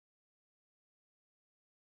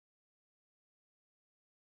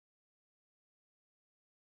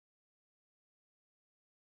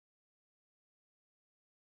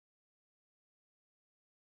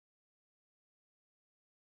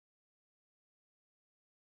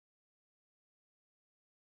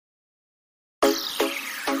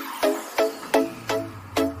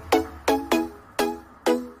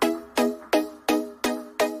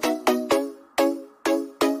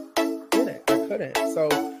couldn't. So,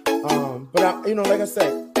 but I, like I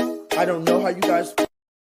said, I don't know how you guys.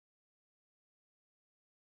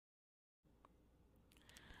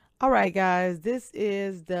 All right, guys, this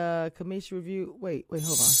is the Kamisha review. Wait, hold on.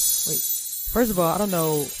 Wait. First of all, I don't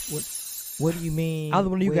know what do you mean? I don't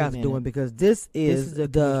know what you guys are doing because this is the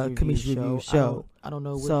Kamisha review show. I don't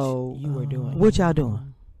know what you were doing. What y'all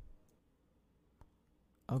doing?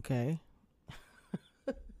 Okay.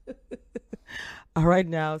 All right,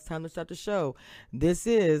 now it's time to start the show. This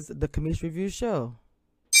is the Kamisha review show.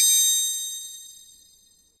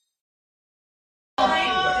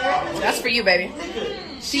 That's for you, baby.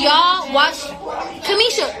 So y'all watch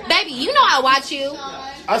Kamisha, baby. You know I watch you.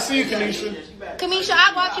 I see you, Kamisha. Kamisha,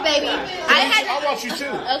 I watch you, baby. I watch you too.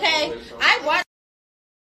 Okay, I watch.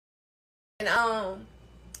 And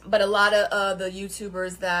but a lot of the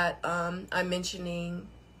YouTubers that I'm mentioning,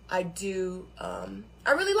 I do.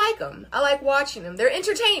 I really like them. I like watching them. They're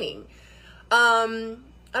entertaining.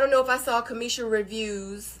 I don't know if I saw Kamisha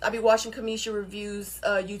Reviews. I'll be watching Kamisha Reviews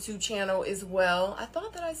YouTube channel as well. I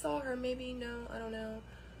thought that I saw her. Maybe no. I don't know.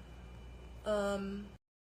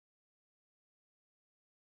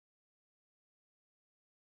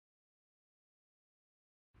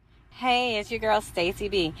 Hey, it's your girl Stacey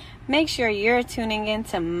B. Make sure you're tuning in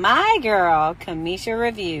to my girl Kamisha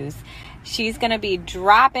Reviews. She's going to be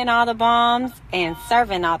dropping all the bombs and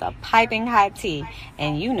serving all the piping hot tea.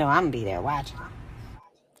 And you know I'm going to be there watching.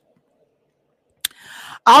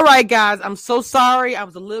 All right, guys, I'm so sorry. I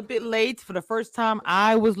was a little bit late. For the first time,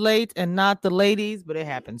 I was late and not the ladies, but it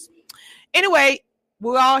happens. Anyway,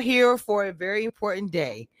 we're all here for a very important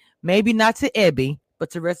day. Maybe not to Ebby,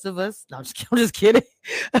 but to the rest of us. No, I'm just kidding.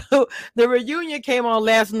 The reunion came on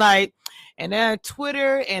last night, and then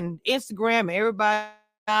Twitter and Instagram and everybody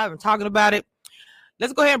are talking about it.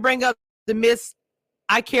 Let's go ahead and bring up the Miss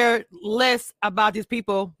I care less about these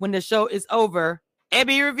people when the show is over.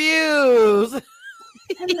 Ebby Reviews.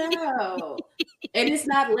 Hello. And it's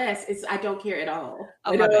not less. It's I don't care at all.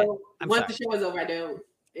 Oh, once the show is over, I don't.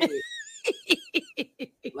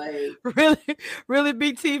 Like really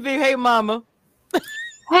big TV. Hey, mama.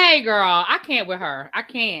 Hey, girl. I can't with her. I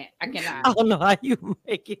cannot. I don't know how you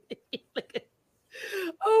make it.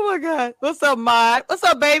 Oh my God. What's up, Mod? What's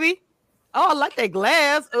up, baby? Oh, I like that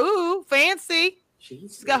glass. Ooh, fancy.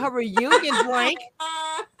 She's got her reunion drink.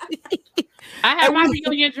 I have my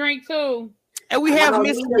reunion drink too. And we have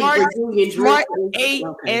Miss Smart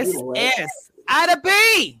ASS. Ida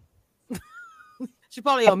B. She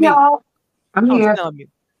probably on mute. I'm here.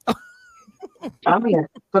 I'm here.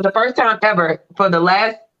 For the first time ever, for the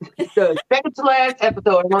second to last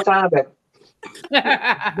episode, one time ever.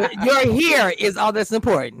 But you're here is all that's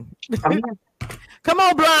important. Come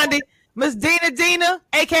on, Blondie. Miss Dina,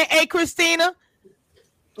 aka Christina.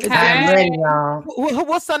 I'm ready, y'all.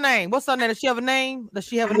 What's her name? Does she have a name?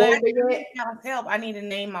 Help. I need to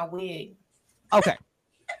name my wig. Okay.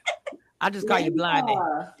 I just call you Blondie.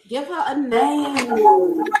 Give her a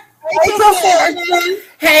name.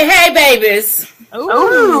 Hey, babies.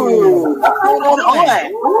 Ooh.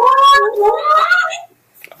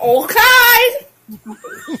 Okay.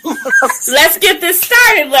 Let's get this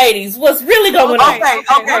started, ladies. What's really going on? Okay.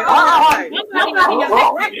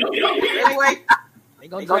 Anyway. They're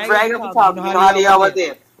going to drag up and talk. You know how they always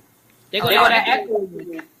did. They're going to echo.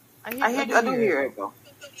 I do hear echo.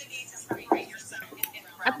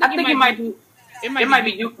 I think it might be. It might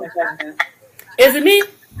be you. Is it me?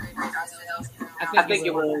 I think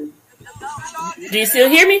it was. Do you still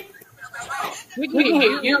hear me? We can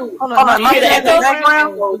hear you. Hold on. You hear the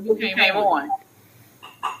echo? You came on.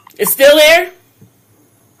 It's still there?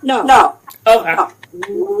 No. Okay.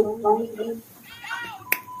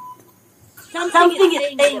 Something is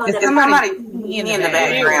saying on somebody in the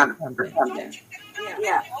background or something.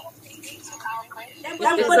 Yeah.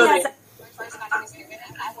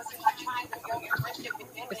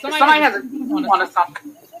 If somebody has a TV on or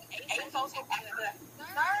something.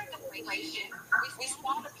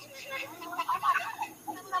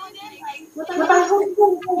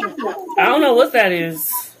 I don't know what that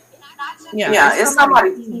is. Yeah, it's somebody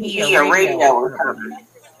TV or radio or something.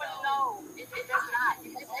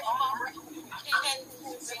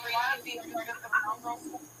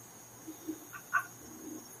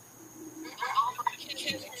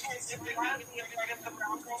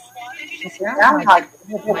 Sounds like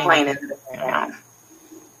playing in the background.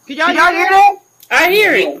 Can y'all hear that? I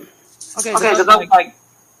hear it. Okay, so that's like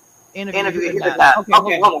interview with that.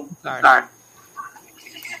 Okay, hold on. Sorry.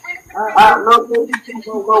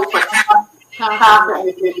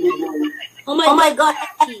 Oh my God!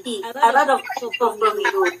 A lot of stuff from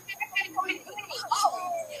you.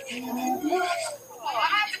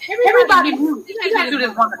 Everybody, you gotta do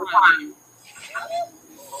this one at a time.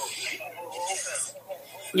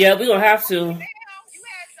 Yeah, we're gonna have to.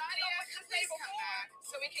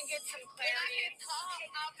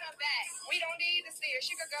 We don't need to see her.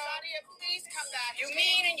 She could go. Sadia, please come back. You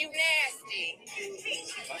mean and you nasty.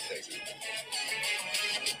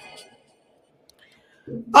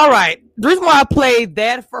 All right. The reason why I played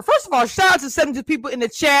that, first of all, shout out to 70 people in the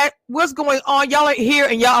chat. What's going on? Y'all are here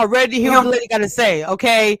and y'all are ready to hear what the lady got to say,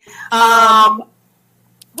 okay? What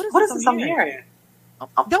is this I'm hearing?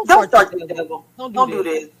 Don't start the devil. Don't do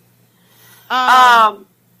this.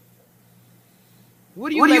 What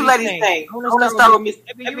do you ladies think? I want to start with Miss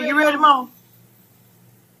Ebby. You ready, Mama?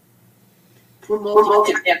 Promote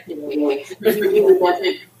it definitely.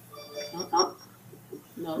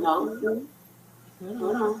 No.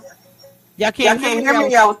 Y'all can't hear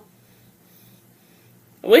me, y'all.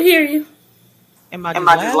 We hear you. Am I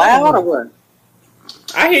just loud or what?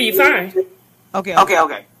 I hear you fine. Okay. I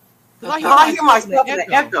hear myself in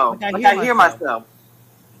the echo. I hear myself.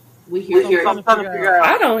 We hear you.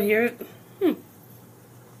 I don't hear it.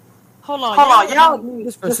 Hold on, y'all.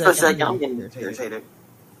 Just for a second. I'm getting irritated.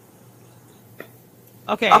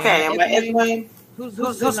 Okay. Am I Edwin? Who's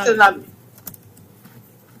still not?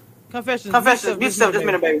 Confessions. Be still just a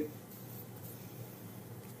minute, baby.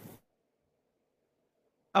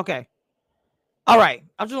 Okay. All right.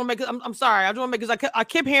 I just want to make it. I'm sorry. I just want to make because I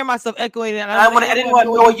kept hearing myself echoing, and I didn't want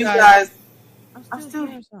to know you guys. I'm still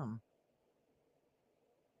hearing something.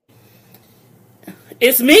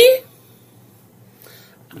 It's me.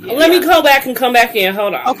 Yeah. Let me go back and come back in.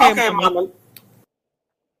 Hold on. Okay, Mama.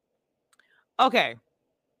 Okay.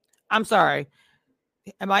 I'm sorry.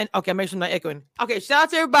 Am I okay? Make sure I'm not echoing. Okay, shout out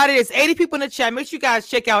to everybody. There's 80 people in the chat. Make sure you guys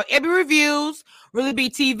check out Ebby Reviews, Really Be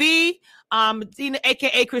TV, Dina,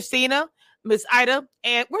 aka Christina, Miss Ida,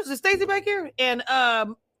 and where's the Stacey back here? And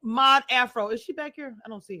Mod Afro. Is she back here? I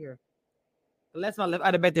don't see her. That's my left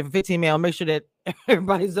Ida back there for 15 mil. Make sure that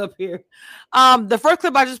everybody's up here. The first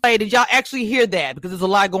clip I just played, did y'all actually hear that? Because there's a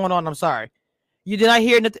lot going on. I'm sorry. You did not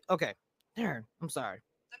hear nothing. Okay. Darn. I'm sorry.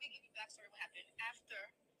 Let me give you backstory what happened. After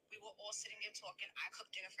we were all sitting there talking, I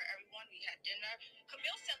cooked dinner for everyone. We had dinner.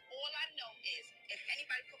 Camille said, all I know is if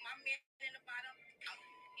anybody put my man in the bottom, I'll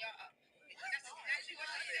up. That's exactly what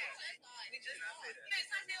I said. We just Miss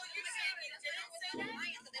Camille, you said we didn't say that.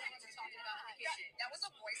 That was a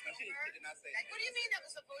voiceover. What do you mean that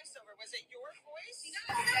was a voiceover? Was it your voice?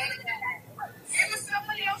 No. It was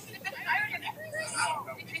somebody else in the background.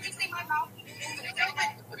 Did you see my mouth?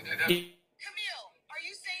 Camille, are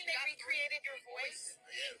you saying they recreated your voice?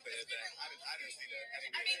 I didn't see that.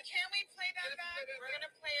 I mean, can we play that back? We're going to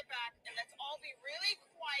play it back, and let's all be really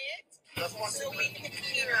quiet so we can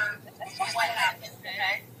hear what happened,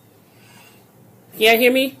 okay? Can you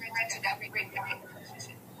hear me?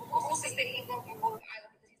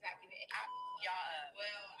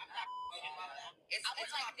 It's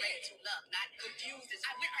like ready to love, not confused.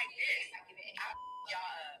 I went like this.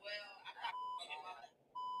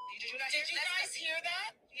 Did you guys hear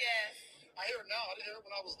that? Yes. I hear it now. I didn't hear it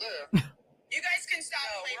when I was there. You guys can stop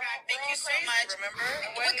playback. Thank you so much. Remember?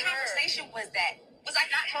 What conversation was that? Was I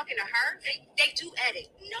not talking to her? They do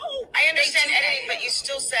edit. No. I understand editing, but you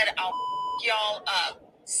still said, I'll y'all up.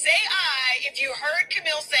 Say I if you heard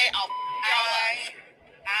Camille say, I'll y'all up.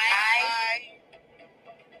 I.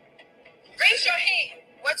 Raise your hand.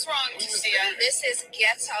 What's wrong, Lucia? This is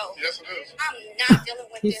ghetto. Yes, it is. I'm not dealing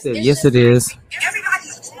with this. He said, yes, it is.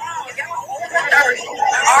 Everybody's wrong. Y'all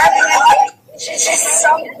it's just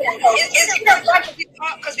so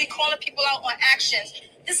because we calling people out on actions.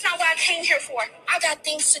 This is not what I came here for. I got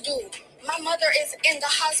things to do. My mother is in the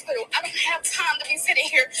hospital. I don't have time to be sitting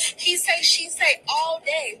here. He say, she say all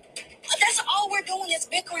day. That's all we're doing is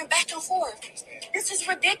bickering back and forth. This is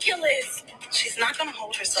ridiculous. She's not going to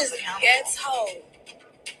hold herself accountable. Ghetto.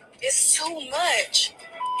 It's too much.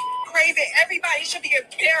 Crazy. Everybody should be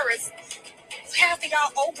embarrassed. Half of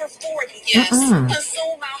y'all over 40. Yes.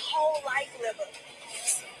 Consume my whole life liver.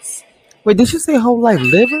 Wait, did she say whole life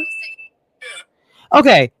liver?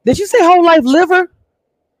 Okay. Did she say whole life liver?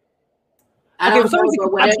 Okay, for some reason,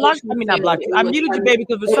 not blocked you. I muted you, baby,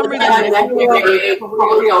 because for some reason.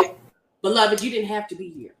 Beloved, you didn't have to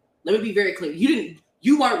be here. Let me be very clear. You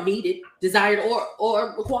weren't needed, desired,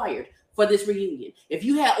 or required for this reunion. If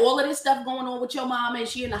you had all of this stuff going on with your mom and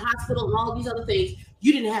she in the hospital and all these other things,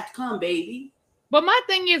 you didn't have to come, baby. But my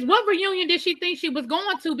thing is, what reunion did she think she was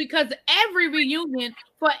going to? Because every reunion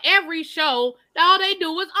for every show, all they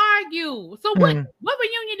do is argue. So what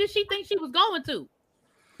reunion did she think she was going to?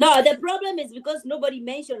 No, the problem is because nobody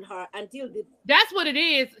mentioned her until the. That's what it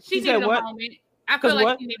is. She needed a moment. I feel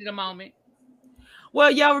like she needed a moment. Well,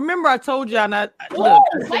 y'all remember I told y'all not look.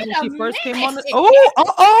 I said wait when a she first came on. minute.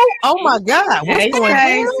 Oh my God! What's Hey, going on?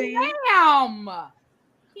 Stacey. Damn.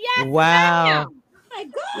 Yes, Wow! ma'am. My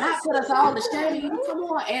Not God. put us all to shame. Come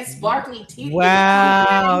on, and sparkly titties.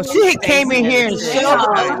 Wow! She came in here and Stacey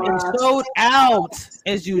showed out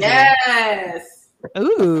as usual. Yes.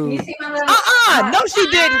 Ooh. You see my little No, she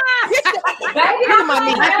didn't. Get baby, my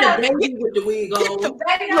knee. Not the baby with the wig on. Look,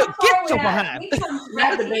 get your behind.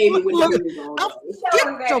 Not the baby with Look, the wig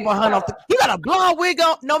on. Get your behind off. You got a blonde wig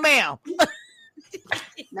on? No, ma'am.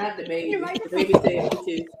 Not the baby. The baby said it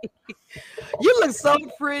too. You look so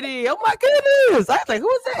pretty. Oh my goodness. I was like, who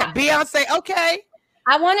is that? Beyonce. Okay.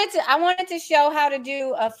 I wanted to show how to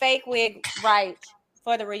do a fake wig right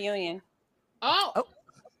for the reunion.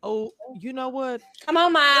 Oh, you know what? Come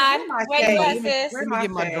on, Mod. my Wait, shade? what, sis? Let me get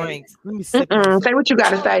my drinks. Let me sip. Say what you got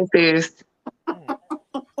to say, sis.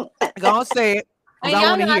 Go on, say it. 'Cause And I y'all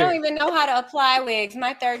want know to I hear don't it. even know how to apply wigs.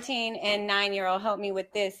 My 13 and 9-year-old helped me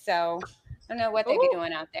with this, so I don't know what they be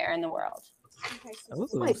doing out there in the world. Ooh,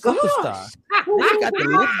 my superstar. gosh. You got the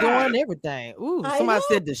lip going and everything. Ooh, I somebody know.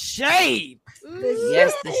 said the shade.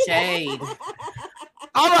 Yes, the shade.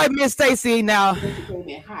 All right, Miss Stacey. Now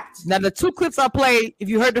Hot. the two clips I played, if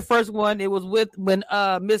you heard the first one, it was with when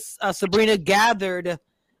Miss Sabrina gathered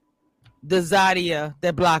the Zadia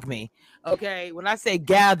that blocked me. Okay, when I say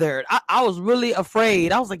gathered, I was really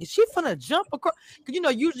afraid. I was like, is she finna jump across?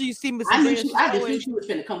 Because usually you see Miss I knew Sabrina. I just knew she was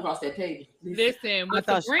finna come across that table. Listen, with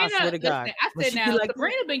I Sabrina, swear to God. listen, I When said she now, be like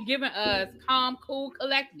Sabrina been giving us calm, cool,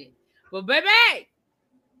 collected. But baby,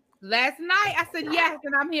 last night I said yes,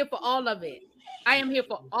 and I'm here for all of it. I am here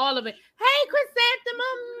for all of it. Hey,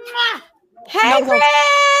 Chrysanthemum. Hey,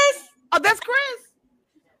 Chris! Oh, that's Chris.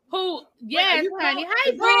 Who? Yes, honey.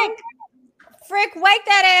 Hey, Frick. Frick, wake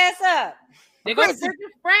that ass up. They go Chris.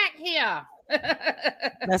 freaking frack here.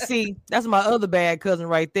 Now, see, that's my other bad cousin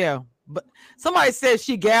right there. But somebody said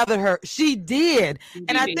she gathered her. She did.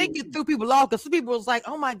 And I think it threw people off because some people was like,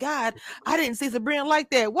 oh my God, I didn't see Sabrina like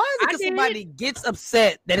that. Why is it because somebody gets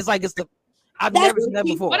upset that it's like it's the I've never seen that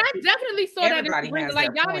before. But I definitely saw Everybody that in Sabrina. has Like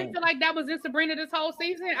their y'all didn't point. feel like that was in Sabrina this whole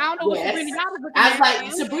season. I don't know what Yes. Sabrina y'all was looking I was at.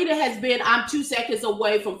 like, Sabrina has been, I'm 2 seconds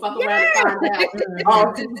away from fucking around and find out.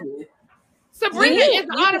 all season. Sabrina You- is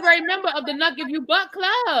an honorary member of the Nut Give You Butt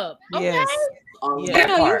Club. Okay. Yes. Oh, Yeah. You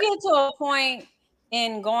know, you part. get to a point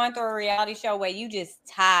in going through a reality show where you just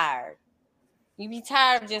tired. You be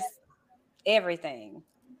tired of just everything.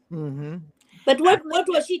 Mm-hmm. But what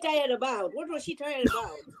was she tired about? What was she tired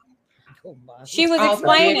about? She was Oh,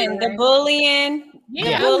 explaining the bullying,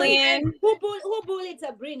 Yeah. the bullying. Who bullied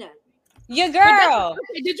Sabrina? Your girl.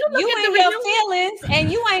 Did you look You at in the your reunion? feelings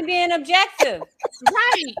and you ain't being objective.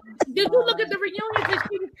 Right. Did you look at the reunion? Because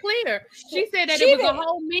she was clear. She said that She it was a been-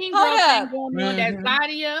 whole mean Hold girl thing up. going on. That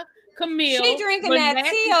Zadia, Camille. She drinking that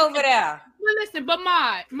Vanessa- tea over there. Well, listen, but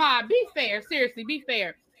Ma, be fair. Seriously, be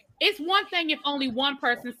fair. It's one thing if only one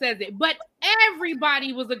person says it, but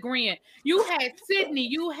everybody was agreeing. You had Sydney,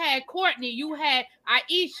 you had Courtney, you had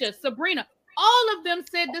Aisha, Sabrina. All of them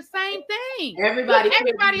said the same thing. Everybody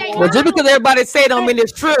ain't Well, just because everybody say it don't mean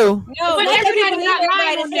it's true. No, But not everybody everybody not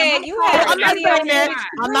lying on said them. you had I'm not video saying that. footage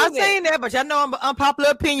to I'm not prove it. saying that, but y'all know I'm unpopular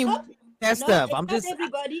opinion. That stuff. I'm Not just.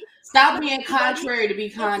 everybody. Stop being contrary to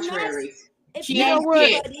be contrary. It's She not ain't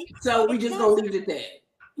shit. everybody. So we It's just not- gonna leave it at that.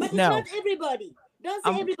 But it's No. not everybody. Don't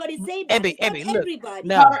say everybody say that. Ebby, It's not Ebby, look. everybody.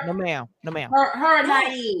 No, no, ma'am. No, ma'am. Her and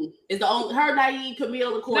Naeem is the only. Her, Naeem,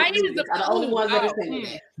 Camille, and Courtney Naeem is the are the only fool. ones that are Oh, saying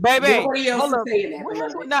that. Baby, Nobody else hold is up. saying that. What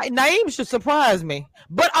beloved. happened? Naeem should surprise me.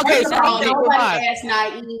 But okay, First so of all, I'm thinking nobody why. asked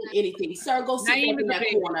Naeem anything. Sir, go sit Naeem up in is a that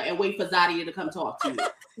baby. corner and wait for Zadia to come talk to you.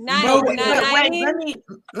 But wait,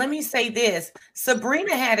 let me say this.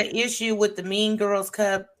 Sabrina had an issue with the Mean Girls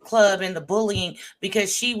Club and the bullying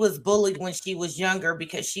because she was bullied when she was younger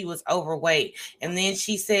because she was overweight. And then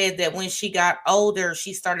she said that when she got older,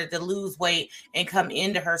 she started to lose weight and come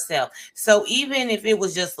into herself. So even if it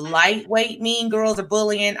was just lightweight Mean Girls or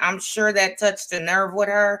bullying, I'm sure that touched a nerve with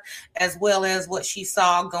her, as well as what she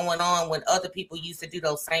saw going on when other people used to do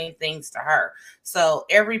those same things to her. So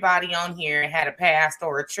everybody on here had a past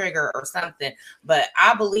or a trigger or something, but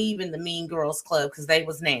I believe in the Mean Girls Club because they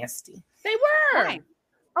was nasty. They were. Right.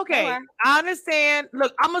 Okay, Sure. I understand.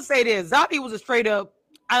 Look, I'm gonna say this. Zadia was a straight up.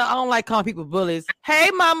 I don't like calling people bullies. Hey,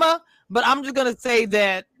 mama, but I'm just gonna say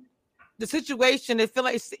that the situation. It feel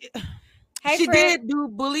like Hey, she Fred. did do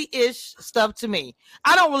bully-ish stuff to me.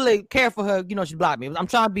 I don't really care for her. She blocked me. I'm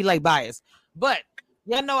trying to be like biased, but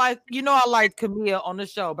I like Camille on the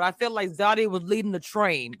show, but I feel like Zadia was leading the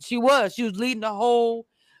train. She was leading the whole.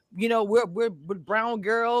 We're brown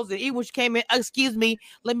girls, and even when she came in, excuse me,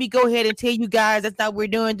 let me go ahead and tell you guys that's not what we're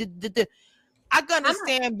doing. I can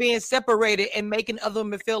understand being separated and making other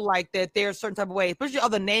women feel like that they're a certain type of way, especially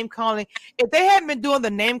other name calling. If they hadn't been doing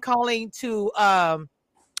the name calling to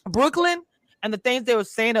Brooklyn and the things they were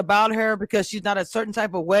saying about her because she's not a certain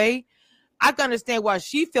type of way, I can understand why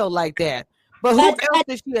she felt like that. But who else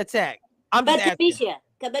did she attack? I'm just asking.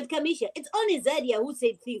 But Kamisha, it's only Zadia who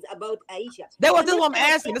said things about Aisha. That's what I'm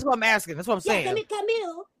asking. That's what I'm asking. That's what I'm saying.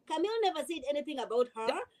 Camille never said anything about her.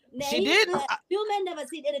 She didn't. Human never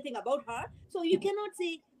said anything about her. So you cannot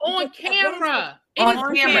say on camera.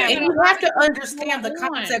 On camera. And you have to understand the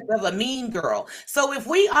concept of a mean girl. So if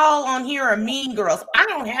we all on here are mean girls, I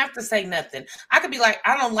don't have to say nothing. I could be like,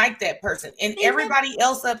 I don't like that person. And everybody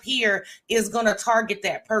else up here is going to target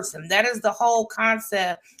that person. That is the whole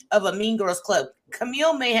concept of a Mean Girls Club.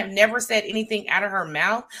 Camille may have never said anything out of her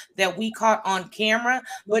mouth that we caught on camera,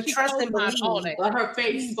 but trust and believe, her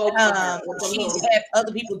face spoke she's had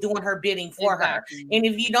other people doing her bidding for her. And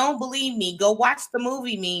if you don't believe me, go watch the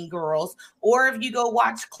movie Mean Girls, or if you go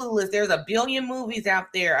watch Clueless, there's a billion movies out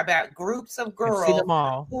there about groups of girls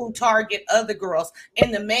who target other girls.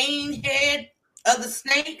 And the main head of the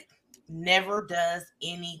snake never does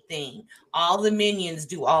anything. All the minions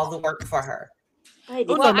do all the work for her.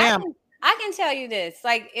 I can tell you this,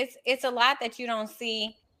 like it's a lot that you don't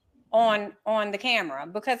see on the camera,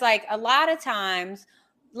 because like a lot of times,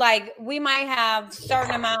 like we might have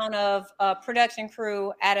certain amount of production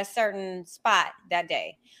crew at a certain spot that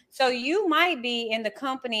day. So you might be in the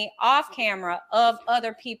company off camera of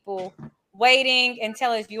other people waiting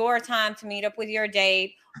until it's your time to meet up with your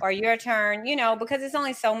date or your turn, you know, because it's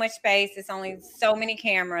only so much space, it's only so many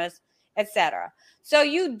cameras, etc. So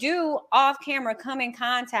you do off camera come in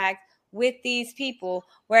contact with these people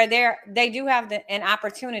where they do have an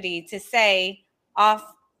opportunity to say off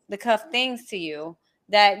the cuff things to you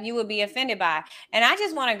that you would be offended by. And I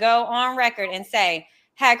just want to go on record and say,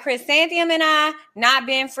 had Chrysanthemum and I not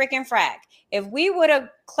been freaking frack, if we would have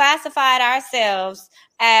classified ourselves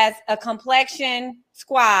as a complexion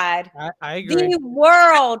squad, I agree. The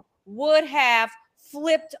world would have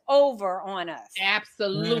flipped over on us.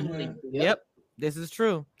 Absolutely. Mm-hmm. Yep. This is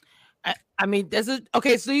true. I mean, this is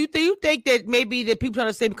okay. So you think that maybe that people trying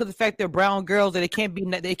to say because of the fact they're brown girls that they can't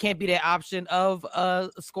be that option of a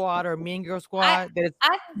squad or a Mean Girl squad?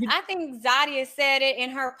 I think Zadia said it in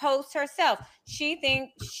her post herself. She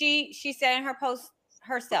said in her post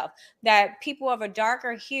herself that people of a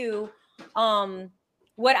darker hue.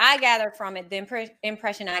 What I gathered from it, the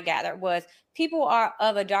impression I gathered was people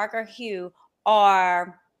of a darker hue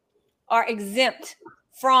are exempt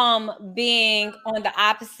from being on the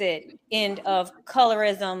opposite end of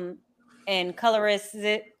colorism and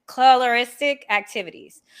coloristic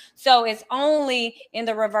activities. So it's only in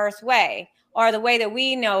the reverse way, or the way that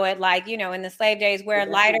we know it, like, you know, in the slave days where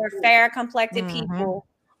lighter, fair complected people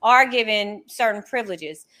are given certain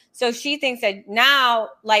privileges. So she thinks that now,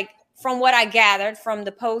 like, from what I gathered from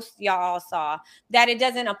the post y'all all saw, that it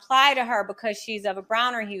doesn't apply to her because she's of a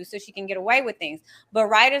browner hue, so she can get away with things. But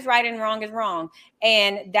right is right and wrong is wrong.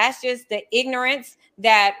 And that's just the ignorance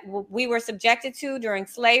that we were subjected to during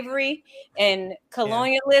slavery and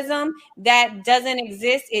colonialism that doesn't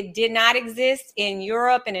exist. It did not exist in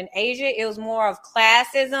Europe and in Asia. It was more of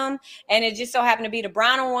classism. And it just so happened to be the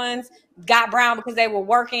browner ones got brown because they were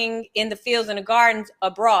working in the fields and the gardens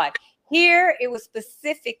abroad. Here, it was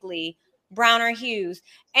specifically browner hues,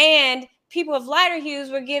 and people of lighter hues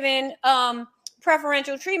were given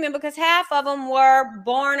preferential treatment because half of them were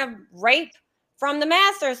born of rape from the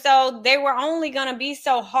master. So they were only going to be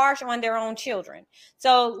so harsh on their own children.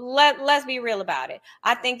 So let's be real about it.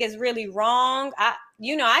 I think it's really wrong. I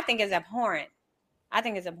think it's abhorrent. I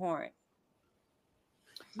think it's abhorrent.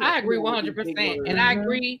 I agree 100%. And I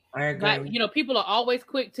agree. Like, you know, people are always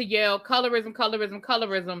quick to yell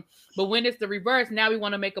colorism. But when it's the reverse, now we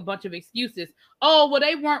want to make a bunch of excuses. Oh, well,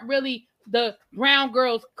 they weren't really the brown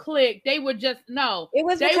girls clique. They were just, no. It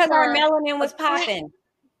was because our melanin was popping.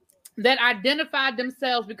 That identified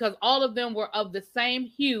themselves because all of them were of the same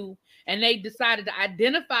hue, and they decided to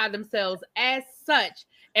identify themselves as such.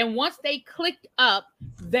 And once they clicked up,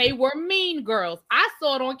 they were Mean Girls. I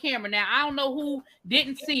saw it on camera. Now, I don't know who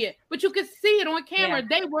didn't see it, but you could see it on camera.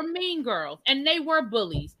 Yeah. They were Mean Girls, and they were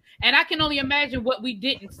bullies. And I can only imagine what we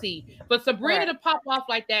didn't see. But Sabrina to pop off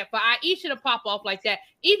like that, for Aisha to pop off like that,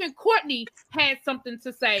 even Courtney had something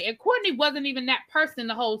to say. And Courtney wasn't even that person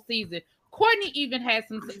the whole season. Courtney even had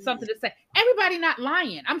something to say. Everybody not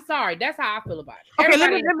lying. I'm sorry. That's how I feel about it. Okay, let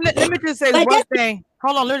me just say one thing.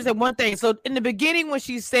 Hold on, let me say one thing. So in the beginning, when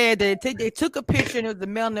she said that they took a picture and it was the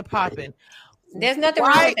melanin popping, there's nothing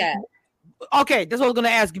wrong with that. Okay, that's what I was going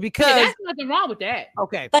to ask you because there's nothing wrong with that.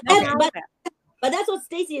 Okay, but that's what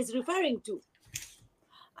Stacey is referring to.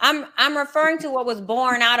 I'm referring to what was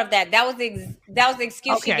born out of that. That was the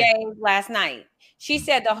excuse she gave last night. She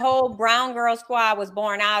said the whole Brown Girl Squad was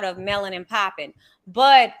born out of Melanin Poppin',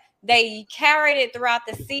 but they carried it throughout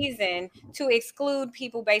the season to exclude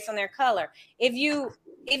people based on their color. If you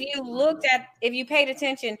paid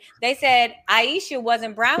attention, they said Aisha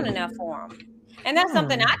wasn't brown enough for them. And that's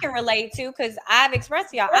something I can relate to because I've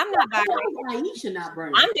expressed to y'all, I'm not biracial. Aisha not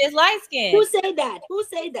brown. I'm just light skinned. Who said that? Who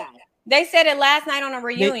said that? They said it last night on a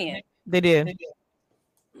reunion. They did.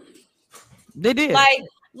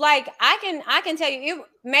 Like I can tell you,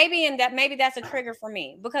 maybe that's a trigger for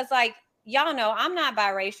me because like y'all know I'm not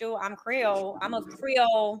biracial. I'm Creole. I'm of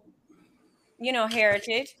Creole,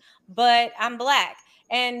 heritage, but I'm Black.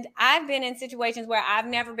 And I've been in situations where I've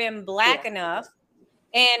never been Black enough.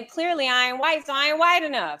 And clearly I ain't white, so I ain't white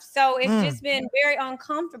enough. So it's just been very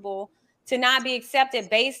uncomfortable to not be accepted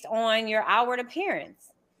based on your outward appearance.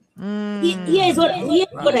 Here's what I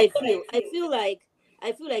feel.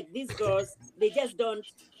 I feel like these girls, they just don't.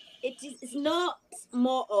 It's not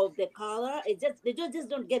more of the color. It's just they just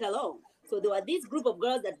don't get along. So there were this group of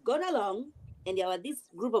girls that got along, and there were this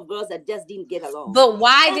group of girls that just didn't get along. But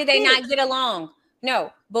why did they not get along?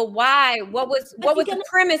 No, but why? What was the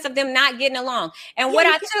premise of them not getting along? And what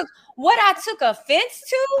I took offense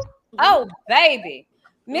to? Oh, baby,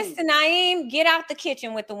 Mr. Naeem, get out the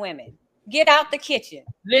kitchen with the women. Get out the kitchen.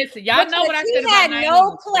 Listen, y'all know what I said about Naeem.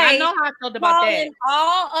 No place. I know how I felt about that.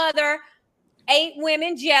 All other 8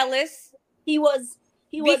 women jealous. He was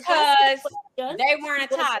because they weren't a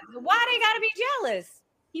top. Why they gotta be jealous?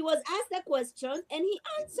 He was asked a question and he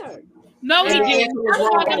answered. No, he didn't.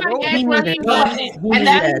 He needed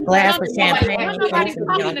a glass of champagne. Nobody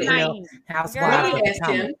asked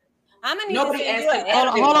him.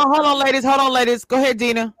 Hold on, ladies. Go ahead,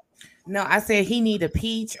 Dina. No, I said he need a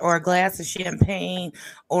peach or a glass of champagne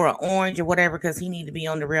or an orange or whatever because he need to be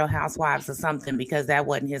on the Real Housewives or something because that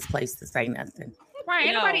wasn't his place to say nothing. Right?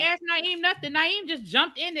 Anybody asked Naeem nothing? Naeem just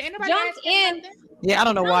jumped in. Yeah, I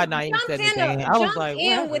don't know why Naeem said anything. I was like,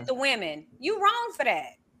 with the women. You wrong for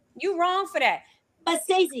that. But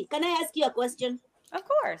Stacey, can I ask you a question? Of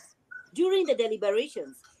course. During the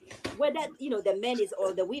deliberations, whether the men is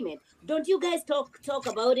or the women, don't you guys talk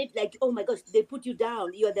about it like, oh my gosh, they put you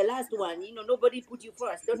down, you're the last one, nobody put you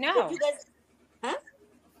first? Don't you guys? Huh?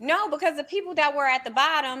 No, because the people that were at the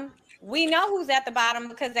bottom, we know who's at the bottom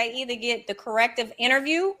because they either get the corrective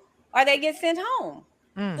interview or they get sent home.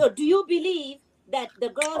 So do you believe that the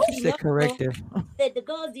girls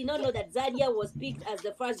did not know that Zadia was picked as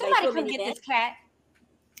the first? Somebody come get this cat.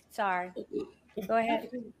 Sorry. Go ahead.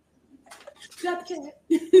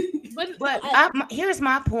 But here's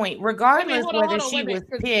my point. Regardless whether she was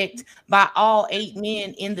picked by all 8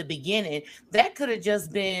 men in the beginning, that could have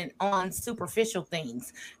just been on superficial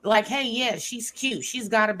things. Like, hey, yeah, she's cute. She's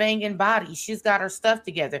got a banging body. She's got her stuff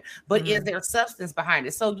together. But is there substance behind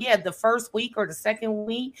it? So, yeah, the first week or the second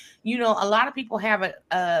week, a lot of people have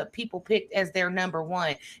people picked as their number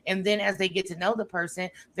one. And then as they get to know the person,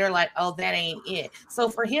 they're like, oh, that ain't it. So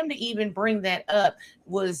for him to even bring that up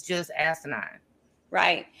was just asinine.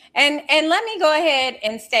 Right. And let me go ahead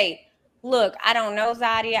and state, look, I don't know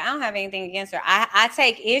Zadia. I don't have anything against her. I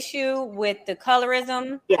take issue with the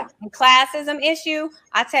colorism and classism issue.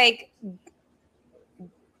 I take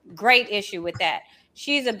great issue with that.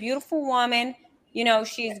 She's a beautiful woman.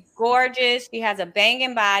 She's gorgeous. She has a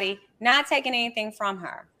banging body, not taking anything from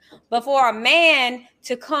her. But for a man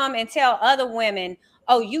to come and tell other women,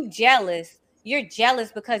 oh, you jealous. You're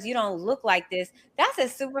jealous because you don't look like this. That's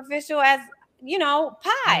as superficial as,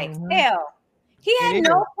 pie. Hell, he had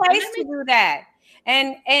no place to do that.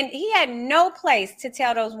 And he had no place to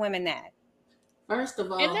tell those women that. First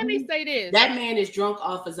of all, and let me say this: that man is drunk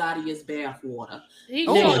off of Zadia's bathwater. He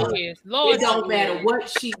sure is. Lord, it don't matter what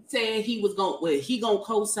she said. He gonna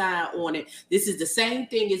co-sign on it. This is the same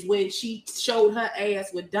thing as when she showed her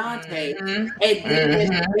ass with Dante, and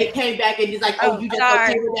they came back and he's like, "Oh, you just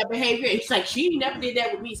okay with that behavior?" And she's like, "She never did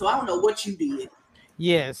that with me, so I don't know what you did."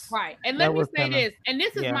 Yes, right. And let me say this, and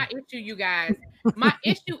this is my issue, you guys. My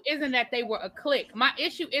issue isn't that they were a clique. My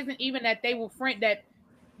issue isn't even that they were friends.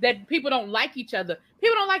 That people don't like each other.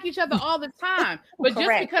 People don't like each other all the time. But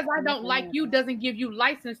just because I don't like you doesn't give you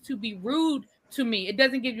license to be rude to me. It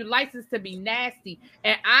doesn't give you license to be nasty.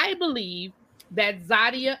 And I believe that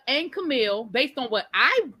Zadia and Camille, based on what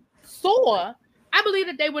I saw, I believe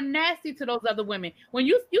that they were nasty to those other women. When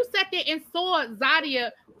you sat there and saw Zadia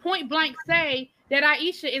point blank say that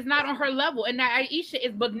Aisha is not on her level and that Aisha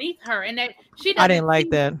is beneath her and that she doesn't. I didn't like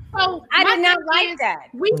that. So I did not like that.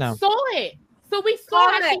 We saw it. So we saw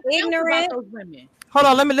how she ignorant. Those women. Hold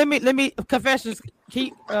on, let me confessions.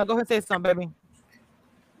 Keep go ahead and say something, baby.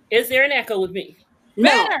 Is there an echo with me?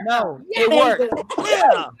 No, it worked.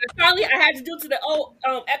 Yeah. Finally, I had to do to the old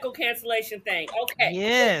echo cancellation thing. Okay.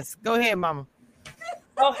 Yes. Go ahead, Mama.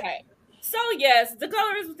 Okay. So yes, the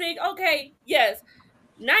colorism thing. Okay. Yes.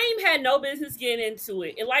 Naeem had no business getting into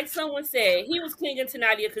it. And like someone said, he was clinging to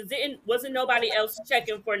Nadia because wasn't nobody else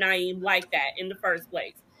checking for Naeem like that in the first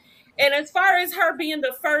place. And as far as her being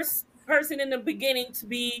the first person in the beginning to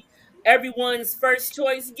be everyone's first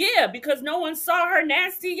choice, yeah, because no one saw her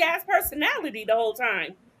nasty ass personality the whole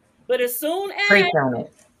time. But as soon as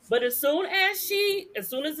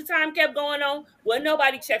the time kept going on, wasn't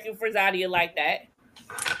nobody checking for Zadia like that.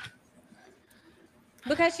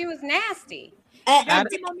 Because she was nasty. Y'all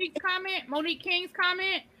see Monique King's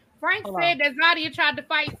comment? Frank said that Zadia tried to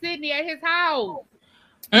fight Sydney at his house.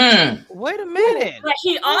 Wait a minute. But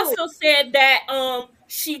he also said that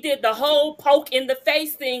she did the whole poke in the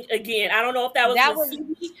face thing again. I don't know if that was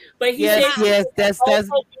Sydney, but he said that's poke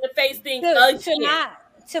in the face thing again.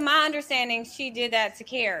 To my understanding, she did that to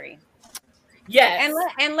Carrie. Yes.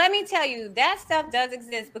 And let me tell you, that stuff does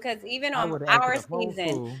exist because even on our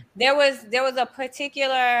season, there was a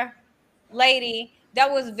particular lady that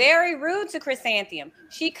was very rude to Chrysanthemum.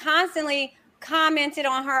 She constantly commented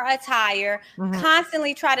on her attire,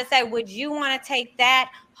 constantly tried to say, would you want to take that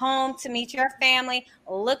home to meet your family?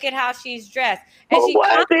 Look at how she's dressed. And she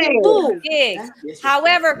constantly digs.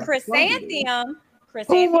 However, Chrysanthemum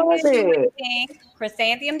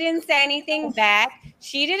didn't say anything back.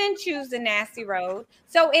 She didn't choose the nasty road.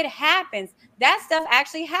 So it happens. That stuff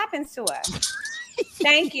actually happens to us.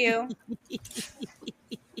 Thank you.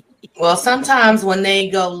 Well, sometimes when they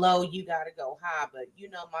go low, you gotta go high. But you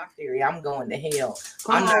know my theory. I'm going to hell.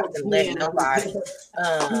 I'm not gonna let nobody.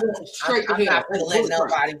 I'm not gonna let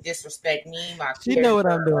nobody disrespect me. My you know what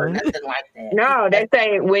I'm doing. Nothing like that. No, they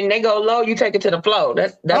say when they go low, you take it to the flow.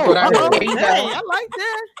 That's what I do. I like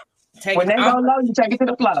that. When they go low, you take it to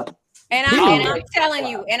the flow. And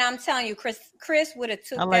I'm telling you, Chris would have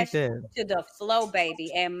took that to the flow,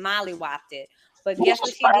 baby, and mollywopped it. But guess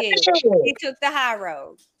what she did? He took the high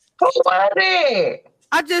road. Who was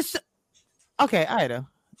it? Okay, Ida.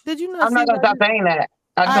 Did you know? I'm not gonna stop saying that.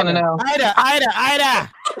 I just want to know.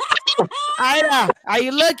 Ida, are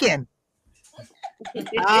you looking?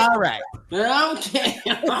 All right. Okay.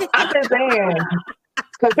 I'm just saying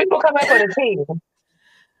because people come up with a team.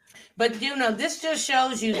 But you know, this just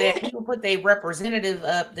shows you that people put their representative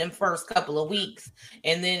up them first couple of weeks,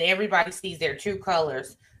 and then everybody sees their true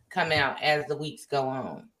colors come out as the weeks go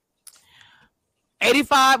on.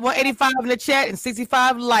 185 in the chat and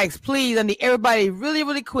 65 likes. Please, I need everybody really,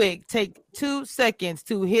 really quick. Take 2 seconds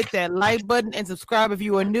to hit that like button and subscribe if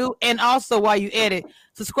you are new. And also, while you edit,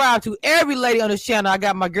 subscribe to every lady on this channel. I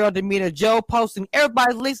got my girl Demeter Joe posting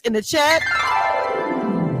everybody's links in the chat.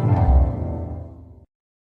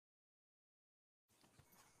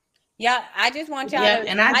 Yeah, I just want y'all to,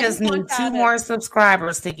 and I just need 2 more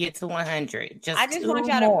subscribers to get to 100. I just want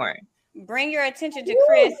y'all more. Bring your attention to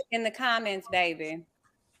Chris in the comments, baby.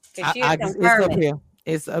 It's up here.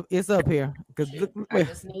 It's up here. I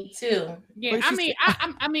just need 2. Yeah, I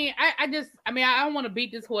don't want to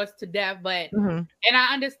beat this horse to death, but and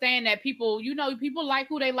I understand that people like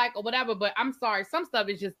who they like or whatever. But I'm sorry, some stuff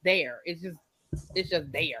is just there. It's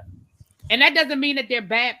just there, and that doesn't mean that they're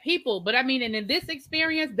bad people. But I mean, and in this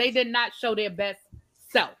experience, they did not show their best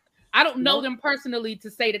self. I don't know them personally to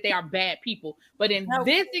say that they are bad people, but in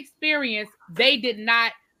this experience, they did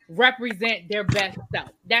not represent their best self.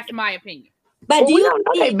 That's my opinion. But we don't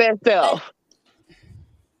know their best self.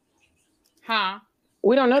 Huh?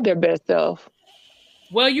 We don't know their best self.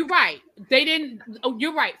 Well, you're right. They didn't. Oh,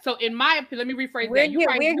 you're right. So, in my opinion, let me rephrase that.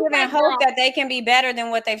 We're giving hope that they can be better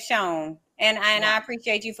than what they've shown, and I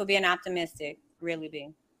appreciate you for being optimistic. Really,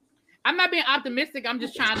 being. I'm not being optimistic.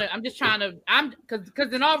 Because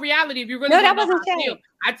in all reality, if you really want to know how I feel,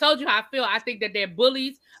 I told you how I feel. I think that they're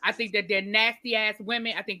bullies. I think that they're nasty ass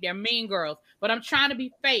women. I think they're mean girls. But I'm trying to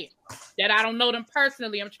be fair. That I don't know them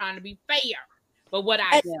personally. I'm trying to be fair. But what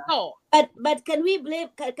I saw. But can we blame?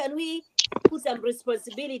 Can we put some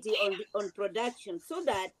responsibility on production so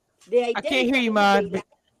that they identify? I can't hear you, Maud.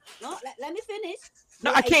 No, let me finish.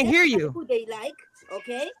 No, I can't hear you. Who they like?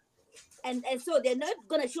 Okay. And so they're not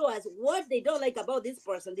gonna show us what they don't like about this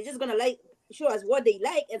person. They're just gonna show us what they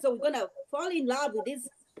like, and so we're gonna fall in love with this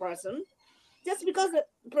person just because the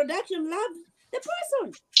production loves the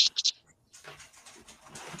person.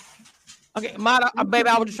 Okay, Mada, baby,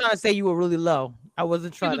 I was just trying to say you were really low. I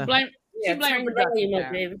wasn't trying to blame.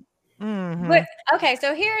 But okay,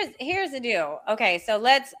 so here's the deal. Okay, so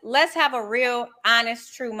let's have a real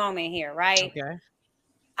honest, true moment here, right? Okay.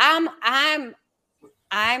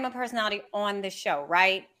 I'm a personality on the show,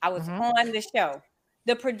 right? I was on the show.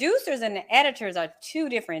 The producers and the editors are two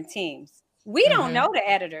different teams. We don't know the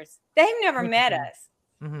editors. They've never met us.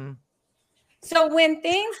 So when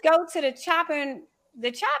things go to the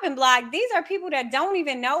chopping block, these are people that don't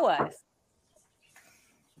even know us.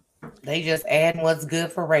 They just add what's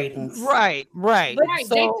good for ratings. Right. Right.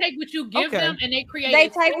 So, they take what you give them and they create. They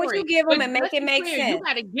take what you give them and make it make sense. You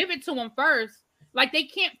got to give it to them first. Like they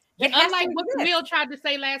can't. Unlike what Camille tried to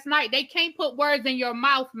say last night, they can't put words in your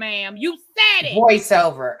mouth, ma'am. You said it.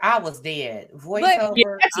 Voiceover. I was dead. Voiceover. I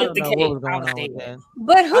don't know what was going on with that.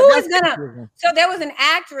 But who is gonna? So there was an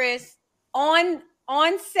actress on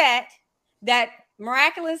set that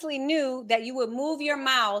miraculously knew that you would move your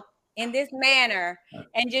mouth in this manner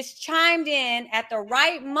and just chimed in at the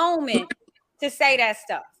right moment to say that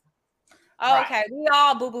stuff. Okay, we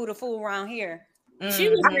all boo-boo the fool around here. She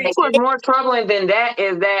was. I think what's more troubling than that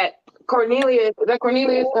is that Cornelius sat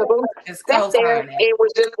there and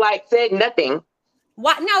was just like said nothing.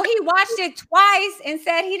 What? No, he watched it twice and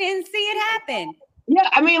said he didn't see it happen. Yeah,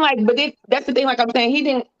 I mean, like, but that's the thing. Like I'm saying, he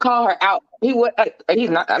didn't call her out. He would.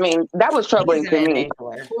 He's not. I mean, that was troubling to me.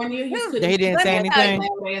 Cornelius They didn't say anything.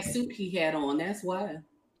 That suit he had on. That's why.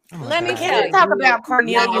 Let me tell you. Talk about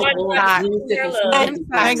Cornelius.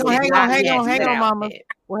 Hang on, Mama.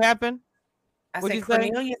 What happened? I said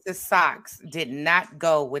Cornelius' socks did not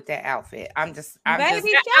go with that outfit. I'm just outfit,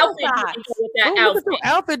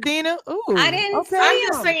 Dina. Ooh, I didn't see I'm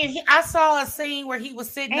just saying. I saw a scene where he was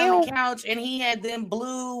sitting on the couch and he had them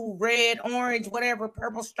blue, red, orange, whatever,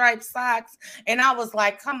 purple striped socks, and I was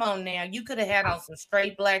like, "Come on now! You could have had on some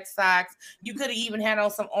straight black socks. You could have even had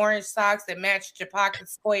on some orange socks that matched your pocket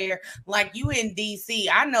square. Like you in DC.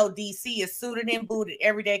 I know DC is suited and booted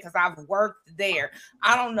every day because I've worked there.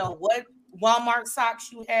 I don't know what Walmart socks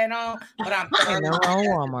you had on, but I'm on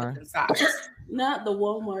Walmart socks. Not the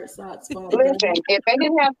Walmart socks. Listen, if they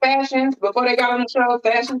didn't have fashions before they got on the show,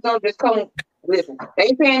 fashions don't just come. Listen, they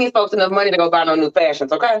ain't paying these folks enough money to go buy no new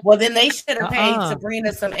fashions, okay? Well, then they should have paid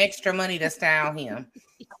Sabrina some extra money to style him.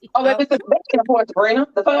 Oh, they can afford Sabrina.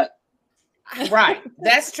 The fuck? Right,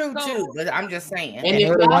 that's true too. But I'm just saying. And if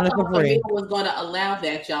y'all was going to allow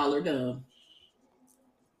that, y'all are dumb.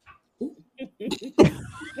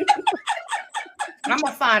 I'm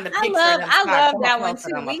gonna find a picture. I love that one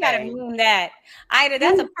too. We gotta meme that. Ida,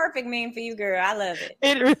 that's a perfect meme for you, girl. I love it.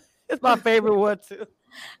 It's my favorite one too.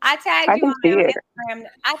 I tagged you on Instagram.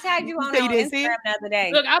 I tagged you on Instagram the other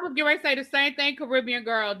day. Look, I was getting ready to say the same thing, Caribbean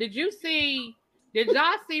girl. Did y'all see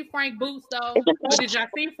Frank boots though? Or did y'all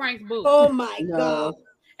see Frank's boots? Oh my god!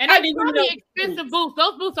 And I probably expensive boots.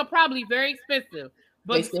 Those boots are probably very expensive.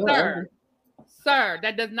 But sir,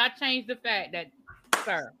 that does not change the fact that,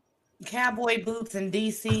 sir. Cowboy boots in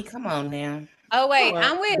DC. Come on now. Oh wait,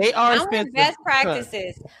 I'm with best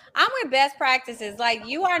practices. I'm with best practices. Like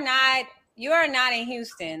you are not in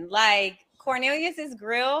Houston. Like Cornelius's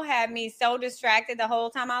grill had me so distracted the whole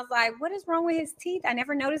time. I was like, what is wrong with his teeth? I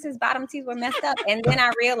never noticed his bottom teeth were messed up. And then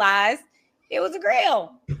I realized it was a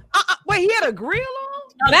grill. Wait, he had a grill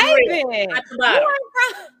on? Baby.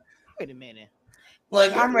 Wait a minute.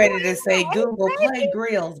 Look, I'm ready to say Google Play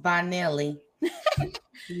Grills by Nelly.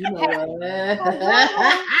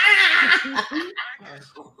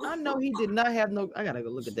 I know he did not have no. I gotta go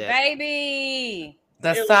look at that. Baby.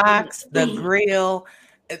 The socks, the grill.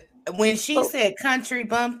 When she said country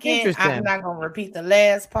bumpkin, I'm not gonna repeat the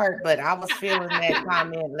last part, but I was feeling that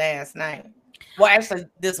comment last night. Well, actually,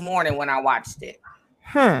 this morning when I watched it.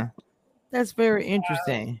 That's very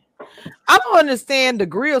interesting. I don't understand the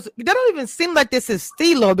grills. They don't even seem like this is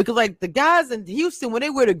Stilo because, like, the guys in Houston, when they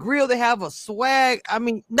wear the grill, they have a swag. I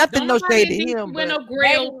mean, nothing, no shade to him. But no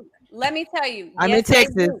grill. Let me tell you. I'm in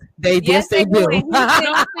Texas. They do. Okay.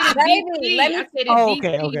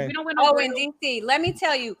 Okay. In DC. Let me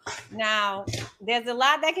tell you. Now, there's a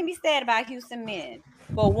lot that can be said about Houston men.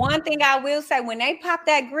 But one thing I will say, when they pop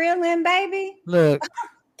that grill in, baby. Look.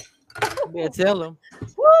 You better tell them.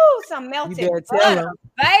 Woo, some melted you better tell them.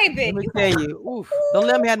 Baby. Let me tell you. Oof, don't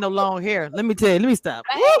let me have no long hair. Let me tell you. Let me stop.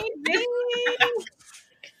 Baby.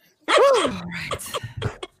 Right.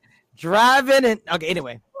 Driving and okay.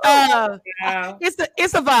 Anyway, it's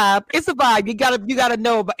a vibe. It's a vibe. You gotta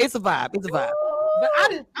know. But it's a vibe. It's a vibe. But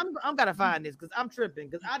I'm gonna find this because I'm tripping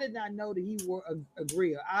because I did not know that he wore a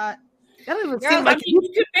grill. That doesn't seem like you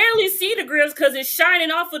can barely see the grills because it's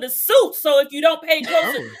shining off of the suit. So if you don't pay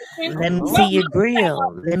close let me see your grill.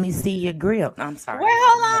 Let me see your grill. I'm sorry. Well,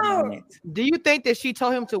 hold on. Do you think that she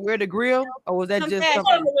told him to wear the grill, or was that just something?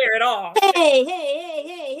 Told him to wear it all.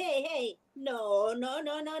 Hey. No. We're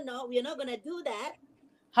not gonna do that.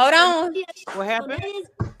 Hold on. What happened?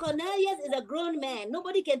 Cornelius is a grown man.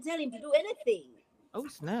 Nobody can tell him to do anything. Oh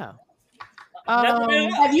snap!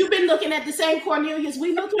 Have you been looking at the same Cornelius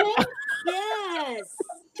we looking at? Yes.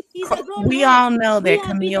 He's a grown We man. all know that We have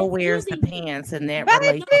been Camille wears the excusing pants in that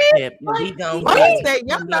relationship. We gonna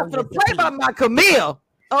Y'all not gonna play by my Camille,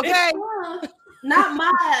 okay? Not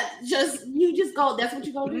mine. You just go. That's what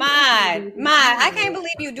you gonna do. My, I can't believe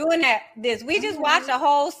you doing this. We just watched a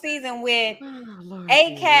whole season with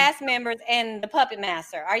 8 cast members and the Puppet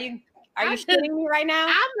Master. Are you shitting me right now?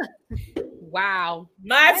 Wow.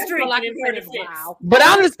 My streak in her defense. Wow. But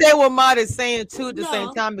I understand what Maud is saying too at the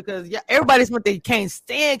same time, because everybody's what they can't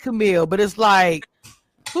stand Camille, but it's like,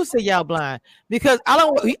 who said y'all blind? Because I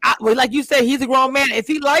don't, like you said, he's a grown man. If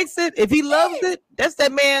he likes it, if he loves it, that's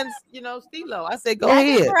that man's, stilo. I said, go That's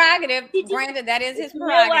ahead. his prerogative. Granted, that is his Feel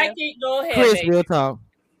prerogative. like it, go ahead, Chris, baby. real talk.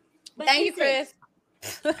 Thank you, Chris.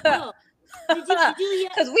 Did you hear?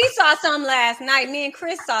 Because we saw some last night. Me and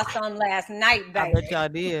Chris saw some last night, I baby. bet y'all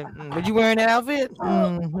did. Were you wearing that outfit?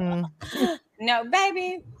 Mm-hmm. No,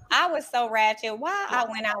 baby, I was so ratchet. Why I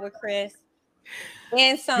went out with Chris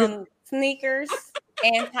in some sneakers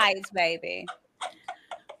and tights, baby.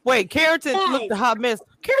 Wait, Carrington looked a hot mess.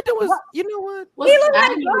 Carrington was, you know what? He looked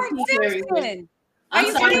like George Simpson.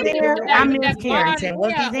 I'm sorry, I miss Carrington.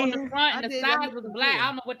 Was he On the there? front and the sides was black. I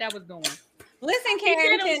don't know what that was doing. Listen, He said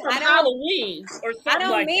it was Carrington, from I don't. Halloween or I something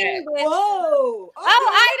don't like mean that. with. Whoa.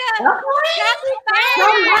 Oh, Ida! Happy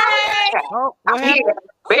birthday! Oh, what happened?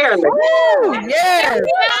 Barely. Woo, yes.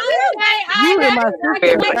 You and my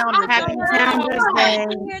sister Happy founders. Founders Day.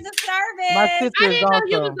 Here's the service. My I sister's didn't know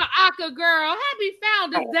you was also. the Aka girl. Happy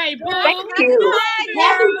Founders Day, boo. Thank you.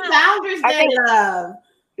 Happy Founders I Day, think- love.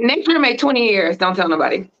 Next year made 20 years. Don't tell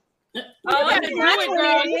nobody. You gotta do it,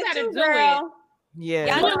 girl. You gotta do it.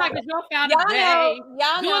 Yeah. Do it like it's your Founders Y'all Day.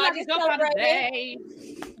 know Do it like I it's just your Founders celebrated Day.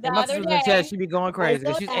 the My other sister's in the day. chat, she be going crazy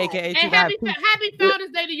because she's AKA. She And got happy Founders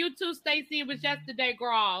Day to you too, Stacey. It was yesterday,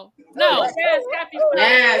 girl. No. Yes, happy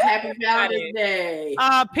Yes, happy Founders Day.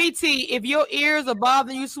 PT, if your ears are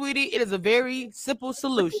bothering you, sweetie, it is a very simple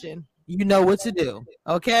solution. You know what to do.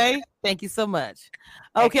 Okay? Thank you so much.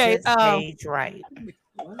 Okay. Exit stage right.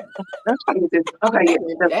 That's funny. Okay, yeah,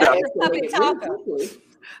 that's That's a puppy talker.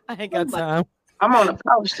 I ain't got time. I'm on a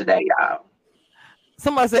post today, y'all.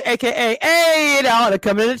 Somebody said AKA. Hey, they all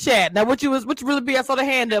coming in the chat. Now what you really be? I saw the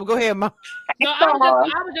hand up. Go ahead, Mom. No, I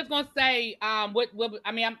was just gonna say I was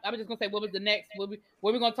just gonna say what was the next what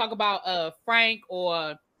we gonna talk about Frank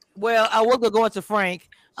or Well, I was gonna go into Frank.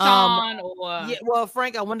 Sean or Yeah, well,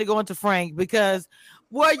 Frank, I wanted to go into Frank because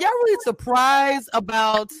y'all really surprised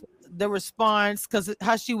about the response, because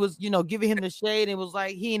how she was, giving him the shade and was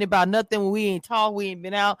like, he ain't about nothing. When we ain't talked, we ain't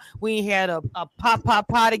been out, we ain't had a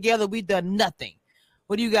pie together, we done nothing.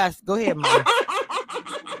 What do you guys? Go ahead, Mom.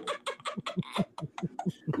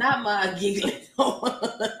 Not my giggling.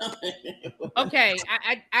 okay,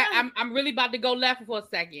 I'm really about to go left for a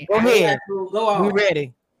second. Go ahead. Go on. We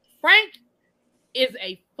ready. Frank is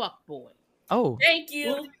a fuckboy. Oh, Thank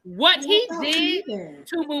you. What he did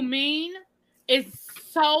to Mumin is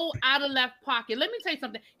so out of left pocket. Let me tell you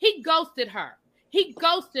something. He ghosted her.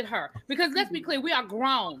 Because let's be clear, we are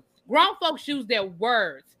grown. Grown folks use their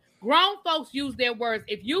words.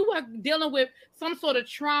 If you were dealing with some sort of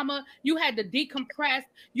trauma, you had to decompress,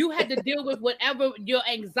 you had to deal with whatever your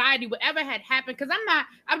anxiety, whatever had happened. Because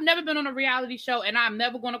I've never been on a reality show and I'm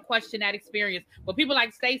never going to question that experience. But people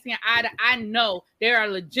like Stacey and Ida, I know there are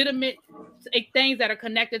legitimate things that are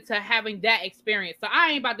connected to having that experience. So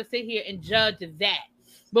I ain't about to sit here and judge that.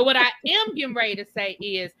 But what I am getting ready to say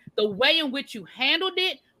is the way in which you handled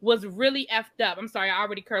it was really effed up. I'm sorry, I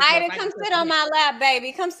already cursed. Ida, come sit on my lap,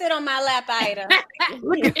 baby. Come sit on my lap, Ida.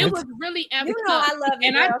 It was really effed You know up. I love you,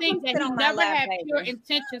 and girl. I think Come sit that he on my never lap, had baby. pure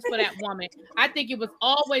intentions for that woman. I think it was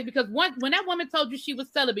always because when that woman told you she was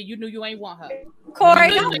celibate, you knew you ain't want her. Corey,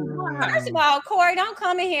 You knew you ain't want her. first of all, Corey, don't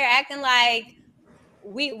come in here acting like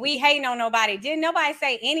we hating on nobody. Didn't nobody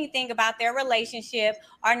say anything about their relationship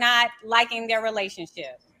or not liking their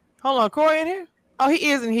relationship? hold on, Corey in here? Oh, he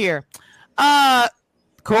is in here.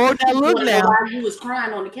 Corey, now look now. You was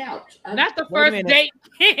crying on the couch. Not the Wait a first minute.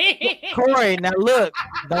 date. Corey, now look.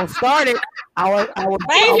 Don't start it. I will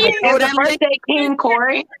Baby, throw It's the that first link. day King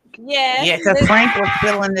Corey. Yes. Yeah, because Frank was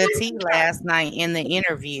spilling the tea last night in the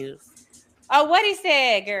interviews. Oh, what he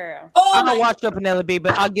said, girl. I don't watch up Penelope,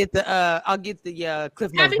 but I'll get the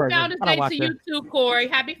Cliff Notes Happy version. Founders I Day don't watch to her. you too, Corey.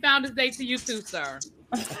 Happy Founders Day to you too, sir.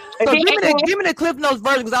 So give me the Cliff Notes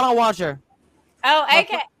version because I don't watch her. Oh,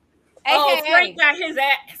 Oh, AKA. Frank got his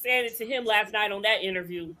ass handed to him last night on that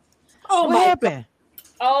interview. What happened?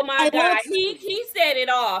 Oh my I God. watched He said it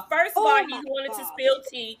all. First of Oh all, he my wanted to God. spill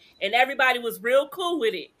tea, and everybody was real cool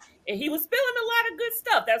with it. And he was spilling a lot of good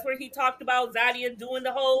stuff. That's where he talked about Zadia doing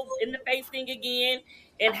the whole in the face thing again,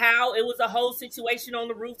 and how it was a whole situation on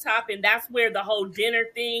the rooftop, and that's where the whole dinner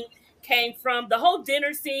thing came from. The whole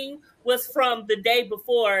dinner scene was from the day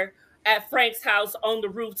before at Frank's house on the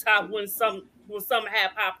rooftop when something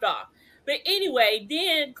had popped off. But anyway,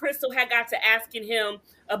 then Crystal had got to asking him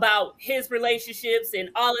about his relationships and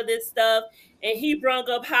all of this stuff, and he brung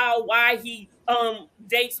up why he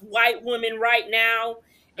dates white women right now,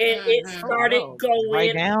 and it started going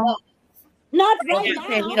right now. Not He right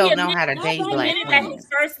said now. he don't know how to Not date right black admitted now. that women. his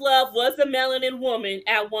first love was a melanin woman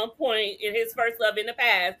at one point in his first love in the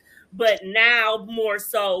past, but now more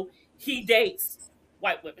so he dates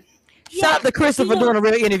white women. Shout out to Christopher you know- doing a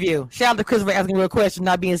real interview. Shout out to Christopher asking a real question,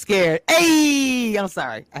 not being scared. Hey, I'm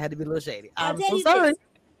sorry. I had to be a little shady. I'll I'm tell so you sorry. this.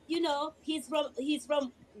 You know, he's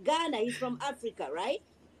from Ghana. He's from Africa, right?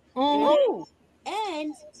 Mhm.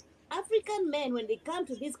 And African men, when they come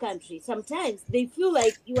to this country, sometimes they feel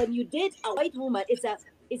like when you date a white woman,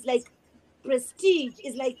 it's like prestige.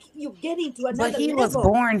 It's like you get into another But he level. was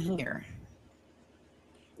born here.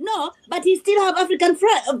 No, but he still have African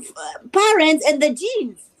parents and the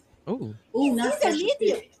genes. Ooh. Ooh, not He's an such a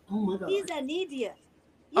idiot. fit. Oh my God. He's an idiot.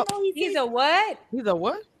 Oh. You know, He's a what? He's a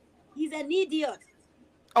what? he's an idiot.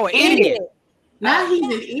 Oh, an idiot. Now he's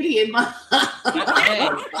an idiot. Mine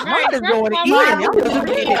is going in. Mine Y'all was was an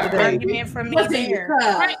idiot today. Argument from me What's in your there.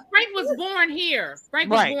 cup? Frank was born here. Frank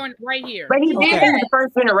was Right. born right here. But he did Okay. do the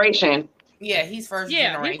first generation. Yeah, he's first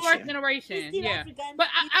Yeah, generation. he's first generation. He's still Yeah. African. But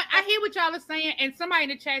I hear what y'all are saying, and somebody in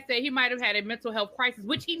the chat said he might have had a mental health crisis,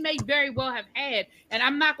 which he may very well have had, and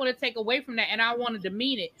I'm not going to take away from that, and I want to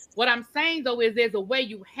demean it. What I'm saying, though, is there's a way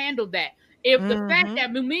you handle that. If the fact that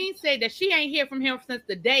Mumin said that she ain't hear from him since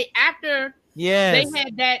the day after Yes. they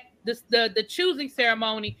had that the choosing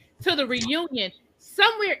ceremony to the reunion,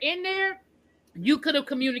 somewhere in there, you could have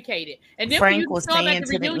communicated. And then Frank when you was show up staying at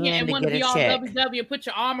to the the reunion end and to want to get be a all check. WW and put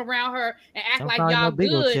your arm around her and act like Sometimes y'all no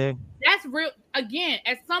big old good, check. that's real. Again,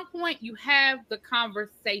 at some point you have the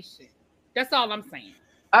conversation. That's all I'm saying.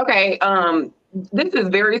 Okay, this is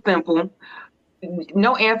very simple.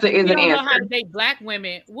 No answer is You an don't know how answer. to date black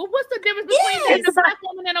women. Well, what's the difference between dating a black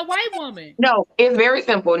woman and a white woman? No, it's very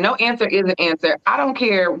simple. No answer is an answer. I don't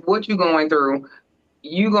care what you're going through.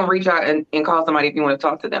 You gonna reach out and call somebody if you want to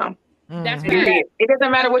talk to them. That's Period. right. It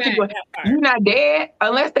doesn't matter what you're doing. You're not dead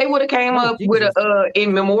unless they would have came up with a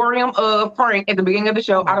in memoriam of Frank at the beginning of the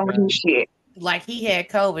show. I don't give a shit. Like he had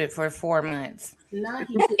COVID for 4 months. Even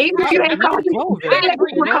if you had COVID, they let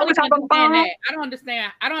people with COVID talk on the phone. I don't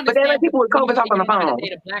understand. But they let people with COVID talk on the phone.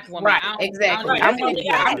 Date a black woman. Right, I don't- exactly. I I'm don't with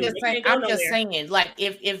you. I'm just saying, like,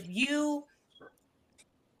 if you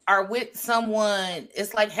are with someone,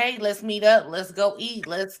 it's like, hey, let's meet up, let's go eat,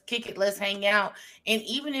 let's kick it, let's hang out. And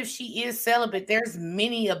even if she is celibate, there's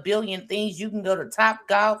a billion things. You can go to Top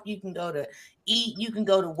Golf, you can go to eat, you can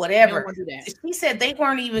go to whatever. Don't do that. She said they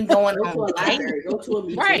weren't even going Go to a on library. dates. Go to a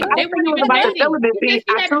museum. Right. I They think weren't it was even about the dating. celibacy. She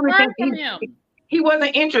I had truly heard think from him. he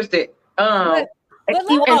wasn't interested. But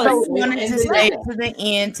He let's, wanted to stay to the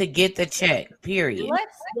end to get the check. Period. Well,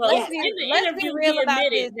 let's in the let's be interview, real he about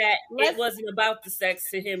admitted this. that Let's- it wasn't about the sex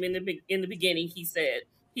to him in the beginning. He said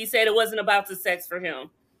it wasn't about the sex for him.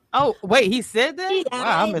 Oh, wait, he said that?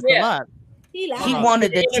 Wow, I missed a lot. He He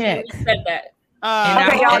wanted the check. He said that.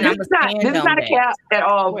 Okay, y'all, and this is not a cap at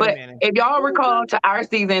all. Wait a But minute. if y'all recall to our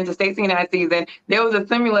season, to Stacey and I season, there was a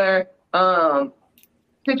similar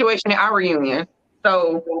situation at our reunion.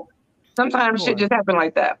 So sometimes shit just happen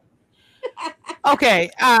like that. Okay,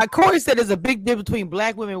 Corey said there's a big difference between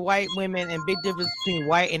black women, white women, and big difference between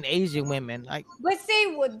white and Asian women. Like, But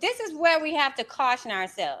see, this is where we have to caution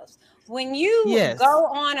ourselves. When you Yes. go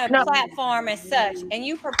on a platform as such and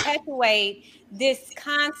you perpetuate this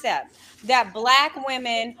concept that black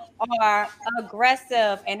women are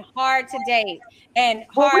aggressive and hard to date and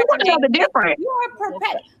Well, we hard want to to know the date, difference.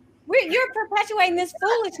 you're perpetuating this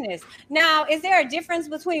foolishness. Now, is there a difference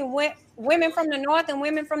between women from the North and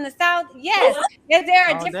women from the South? Yes. Is there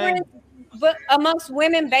a All day. difference amongst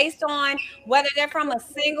women based on whether they're from a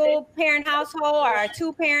single parent household or a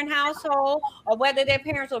 2-parent household, or whether their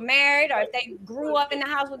parents were married, or if they grew up in the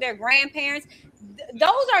house with their grandparents?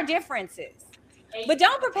 Those are differences. But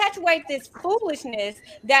don't perpetuate this foolishness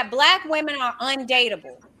that black women are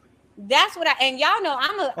undateable. That's what and y'all know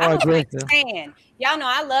I'm a Frank fan. Y'all know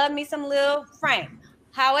I love me some Lil Frank.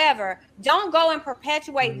 However, don't go and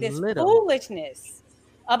perpetuate this foolishness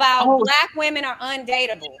about black women are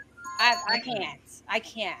undateable. I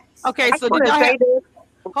can't. okay, so I did y'all say have,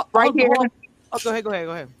 this right here. Oh, go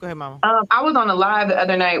ahead, Mama. I was on the live the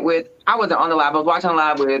other night I wasn't on the live. I was watching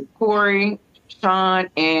live with Corey, Sean,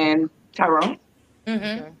 and Tyrone. Mm-hmm.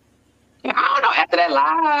 And I don't know. After that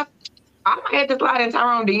live, I might have to slide in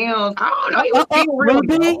Tyrone DMs. I don't know. He was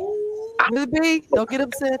really B, don't get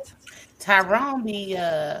upset. Tyrone be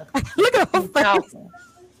look at her face.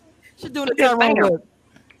 She's doing the Tyrone look.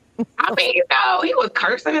 I mean, you know, he was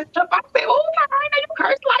cursing and stuff. I said, "Oh, Tyrone, you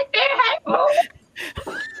curse like that?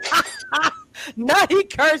 Hey, no, he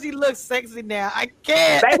cursed. He looks sexy now. I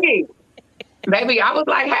can't, baby. I was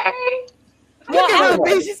like, hey.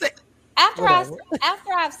 Well, she said, after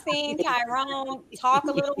I've seen Tyrone talk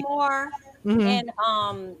a little more in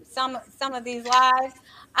some of these lives,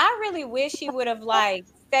 I really wish he would have like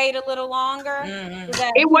stayed a little longer.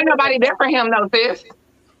 It wasn't nobody there for him though, sis.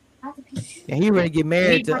 Yeah, he ready to get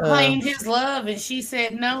married. He proclaimed his love, and she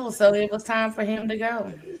said no, so it was time for him to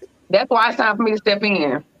go. That's why it's time for me to step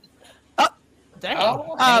in.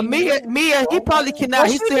 Mia, he probably cannot.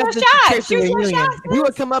 He still has the reunion. If he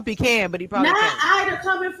would come up, he can, but he probably can't. Ida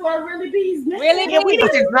coming for a Really Bees. Really? Yeah, we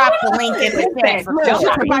need to drop the link in the chat. Don't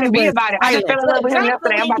talk about it, be about it. I just fell in love with him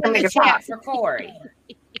yesterday. I'm about to make a pop. For Corey.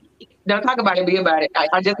 Don't talk about it, be about it.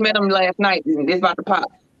 I just met him last night, and it's about to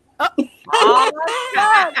pop. Oh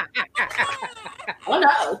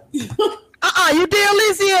no. You did,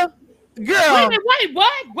 Alicia? Girl. Wait,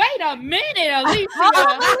 what? Wait a minute,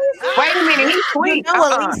 Alicia. Wait a minute, he's sweet.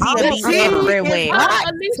 Alicia be everywhere.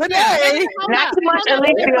 Not too much,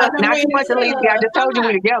 Alicia. I just told you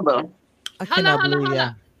we're together. Hold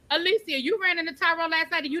on. Alicia, you ran into Tyrone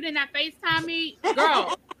last night and you did not FaceTime me?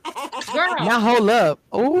 Girl. Now hold up.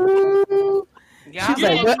 Ooh. She's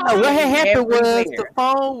like, what had happened was the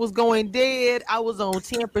phone was going dead. I was on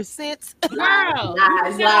 10%. Girl.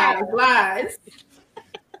 Lies.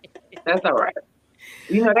 That's all right.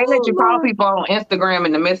 You know, they let you call people on Instagram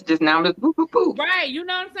and the messages now. I'm just boop, boop, boop. Right. You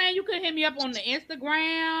know what I'm saying? You could hit me up on the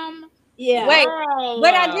Instagram. Yeah. Wait,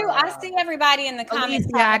 but I see everybody in the comments.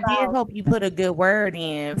 I did hope you put a good word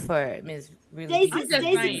in for Miss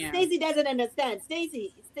Stacey doesn't understand.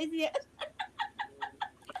 Stacey.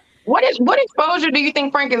 What exposure do you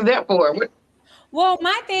think Frank is there for? Well,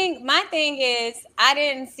 my thing is I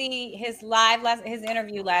didn't see his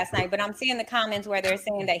interview last night, but I'm seeing the comments where they're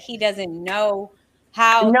saying that he doesn't know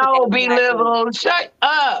how. No, B-level, shut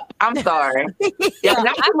up. I'm sorry. Yeah,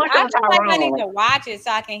 not too much on feel like I need Tyrone. to watch it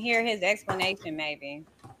so I can hear his explanation, maybe.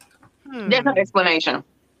 There's no explanation.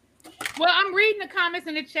 Well, I'm reading the comments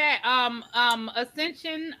in the chat.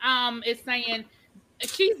 Ascension is saying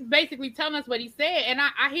she's basically telling us what he said, and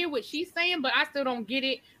I hear what she's saying, but I still don't get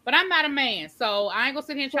it. But I'm not a man, so I ain't gonna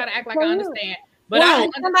sit here and try to act like I understand. But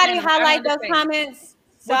somebody highlight those comments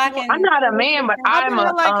so I can. I'm not a man, but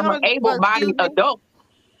I'm an able-bodied adult.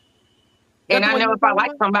 And I know if I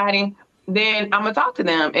like somebody, then I'm gonna talk to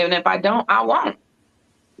them, and if I don't, I won't.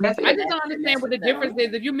 That's it. I just don't understand what the difference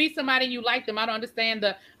is. If you meet somebody and you like them, I don't understand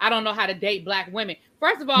I don't know how to date black women.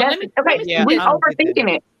 First of all, we overthinking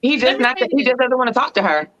it. He just doesn't want to talk to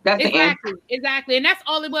her. That's the end. Exactly. And that's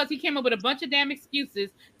all it was. He came up with a bunch of damn excuses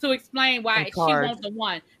to explain why she wants the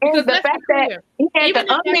one. And Because the fact that he had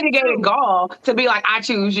the unmitigated gall to be like, I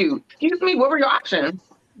choose you. Excuse me, what were your options?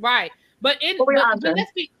 Right. But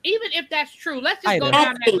let's be, even if that's true, let's just go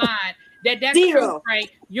down that line. That's true,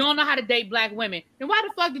 Frank. You don't know how to date black women. Then why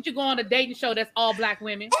the fuck did you go on a dating show that's all black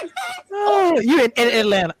women? Oh, you in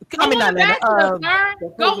Atlanta. Go on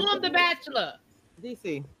The Bachelor.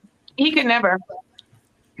 DC. He could never.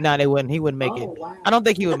 No, they wouldn't. He wouldn't make it. Wow. I don't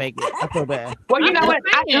think he would make it. I feel bad. Well, you know what?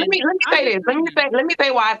 Let me say this. Let me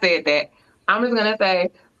say why I said that. I'm just gonna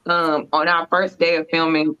say, on our first day of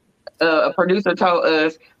filming, a producer told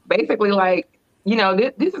us basically like, you know,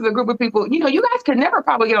 this is a group of people, you know, you guys could never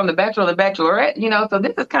probably get on The Bachelor or The Bachelorette, you know, so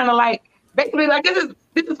this is kind of like, basically like, this is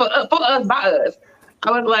for us, by us. I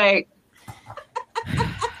was like.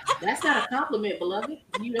 That's not a compliment, beloved.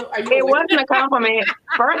 You know, it wasn't a compliment.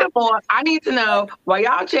 Furthermore, I need to know, while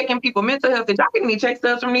y'all checking people mental health, did y'all get any check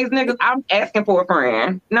stubs from these niggas? I'm asking for a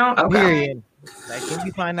friend. No? Okay. Period. Like, can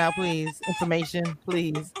you find out, please? Information,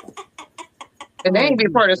 please. And they ain't be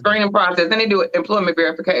part of the screening process. Then they do employment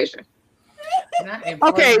verification.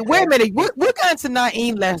 Okay, wait a minute. What got into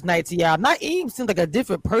Naeem last night to y'all? Naeem seemed like a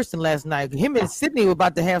different person last night. Him and Sydney were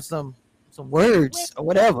about to have some words or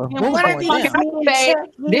whatever. This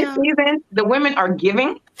season, the women are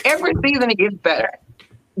giving. Every season it gets better.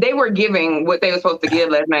 They were giving what they were supposed to give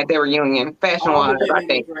last night. Their reunion, fashion-wise, I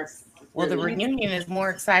think. Well, the reunion is more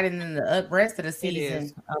exciting than the rest of the season.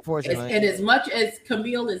 Is, unfortunately. And as much as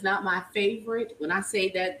Camille is not my favorite, when I say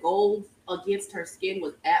that gold against her skin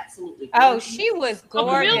was absolutely gorgeous. Oh, she was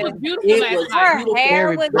gorgeous. Camille was beautiful. It was her beautiful.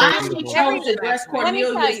 hair was Why she beautiful. chose to dress Let me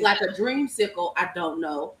tell Cornelius you. like a dreamsicle, I don't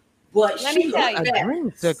know. But Let she me tell you.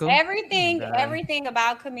 looked better. Everything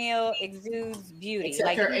about Camille exudes beauty. Except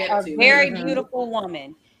Like her she's a attitude. very beautiful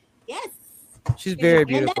woman. Yes. She's very a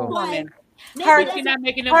beautiful beautiful. woman. Maybe Her, that's She's not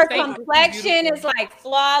making them her statements. complexion is like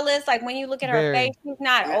flawless. Like when you look at her Very. face, she's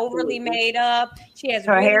not overly made up. She has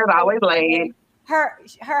Her really hair's good always skin. laid.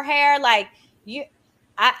 Her hair, like you,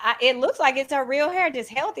 it looks like it's her real hair, just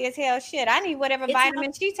healthy as hell. Shit, I need whatever It's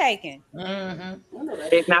vitamin she taking,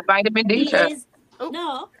 It's not vitamin D, She Chuck. is,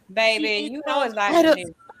 no, baby. She is You know it's from-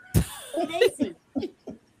 vitamin D. Daisy.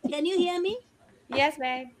 Can you hear me? Yes,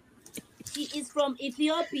 babe. She is from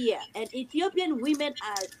Ethiopia, and Ethiopian women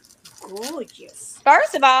are gorgeous.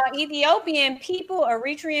 First of all, Ethiopian people,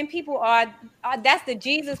 Eritrean people are that's the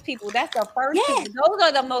Jesus people. That's the first Yes. people. Those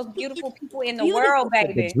are the most beautiful people in the Beautiful. world,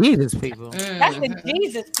 baby. Jesus people. That's the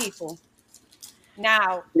Jesus people.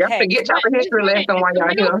 Now, Y'all hey, forget y'all history lesson while y'all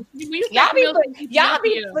here. y'all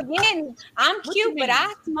be forgetting I'm What you cute, but mean?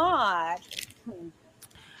 I'm smart.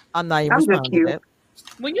 I'm not even I'm just responding to cute. that.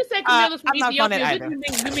 When you say Camilla's from I'm not fond of Ethiopia, either. what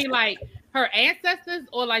you mean? You mean like her ancestors,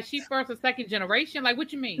 or like she's first or second generation? Like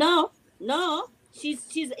what you mean? No, she's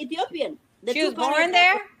Ethiopian. The She two was born parents are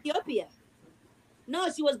there? from Ethiopia. No,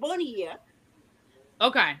 she was born here.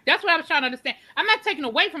 Okay, that's what I was trying to understand. I'm not taking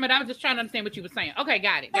away from it. I was just trying to understand what you were saying. Okay,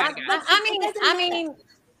 got it. Got it. But I it mean, doesn't I matter. mean,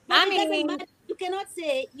 But I it doesn't mean, matter. You cannot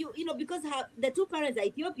say you know because the two parents are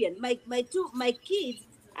Ethiopian. My kids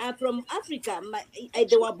are from Africa. They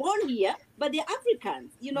were born here, but they're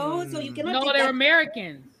Africans. You know, so you cannot. No, take they're that.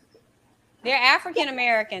 Americans. they're African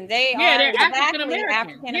American. They Yeah, are they're exactly African American.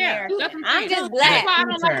 African Yeah, American. that's what I'm saying. just That's black. why I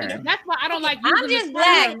don't like. That's why I don't like. I'm using the just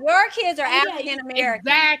black. term. Your kids are Oh, yeah, African American.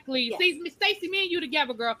 Exactly. Yes. See, Stacey, me and you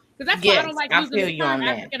together, girl. Because that's why I Yes, don't like I using feel the you on term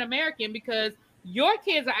that. African American, because your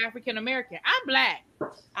kids are African American. I'm black.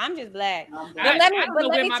 I'm just black. I'm But black. let me, I don't but know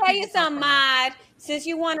let where me my tell you people come something, from. Mod. Since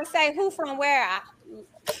you want to say who from where,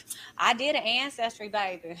 I did an ancestry,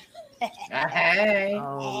 baby. Hey.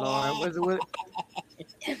 Oh Lord, was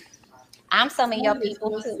it? I'm some of your That is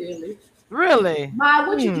people so too. silly. Really? Ma,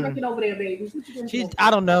 what you Hmm. drinking over there, baby? What you drinking She's. over I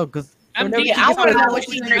don't know because I'm whenever deep. she I gets want to to- know what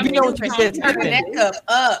she's drinking. You know what she said, Turn sipping. that cup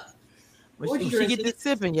up. When What she, you when she get drinking? this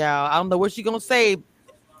sipping, y'all, I don't know what she gonna say.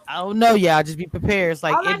 I don't know, y'all. Just be prepared. It's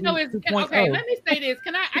like All I know is, Edmund okay, 2.0. let me say this.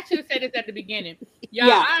 I should have said this at the beginning. Y'all,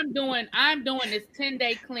 Yeah. I'm doing this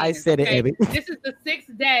 10-day cleanse. I said it, okay? Abby. This is the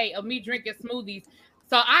 6th day of me drinking smoothies.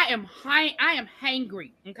 So I am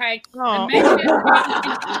hangry, okay? Oh. And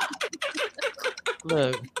maybe-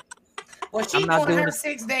 Look, Well, she's I'm not doing her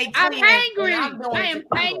doing- 6-day I'm cleanse, and hangry. I'm doing I am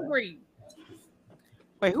tequila. hangry.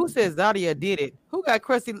 wait, who says Zadia did it? Who got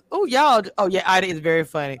crusty? Oh, y'all. Oh, yeah, Ida is very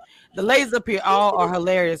funny. The ladies up here all are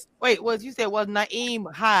hilarious. Wait, what you said was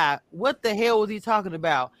Naeem high? What the hell was he talking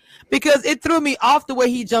about? Because it threw me off the way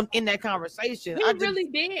he jumped in that conversation. He I just- really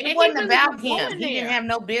did. And It he wasn't really about was him. going He didn't there. have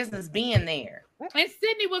no business being there. And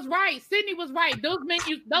Sydney was right. Sydney was right. Those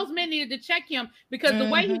men needed to check him, because the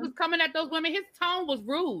way he was coming at those women, his tone was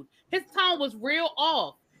rude. His tone was real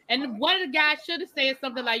off. And one of the guys should have said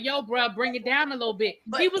something like, "Yo, bro, bring it down a little bit."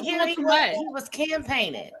 But He was here doing too much. he was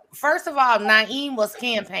campaigning. First of all, Naeem was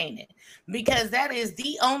campaigning because that is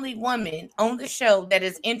the only woman on the show that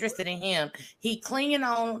is interested in him. He clinging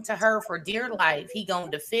on to her for dear life. He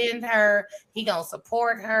gonna defend her. He gonna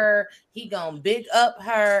support her. He gonna big up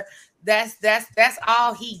her. That's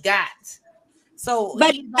all he got. So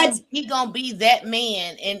But- he gonna be that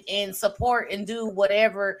man and support and do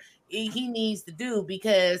whatever he needs to do,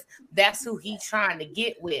 because that's who he's trying to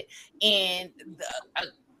get with. And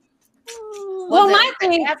Well, my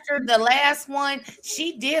thing, after the last one,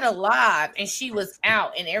 she did a live and she was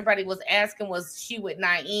out, and everybody was asking, was she with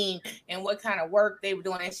Naeem and what kind of work they were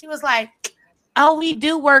doing? And she was like, "Oh, we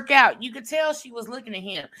do work out." You could tell she was looking at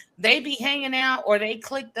him. They be hanging out, or they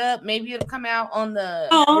clicked up. Maybe it'll come out on the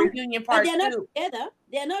reunion But part they're not too. together.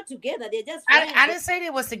 They're not together. They're just. I friends. didn't say they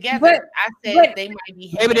was together. But- I said but- they might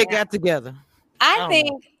be. Maybe they hanging out. got together. I don't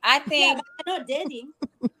think Yeah, but they're not dating.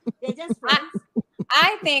 They're just friends.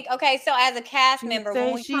 I think, okay, so as a cast She member, say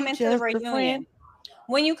when we she come into the just a reunion, friend.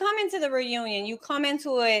 when you come into the reunion, you come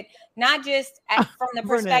into it not just from the Burnett.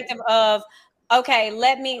 perspective of, okay,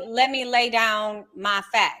 let me lay down my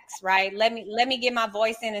facts, right? Let me get my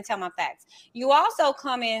voice in and tell my facts. You also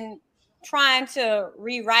come in trying to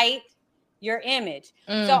rewrite your image.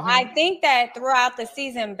 So I think that throughout the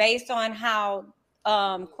season, based on how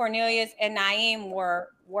Cornelius and Naeem were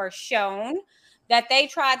shown, that they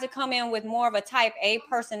tried to come in with more of a type A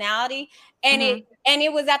personality, and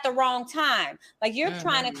it was at the wrong time. Like you're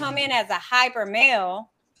trying to come in as a hyper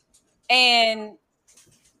male, and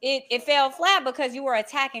it fell flat because you were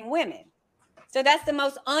attacking women. So that's the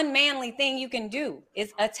most unmanly thing you can do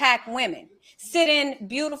is attack women. Sit in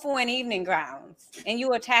beautiful and evening gowns, and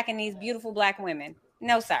you attacking these beautiful black women.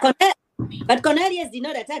 No, sir. But Cornelius did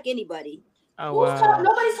not attack anybody. Oh, wow.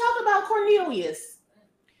 Nobody's talking about Cornelius.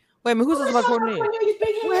 Wait a minute, who's talking about Cornelius?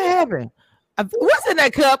 What happened? What's in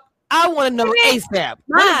that cup? I want to know ASAP.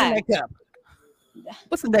 What's in that cup?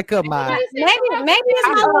 What's in that cup, Maya? Maybe it's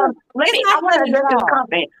my I want to address this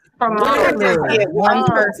comment from one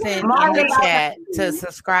person in the chat to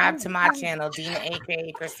subscribe to my channel, Dina,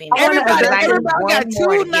 aka Christina. Everybody got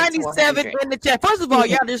 $2.97 in the chat. First of all,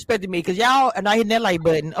 y'all disrespected me because y'all are not hitting that like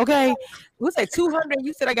button. Okay, who said 200?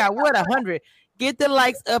 You said I got what 100. Get the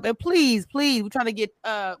likes up and please, we're trying to get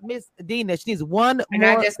Miss Dina. She needs one more.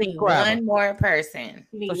 I just need one more person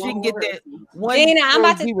so she can get that one. Dina, I'm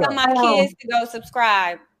about to tell my kids to go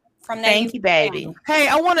subscribe. From Thank you, baby. Hey,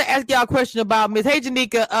 I want to ask y'all a question about Miss. Hey,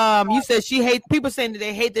 Janika, you said she hates people saying that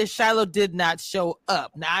they hate that Shiloh did not show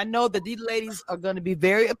up. Now I know that these ladies are going to be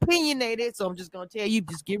very opinionated, so I'm just going to tell you,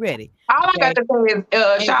 just get ready. All I got to say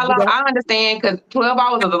is, Shiloh, I understand because 12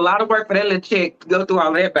 hours is a lot of work for that little chick to go through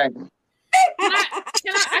all that, baby.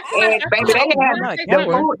 And baby, they had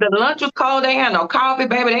the lunch was cold. They had no coffee,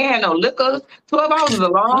 baby. They had no liquors. 12 hours is a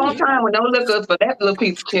long time with no liquors for that little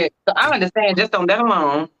piece of shit. So I understand just on that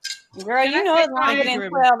alone. Girl, you know it's longer than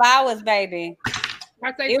 12 hours, baby.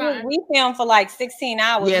 We filmed for like 16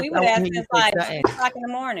 hours. Yes, we were there since like 6 o'clock in the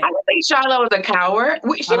morning. I don't think Shiloh was a coward.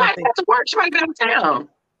 She might have to work. She might have been out of town.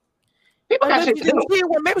 People got shit to do.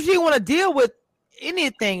 Maybe she didn't want to deal with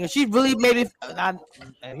anything. She really maybe I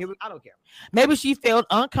don't care. Maybe she felt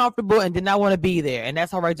uncomfortable and did not want to be there, and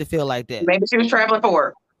that's all right to feel like that. Maybe she was traveling for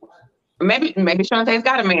work. Maybe Shantae's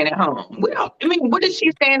got a man at home. What did she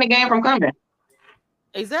stand the game from coming?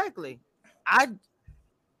 Exactly. I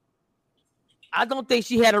don't think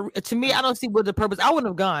she had to me, I don't see what the purpose. I wouldn't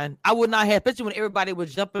have gone. I would not have, especially when everybody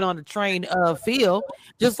was jumping on the train Phil.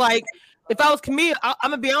 Just like if I was Camille, I'm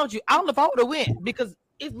gonna be honest with you, I don't know if I would have went because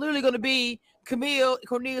it's literally gonna be Camille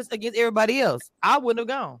Cornelius against everybody else. I wouldn't have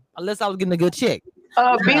gone unless I was getting a good check.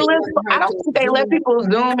 I don't think they let people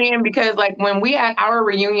zoom in because like when we had our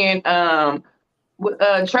reunion,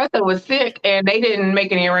 Tressa was sick and they didn't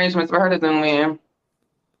make any arrangements for her to zoom in.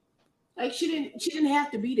 Like she didn't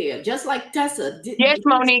have to be there. Just like Tessa. Yes,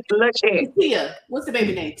 Monique, look at Tessia. What's the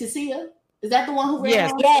baby name? Tessia? Is that the one who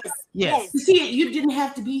ran? Yes. Tessia, you didn't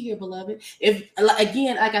have to be here, beloved. If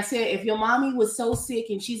again, like I said, if your mommy was so sick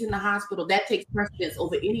and she's in the hospital, that takes precedence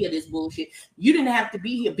over any of this bullshit. You didn't have to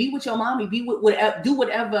be here. Be with your mommy. Be with whatever. Do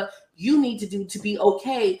whatever you need to do to be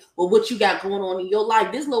okay with what you got going on in your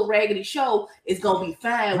life. This little raggedy show is gonna be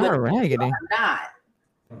fine. Not raggedy. Not.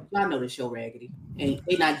 I know this show raggedy, and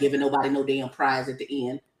they not giving nobody no damn prize at the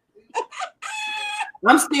end.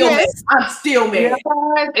 I'm still mad. Your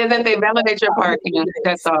prize is that they validate your parking.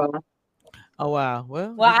 That's all. Oh wow.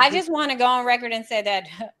 Well, I just want to go on record and say that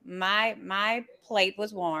my plate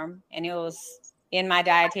was warm and it was in my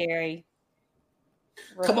dietary.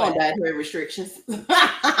 Come on, dietary restrictions. Okay,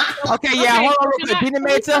 hold on. Dina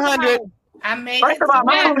made it to 100. I made First of all,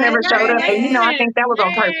 my food never showed up, and I think that was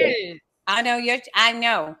on purpose. I know yours. I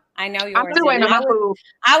know yours. I'm still waiting on my food.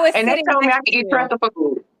 And they told me I could eat Tressa for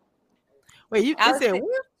food. Wait, you said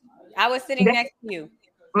what? I was sitting next to you.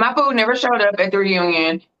 My food never showed up at the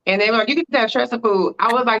reunion, and they were like, "You can have Tressa food."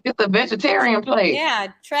 I was like, "This is a vegetarian place."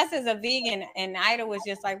 Yeah, Tressa's a vegan, and Ida was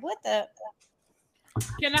just like, "What the?"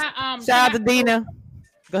 Can I shout out to Dina?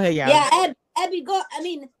 Go ahead, y'all. Yeah, Abby, go. I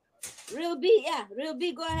mean, Real B. Yeah, Real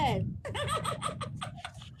B. Go ahead.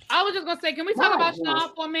 I was just gonna say, can we talk about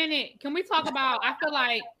Sean for a minute? Can we talk about? I feel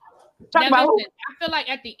like. I feel like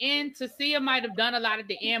at the end, Tessia might have done a lot at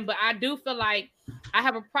the end, but I do feel like I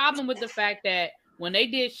have a problem with the fact that when they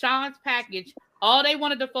did Sean's package, all they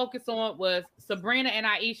wanted to focus on was Sabrina and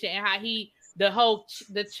Aisha and how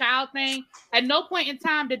the child thing. At no point in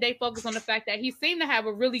time did they focus on the fact that he seemed to have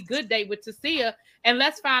a really good date with Tessia, and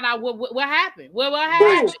let's find out what happened. What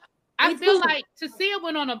happened? I feel like Tessia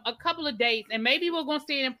went on a couple of dates, and maybe we're gonna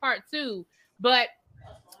see it in part 2. But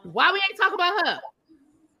why we ain't talk about her?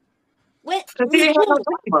 Do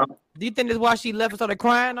you think that's why she left and started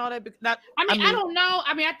crying? All that? I don't know.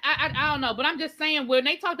 I don't know. But I'm just saying, when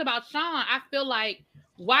they talked about Sean, I feel like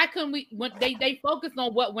why couldn't we? When they focused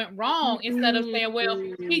on what went wrong instead of saying, well,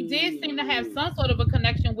 he did seem to have some sort of a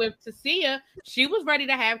connection with Tessia. She was ready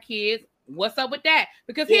to have kids. What's up with that?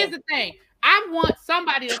 Because here's the thing: I want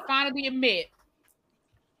somebody to finally admit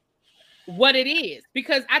what it is,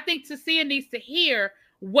 because I think Tasia needs to hear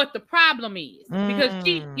what the problem is, because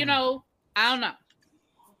she, you know, I don't know.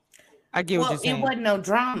 I get what you're saying. It wasn't no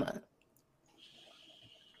drama.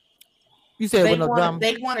 You said it was no drama.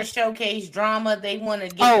 They want to showcase drama. They want to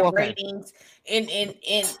get ratings. And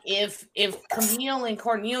if Camille and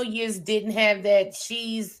Cornelius didn't have that,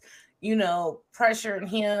 she's, you know, pressuring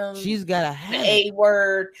him. She's got a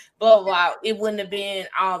A-word, blah, blah. It wouldn't have been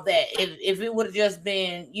all that. If it would have just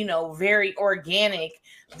been, you know, very organic,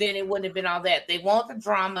 then it wouldn't have been all that. They want the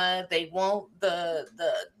drama. They want the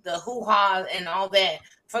hoo-ha and all that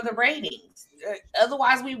for the ratings.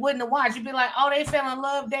 Otherwise, we wouldn't have watched. You'd be like, oh, they fell in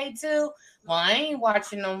love day 2. Well, I ain't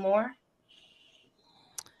watching no more.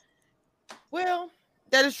 Well,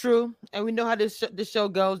 that is true, and we know how this show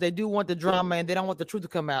goes. They do want the drama, and they don't want the truth to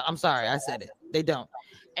come out. I'm sorry, I said it. They don't.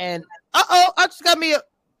 And I just got me a.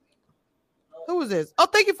 Who is this? Oh,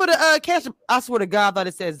 thank you for the cash up. I swear to God, I thought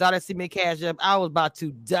it said Zada see me cash up. I was about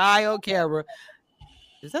to die on camera.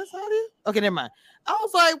 Is that Zada? Okay, never mind. I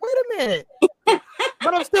was like, wait a minute,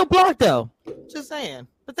 but I'm still blocked though. Just saying.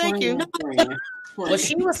 But thank you. Well,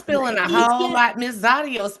 she was spilling a whole lot. Miss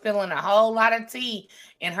Zadia was spilling a whole lot of tea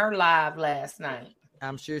in her live last night.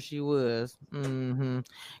 I'm sure she was.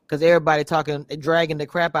 Because everybody dragging the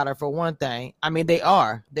crap out of her for one thing. I mean,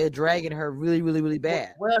 they're dragging her really, really, really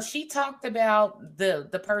bad. Well, she talked about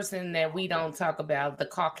the person that we don't talk about, the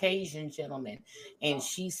Caucasian gentleman, and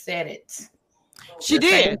she said it. She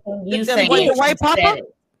did. You say the white papa?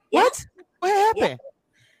 What? What happened?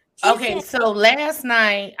 Okay, so last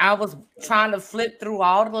night I was trying to flip through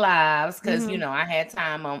all the lives because you know I had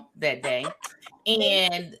time on that day,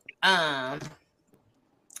 and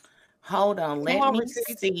hold on, let me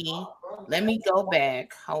see. Let me go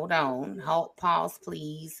back. Hold on. Pause,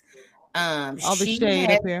 please. She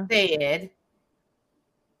had said,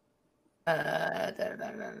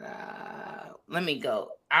 let me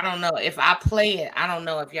go. I don't know if I play it. I don't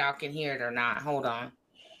know if y'all can hear it or not. Hold on.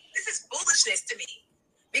 This is foolishness to me.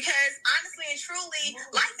 Because honestly and truly,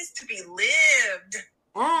 life is to be lived.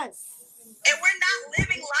 Yes. And we're not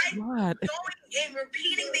living life going and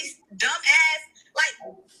repeating these dumb ass,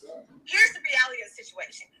 like, here's the reality of the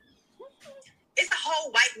situation. It's a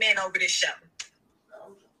whole white man over this show.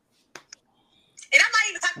 And I'm not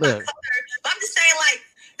even talking about color, but I'm just saying, like,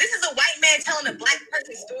 this is a white man telling a black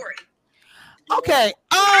person's story. Okay.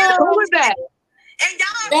 Who was that? And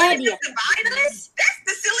y'all really just divide us? That's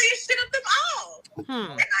the silliest shit of them all. They're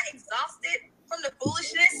not exhausted from the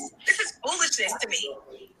foolishness. This is foolishness to me.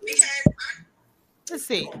 Because let's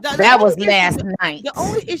see. That was last night. The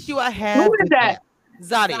only issue I have with that?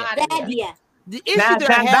 Zadia. The issue Now,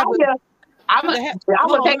 that I have with I'm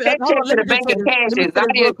gonna take that check to the bank of cash.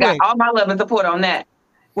 Zadia got all my love and support on that.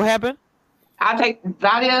 What happened? I'll take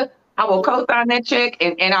Zadia. I will co-sign that check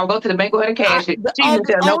and I'll go to the bank with her cash. She didn't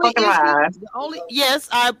tell no fucking lies.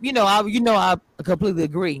 I completely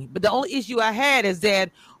agree. But the only issue I had is that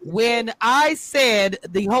when I said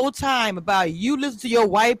the whole time about you listen to your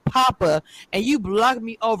white papa and you blocked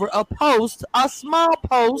me over a post, a small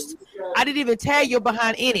post, I didn't even tag you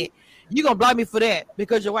behind in it. You're gonna block me for that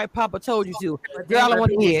because your white papa told you to. Girl, I don't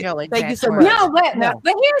want to hear it. Thank you so much. But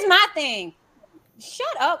here's my thing.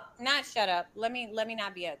 Shut up. Not shut up. Let me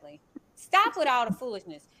not be ugly. Stop with all the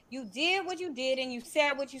foolishness. You did what you did and you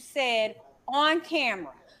said what you said on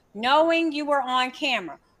camera, knowing you were on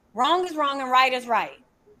camera. Wrong is wrong and right is right.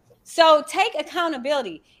 So take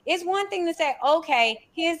accountability. It's one thing to say, okay,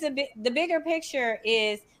 here's the bigger picture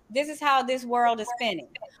is this is how this world is spinning.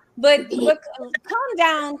 But come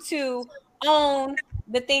down to own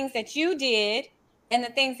the things that you did and the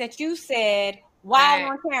things that you said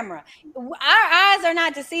while on camera. Our eyes are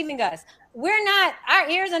not deceiving us. Our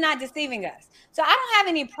ears are not deceiving us. So I don't have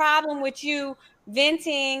any problem with you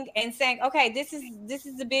venting and saying, okay, this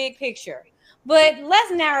is the big picture. But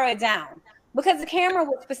let's narrow it down because the camera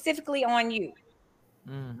was specifically on you.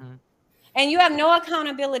 And you have no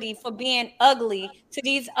accountability for being ugly to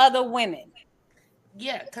these other women.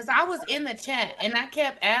 Yeah, because I was in the chat and I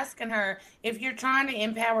kept asking her, if you're trying to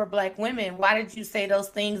empower Black women, why did you say those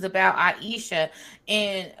things about Aisha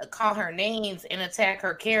and call her names and attack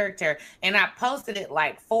her character? And I posted it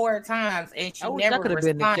like 4 times and she never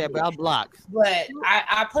responded. But I blocked. But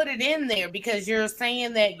I put it in there because you're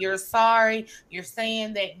saying that you're sorry. You're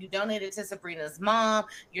saying that you donated to Sabrina's mom.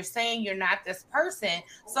 You're saying you're not this person.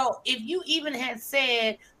 So if you even had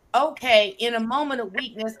said, okay, in a moment of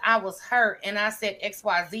weakness, I was hurt and I said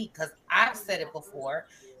XYZ because I've said it before,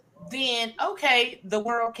 then okay, the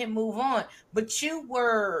world can move on. But you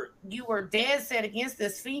were dead set against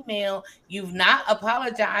this female. You've not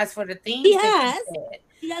apologized for the things that you said.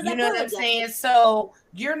 You know what I'm saying? So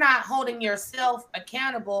you're not holding yourself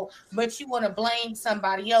accountable, but you want to blame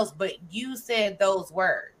somebody else. But you said those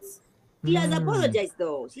words. She has apologized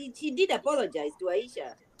though. She did apologize to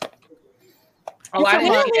Aisha. Oh, I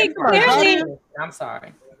didn't clearly. I'm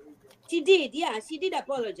sorry. She did, yeah. She did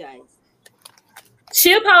apologize.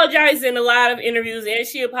 She apologized in a lot of interviews, and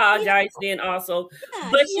she apologized then also.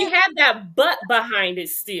 But she had that but behind it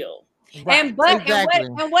still. Right. And but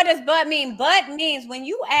and what does but mean? But means when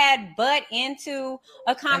you add but into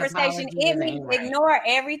a conversation, it means ignore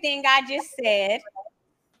everything I just said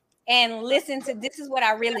and listen to this is what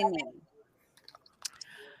I really mean.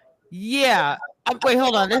 Yeah. Wait,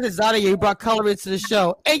 hold on. This is Zadia who brought colorism to the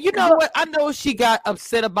show. And you know what? I know she got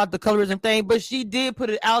upset about the colorism thing, but she did put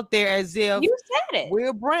it out there as if you said it.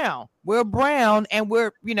 We're brown. We're brown, and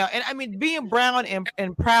we're, you know, and I mean, being brown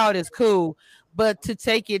and proud is cool, but to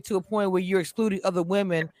take it to a point where you're excluding other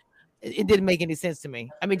women, it didn't make any sense to me.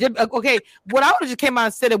 I mean, okay, what I would have just came out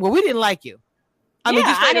and said it, well, we didn't like you. I mean,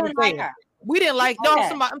 just I didn't like her. We didn't like. No,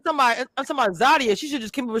 I'm talking about Zadia. She should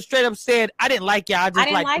just came up straight up said, "I didn't like you. I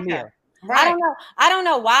just like her." Right. I don't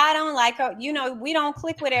know why I don't like her. You know, we don't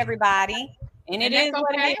click with everybody, and it is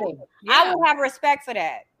what it is. Yeah. I would have respect for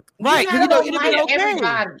that. Right. You know, everybody is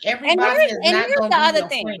not going to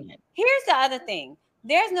be your friend. Here's the other thing.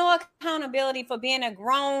 There's no accountability for being a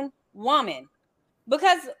grown woman,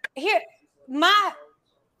 because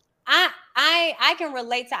I can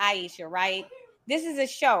relate to Aisha, right? This is a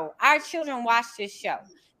show. Our children watch this show.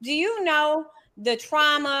 Do you know the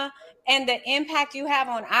trauma and the impact you have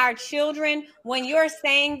on our children when you're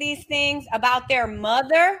saying these things about their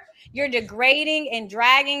mother? You're degrading and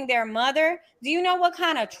dragging their mother. Do you know what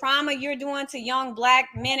kind of trauma you're doing to young Black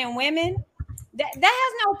men and women? That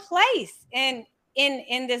has no place in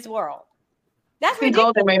this world. That's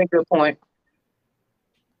ridiculous. Golden made a good point.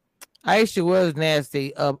 Aisha was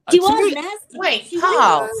nasty. She was nasty. Wait,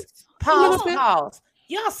 pause.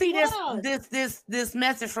 Y'all see this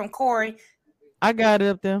message from Corey? I got it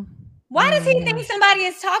up there. Why does he think somebody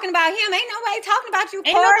is talking about him? Ain't nobody talking about you,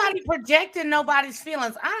 Corey. Ain't nobody projecting nobody's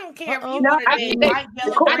feelings. I don't care if you want to be white,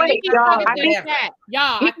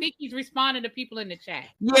 y'all. I think he's responding to people in the chat.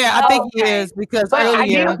 Yeah, I think he is, because I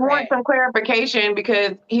did want some clarification,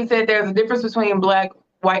 because he said there's a difference between Black,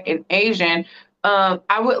 white, and Asian.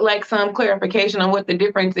 I would like some clarification on what the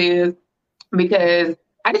difference is, because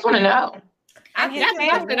I just want to know. I don't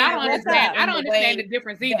understand. I don't understand the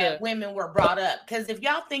difference either. Women were brought up, because if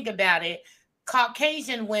y'all think about it,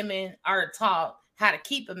 Caucasian women are taught how to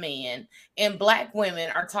keep a man, and Black women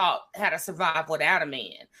are taught how to survive without a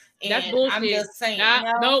man. And that's bullshit. I'm just saying.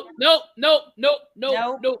 No.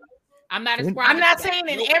 I'm not ascribing. I'm not saying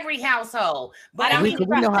in every household, but I mean, we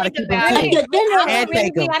know how to keep them.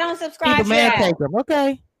 I don't subscribe to that.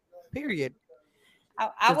 Okay. Period.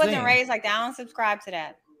 I wasn't raised like that. I don't subscribe to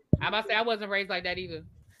that. I'm about to say I wasn't raised like that either.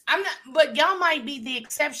 I'm not, but y'all might be the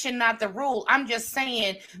exception, not the rule. I'm just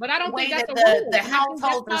saying. But I don't think that's the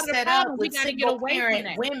households are set up with single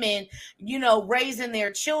parent women, you know, raising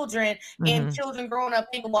their children and children growing up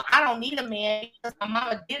thinking, well, I don't need a man because my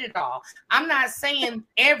mama did it all. I'm not saying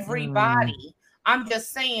everybody. I'm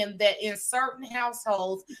just saying that in certain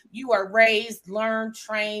households, you are raised, learned,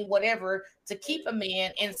 trained, whatever, to keep a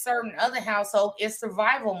man. In certain other households, it's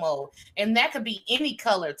survival mode. And that could be any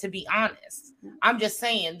color, to be honest. I'm just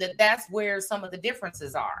saying that that's where some of the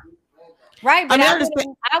differences are. Right. But I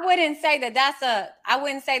wouldn't say that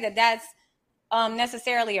that's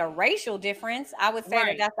necessarily a racial difference. I would say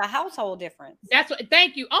that that's a household difference. That's what.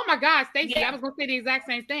 Thank you. Oh my God, Stacey, I was going to say the exact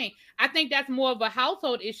same thing. I think that's more of a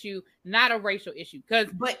household issue, not a racial issue.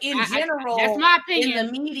 But in general, that's my opinion. In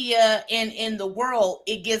the media and in the world,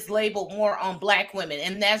 it gets labeled more on Black women,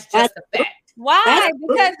 and that's just a fact. Why?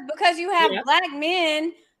 Because you have Black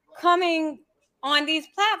men coming on these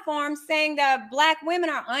platforms saying that Black women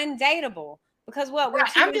are undateable. Because what?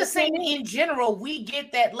 I'm just saying in general, we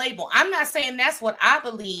get that label. I'm not saying that's what I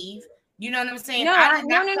believe. You know what I'm saying? No, I did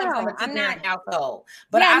not come from a two-parent household.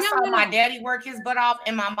 But I saw my daddy work his butt off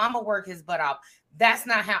and my mama work his butt off. That's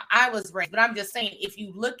not how I was raised. But I'm just saying, if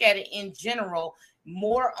you look at it in general,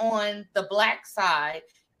 more on the Black side,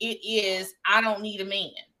 it is, I don't need a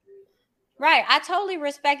man. Right. I totally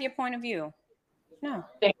respect your point of view. No.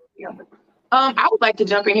 Thank you. I would like to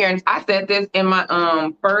jump in here, and I said this in my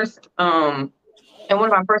in one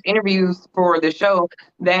of my first interviews for the show,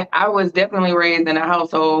 that I was definitely raised in a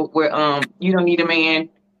household where you don't need a man,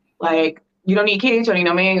 like you don't need kids, you don't need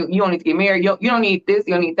no man, you don't need to get married, you don't need this,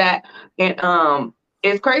 you don't need that. And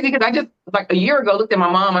it's crazy because I just like a year ago looked at my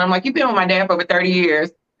mom and I'm like, you've been with my dad for over 30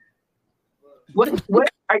 years. What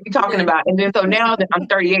are you talking about? And then so now that I'm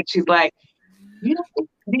 38, she's like, you know,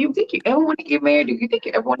 do you think you ever want to get married? Do you think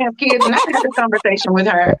you ever want to have kids? And I had this conversation with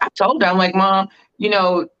her. I told her, I'm like, Mom,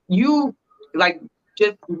 you like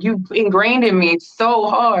you ingrained in me so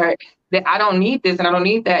hard that I don't need this and I don't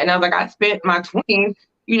need that. And I was like, I spent my 20s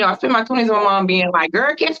with my mom being like,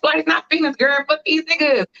 girl, catch flights, not Venus, girl, fuck these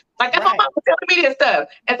niggas. Like, that's my mom was telling me this stuff.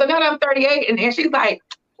 And so now that I'm 38, and she's like,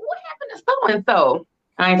 what happened to so-and-so?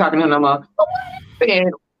 I ain't talking to her no more. What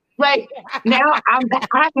happened? Like, now I'm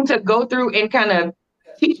having to go through and kind of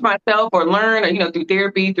teach myself or learn, or, through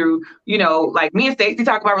therapy, through, like me and Stacey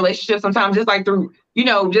talk about relationships sometimes, just like through,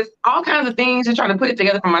 just all kinds of things, just trying to put it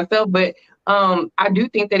together for myself. But I do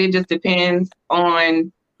think that it just depends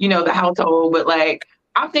on, the household. But like,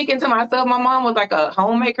 I'm thinking to myself, my mom was like a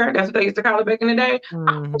homemaker. That's what they used to call it back in the day.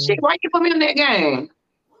 Why you put me in that game?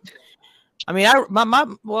 I mean, my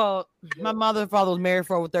mother and father was married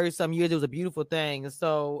for over 30-some years. It was a beautiful thing.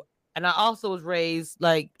 So, and I also was raised,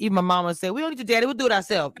 like, even my mama said, we don't need your daddy, we'll do it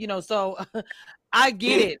ourselves. So I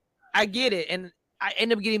get it. And I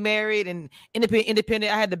ended up getting married and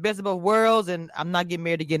independent. I had the best of both worlds, and I'm not getting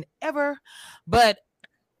married again ever. But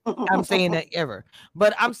I'm saying that ever.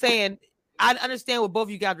 But I'm saying, I understand what both of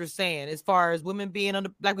you guys are saying as far as women being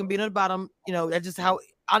black women being on the bottom. That's just how,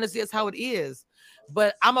 honestly, that's how it is.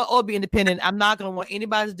 But I'm going to be independent. I'm not going to want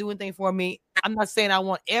anybody to do anything for me. I'm not saying I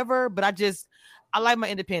want ever, but I like my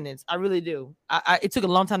independence. I really do. It took a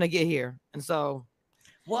long time to get here. And so.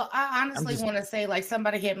 Well, I honestly want to say, like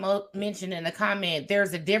somebody had mentioned in the comment,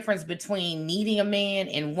 there's a difference between needing a man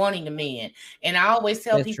and wanting a man. And I always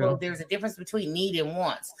tell people there's a difference between need and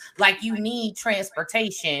wants. Like, you need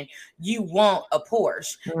transportation, you want a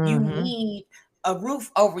Porsche. Mm-hmm. You need a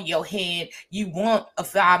roof over your head, you want a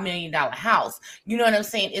 $5 million house. You know what I'm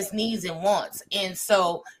saying? It's needs and wants. And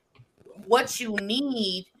so what you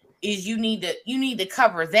need is you need to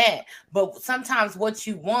cover that. But sometimes what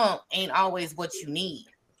you want ain't always what you need.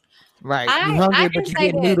 Right. You're hungry, but you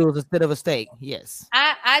get noodles instead of a steak. Yes.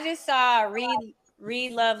 I just saw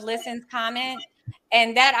Read Love Listens comment,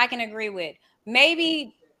 and that I can agree with.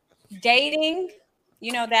 Maybe dating,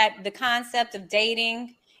 that the concept of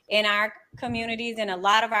dating in our communities and a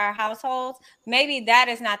lot of our households, maybe that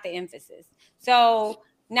is not the emphasis. So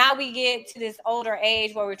now we get to this older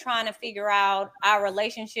age where we're trying to figure out our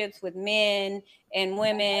relationships with men and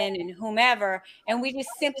women and whomever, and we just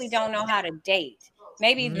simply don't know how to date.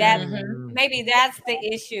 Maybe that's the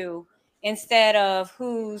issue instead of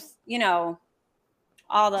who's,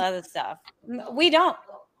 all the other stuff. We don't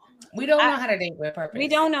know how to date with purpose. We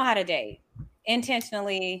don't know how to date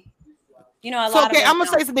intentionally. A lot of I'm gonna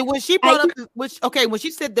say something. When she brought up, when she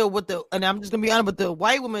said and I'm just gonna be honest with the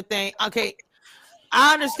white woman thing. Okay,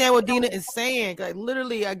 I understand what Dina is saying. Like,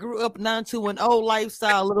 literally, I grew up 90210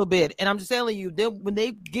 lifestyle a little bit, and I'm just telling you, when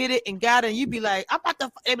they get it and got it, and you be like,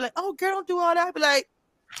 they be like, oh, girl, don't do all that. I be like,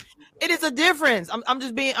 it is a difference. I'm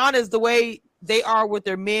just being honest. The way they are with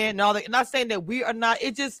their men and all that. I'm not saying that we are not.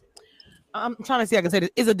 It just, I'm trying to see. I can say this.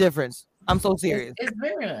 It's a difference. I'm so serious. It's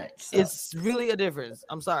very much. So. It's really a difference.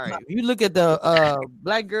 I'm sorry. If you look at the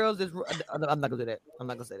black girls, I'm not gonna do that. I'm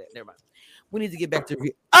not gonna say that. Never mind. We need to get back to.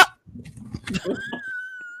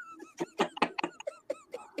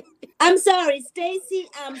 I'm sorry, Stacey.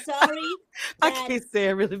 I'm sorry. I can't say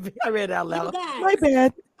it really big. I read it out loud. My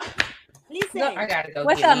bad. Listen. I gotta go.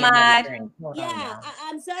 What's up, Mad? Yeah,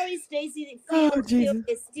 I'm sorry, Stacey.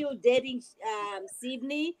 Is still dating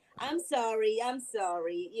Sydney. I'm sorry.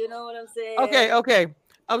 You know what I'm saying? Okay.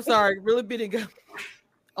 I'm sorry. Really big.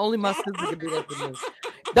 Only my sister can do that for me.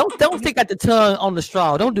 Don't stick out the tongue on the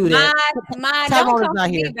straw. Don't do that. My don't come to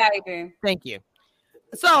me, baby. Thank you.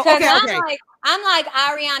 So okay. I'm like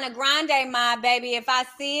Ariana Grande, my baby. If I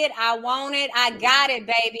see it, I want it. I got it,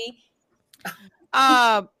 baby.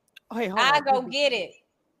 I go get it.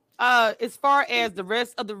 As far as the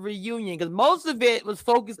rest of the reunion, because most of it was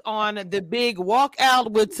focused on the big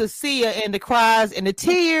walkout with Tasia and the cries and the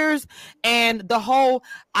tears and the whole,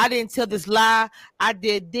 I didn't tell this lie, I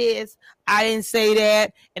did this, I didn't say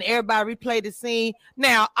that, and everybody replayed the scene.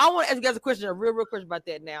 Now, I want to ask you guys a real question about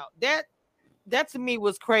that. Now, that to me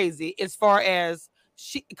was crazy as far as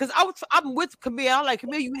because I'm with Camille. I'm like,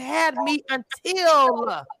 Camille, you had me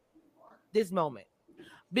until this moment.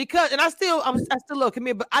 Because I still love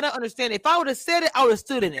Camille, but I don't understand. If I would have said it, I would have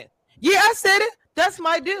stood in it. Yeah, I said it. That's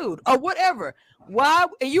my dude, or whatever. Why?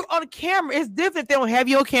 And you on camera? It's different if they don't have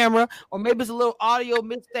you on camera, or maybe it's a little audio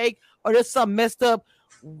mistake, or there's something messed up.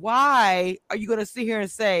 Why are you gonna sit here and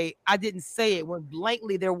say I didn't say it when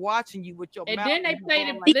blankly they're watching you with your mouth? And then they played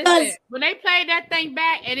it when they played that thing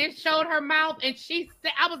back, and it showed her mouth, and she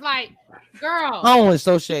said, "I was like, girl." Oh, it's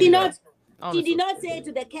so shady. She did not say it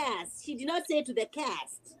to the cast. She did not say it to the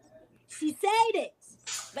cast. She said it.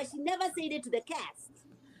 but she never said it to the cast.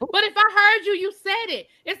 But if I heard you, you said it.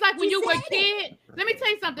 It's like when She you were a said kid. Let me tell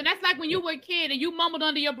you something. That's like when you were a kid and you mumbled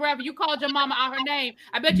under your breath and you called your mama out her name.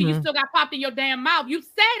 I bet you still got popped in your damn mouth. You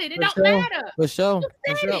said it. It don't matter. For sure.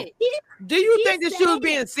 You said it. Do you She think that she was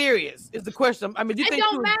being serious? Is the question. I mean, do you It think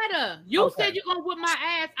don't matter. You said you're gonna whip my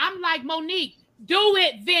ass. I'm like, Monique, do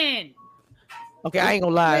it then. Okay, I ain't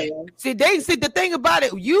gonna lie. See, the thing about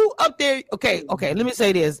it, you up there. Okay. Let me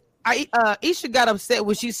say this. Isha got upset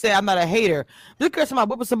when she said, "I'm not a hater." This girl talking about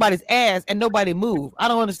whipping somebody's ass and nobody moved. I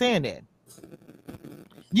don't understand that.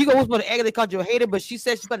 You go whisper the egg, they called you a hater, but she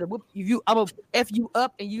said she's gonna whip you. I'm gonna f you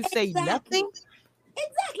up, and you say nothing.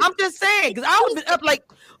 Exactly. I'm just saying because I would have been up like,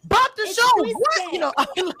 "Bought the show." What? You know, I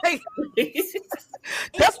mean, like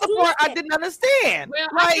that's the part I didn't understand. Well,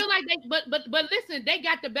 I feel like they, but listen, they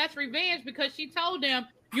got the best revenge because she told them,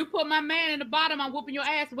 "You put my man in the bottom, I'm whooping your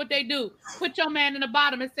ass." What they do? Put your man in the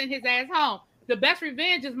bottom and send his ass home. The best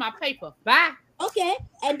revenge is my paper. Bye. Okay,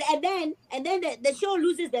 and then the show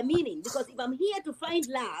loses the meaning because if I'm here to find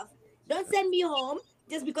love, don't send me home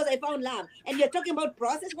just because I found love. And you're talking about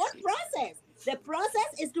process. What process? The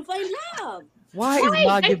process is to find love. Why is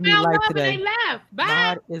Maud giving me life today? They left. Bye.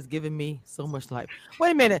 Maud is giving me so much life.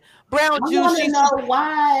 Wait a minute, Brown I Juice. want to know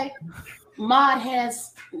why Maud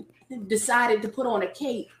has decided to put on a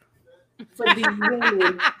cape for these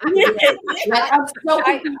women. Like, I'm so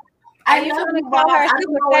confused. I love you, Maud. I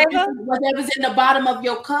don't know if whatever's in the bottom of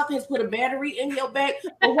your cup has put a battery in your bag.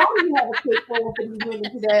 But why do you have a cape for these women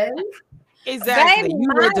today? Exactly. Baby,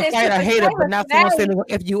 You ready to mine fight is a the hater, but not someone today. saying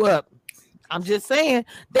if you up. I'm just saying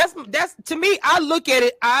that's to me. I look at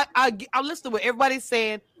it. I listen to what everybody's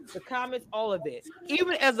saying, the comments, all of it.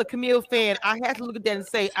 Even as a Camille fan, I have to look at that and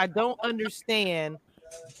say I don't understand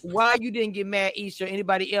why you didn't get mad, Isha, or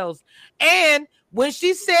anybody else. And when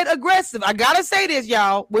she said aggressive, I gotta say this,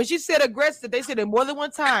 y'all. When she said aggressive, they said it more than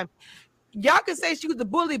one time. Y'all can say she was the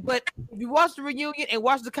bully, but if you watch the reunion and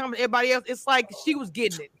watch the comment, everybody else, it's like she was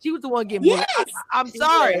getting it. She was the one getting bullied. I'm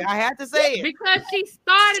sorry, I had to say it because she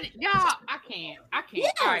started. Y'all, I can't.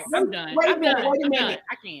 Yes. All right, I'm done. Wait a I'm minute, done. wait a I'm minute. done.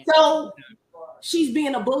 I can't. So she's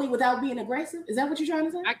being a bully without being aggressive? Is that what you're trying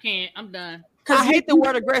to say? I can't. I'm done. I hate the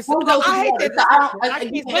word aggressive. We'll go I hate together. that. So I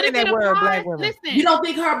keep saying that word, black women. Listen, you don't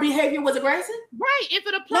think her behavior was aggressive? Right. If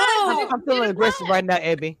it applies, I'm feeling aggressive right now,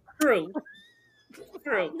 Abby. True.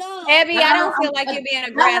 No, Abby, I don't feel like you're being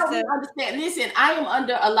aggressive. I don't understand. Listen, I am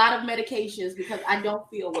under a lot of medications because I don't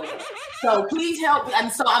feel well. So please help me.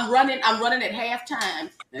 And so I'm running at halftime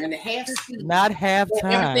and the half speed. Not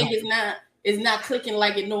halftime. Everything is not clicking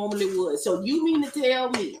like it normally would. So you mean to tell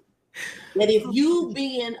me that if you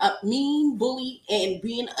being a mean bully and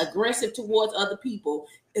being aggressive towards other people,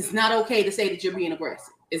 it's not okay to say that you're being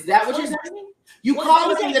aggressive? Is that what you're saying? You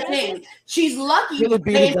call her the thing. She's lucky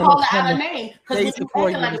they call her out her name because when you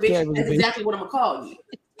acting like a bitch, that's exactly what I'm gonna call you.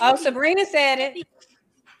 Oh, Sabrina said it.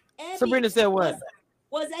 Abby, Sabrina said what?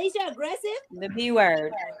 Was Aisha aggressive? The B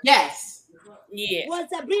word. Yes. Yeah. Was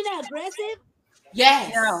Sabrina aggressive?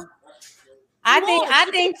 Yes. No. I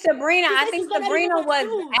think Sabrina was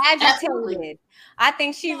agitated. I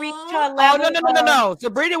think she reached her level. Oh, no.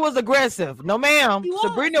 Sabrina was aggressive. No, ma'am.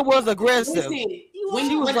 Sabrina was aggressive.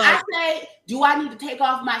 Listen, when I say, do I need to take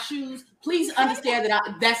off my shoes? Please understand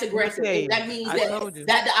that that's aggressive. That means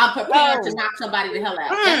that I'm prepared to knock somebody the hell out.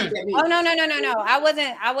 That's what that means. Oh no.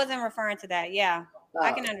 I wasn't referring to that. Yeah.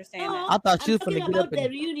 I can understand that. I thought you was going to get up the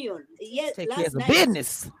and reunion. Yes, take care of the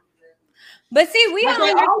business. But see, we don't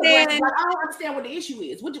understand. I don't understand what the issue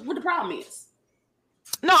is. What the problem is?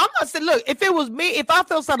 No, I'm not saying. Look, if it was me, if I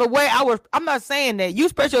felt some way, I'm not saying that. You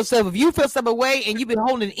express yourself. If you feel some way and you've been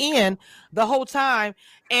holding it in the whole time,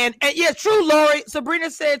 and yeah, true, Lori.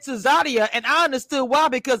 Sabrina said to Zadia, and I understood why,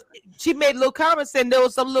 because she made little comments and there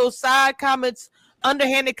was some little side comments,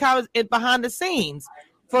 underhanded comments behind the scenes.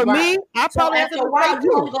 For me, I probably have to why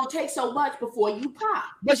you only gonna take so much before you pop.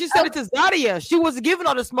 But she said it to Zadia. She wasn't giving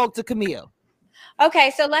all the smoke to Camille.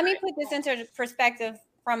 Okay, so let me put this into perspective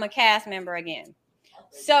from a cast member again.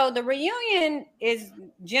 So the reunion is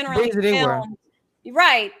generally filmed,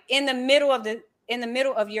 right, in the middle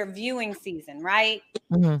of your viewing season, right?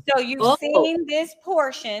 Mm-hmm. So you've seen this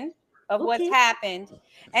portion of what's happened,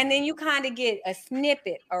 and then you kind of get a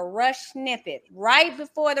rush snippet right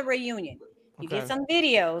before the reunion. You get some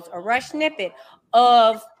videos, a rush snippet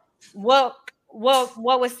of what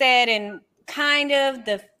was said and kind of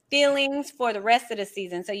the feelings for the rest of the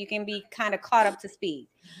season, so you can be kind of caught up to speed.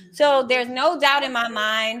 So there's no doubt in my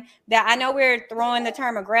mind that I know we're throwing the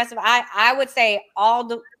term aggressive. I would say all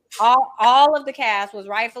the all of the cast was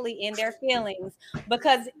rightfully in their feelings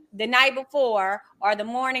because the night before or the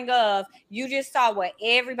morning of, you just saw what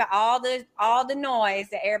everybody, all the noise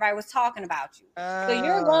that everybody was talking about you. So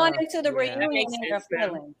you're going into the reunion in your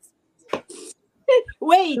feelings.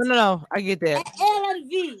 Wait. No, I get that.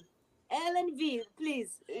 Ellen V,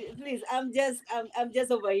 please, I'm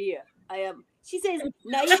just over here. I am. She says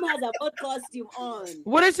Naeem has a hot costume on.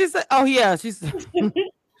 What did she say? Oh yeah, she's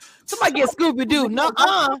somebody get Scooby Doo. No,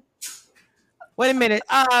 wait a minute.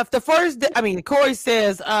 The first, Corey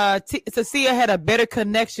says Tasia had a better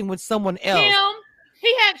connection with someone else.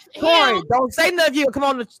 He had Corey. Don't say none of you. Come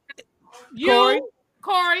on,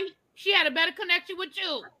 Corey. She had a better connection with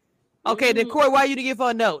you. Okay, then Corey, why you didn't give her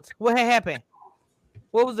a note? What had happened?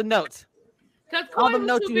 What was the note? Because Corey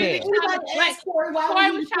was too busy.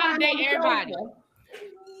 Corey was trying to date everybody.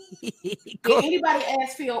 Did anybody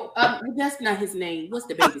ask Phil? That's not his name. What's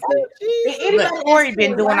the baby's name? Look, Corey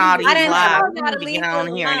been doing all these lives. He need to get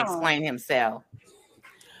on here and explain himself.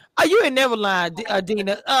 Oh, you ain't never lied,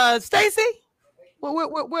 Dina. Stacy,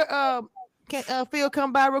 where can Phil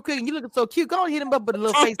come by real quick? And you looking so cute. Go on, hit him up with a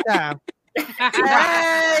little FaceTime.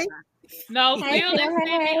 Hey. No, Phil and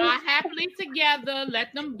Cindy are happily together.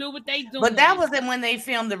 Let them do what they do. But that wasn't when they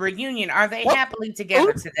filmed the reunion. Are they happily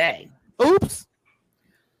together today? Oops.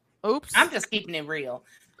 I'm just keeping it real.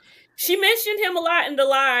 She mentioned him a lot in the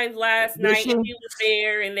live last night. And he was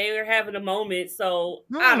there, and they were having a moment. So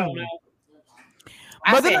I don't know.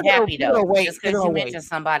 I said happy though. Just because you mention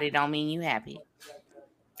somebody don't mean you happy.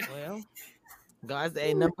 Well, guys,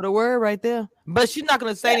 ain't nothing but a word right there. But she's not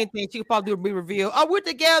gonna say anything. She could probably be revealed. Oh, we're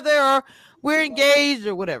together, or we're engaged,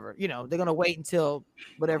 or whatever. You know, they're gonna wait until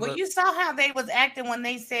whatever. Well, you saw how they was acting when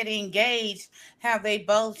they said engaged. How they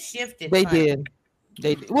both shifted. They did.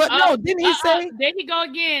 They did. What? No, didn't he say? There he go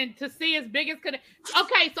again to see his biggest.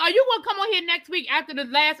 Okay, so are you gonna come on here next week after the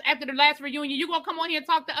last reunion? You gonna come on here and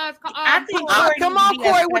talk to us? I think come on,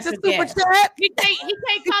 Corey, with the super chat. He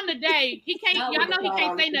can't come today. He can't. Y'all know he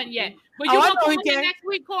can't say nothing yet. But you gonna come on here next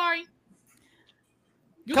week, Corey?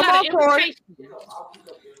 You come on, Corey.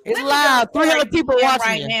 It's live. 300 people watching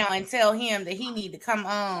right now, and tell him that he need to come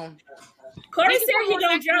on. Corey said he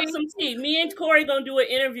gonna drop some tea. Me and Corey gonna do an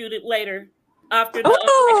interview later. After the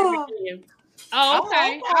okay. All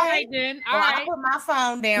right then. All right. I'll put my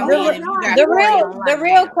phone down. The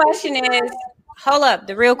real question is, hold up.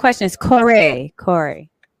 The real question is, Corey,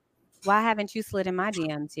 why haven't you slid in my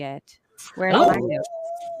DMs yet? Where's my note?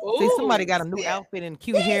 See, somebody got a new outfit and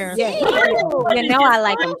cute hair. Yeah. You know I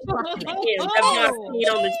like them. On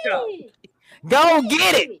the show. Go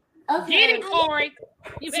get it. Get it, Corey.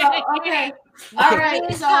 Okay. All right.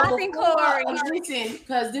 So listen,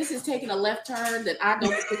 because this is taking a left turn that I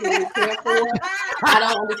don't particularly care for. I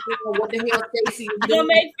don't understand what the hell Stacey is doing. You'll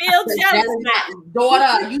make Phil jealous.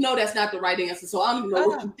 Daughter, you know that's not the right answer. So I don't even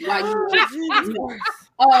know why you.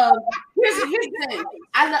 Here's the thing.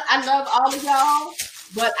 I love all of y'all.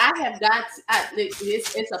 But I have got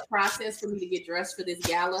it's a process for me to get dressed for this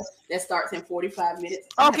gala that starts in 45 minutes.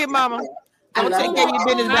 Okay, Mama. I'm gonna take care of your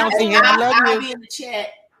business, Bouncy. I love you. I'll be in the chat.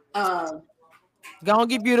 Go on,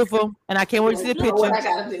 get beautiful, and I can't wait to see the picture. What I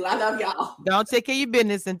gotta do. I love y'all. Go on, take care of your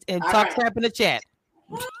business and talk crap in the chat.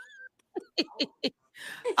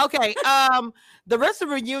 Okay. The rest of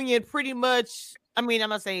the reunion pretty much. I mean, I'm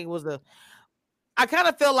not saying it was I kind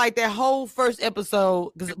of felt like that whole first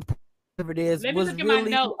episode because. It is, Let me look at my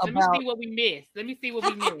notes. Let me see what we missed.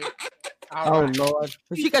 Oh Lord,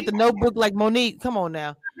 she got the notebook like Monique. Come on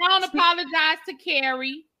now. I don't apologize to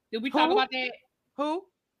Carrie. Did we talk about that? Who?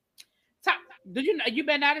 Did you know? You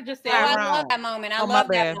better not have just said. I love that moment. I love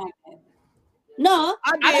that moment. No,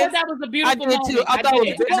 I thought that was a beautiful moment. I did too. I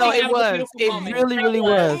thought it was. It really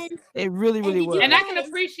was. It really was. And I can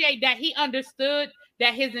appreciate that he understood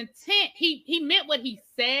that his intent, he meant what he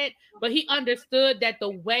said, but he understood that the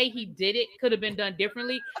way he did it could have been done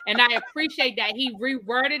differently. And I appreciate that he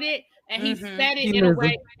reworded it and he said it in a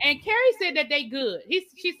way. And Carrie said that they good.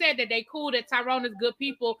 She said that they cool, that Tyrone is good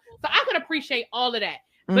people. So I could appreciate all of that.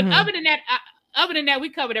 But other than that, we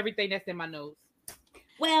covered everything that's in my notes.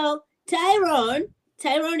 Well, Tyrone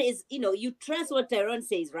is, you trust what Tyrone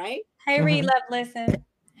says, right? Hey, Reed, love, listen.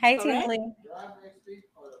 Hey, Tinsley.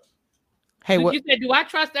 Hey, what? You said, do I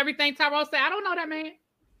trust everything Tyrone said? I don't know that man.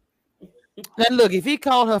 Now look, if he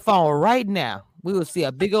called her phone right now, we will see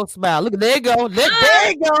a big old smile. Look, there you go. There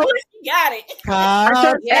you go. Got it.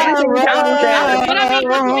 I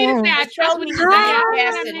trust what he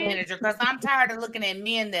said. Manager, because I'm tired of looking at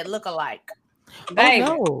men that look alike.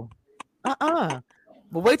 Oh no.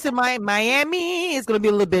 But wait till Miami. It's gonna be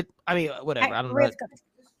a little bit. I mean, whatever. I don't know.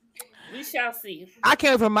 We shall see. I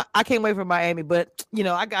can't wait for Miami, but you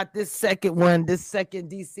know, I got this second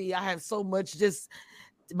DC. I have so much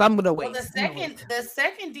I'm gonna wait. Well, the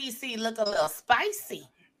second DC look a little spicy.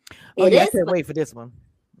 Oh yeah, I can't wait for this one.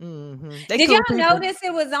 Mm-hmm. Did y'all notice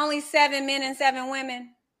it was only 7 men and 7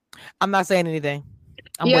 women? I'm not saying anything.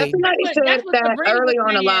 I'm yeah, waiting. somebody said that early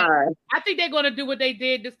on the live. I think they're going to do what they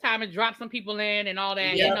did this time and drop some people in and all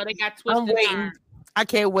that. Yep. You know, they got twisted. I'm waiting. I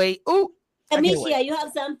can't wait. Ooh. Amicia, you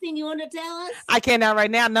have something you want to tell us? I cannot right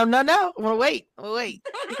now. No. I'm gonna wait. Wait.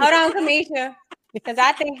 Hold on, Kamisha. Because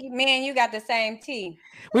I think me and you got the same tea.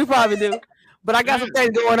 We probably do. But I got some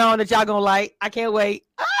things going on that y'all gonna like. I can't wait.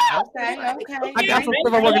 Okay. I got some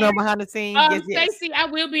stuff I'm working on behind the scenes. Stacey, I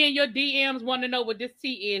will be in your DMs want to know what this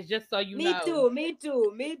tea is, just so you know. Me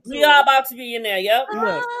too. We all about to be in there, yep.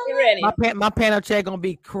 Look, you ready? My panel check gonna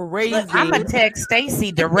be crazy. Look, I'm gonna text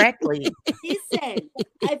Stacey directly. Listen,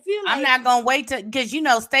 I feel like I'm not gonna wait because you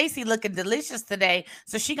know Stacey looking delicious today,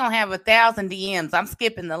 so she gonna have 1,000 DMs. I'm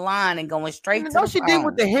skipping the line and going straight to the she phone. did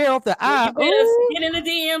with the hair off the eye. Get in the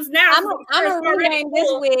DMs now. I'm gonna rename this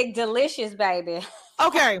wig Delicious, baby.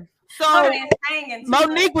 Okay. So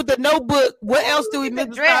Monique with the notebook. What else do we miss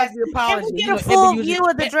besides the apology? Can we get a full view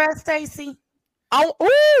of the dress, Stacey?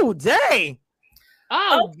 Oh, dang.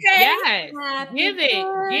 Oh, okay. Yes. Give it.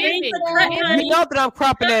 You know that I'm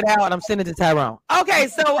cropping that out and I'm sending it to Tyrone. Okay,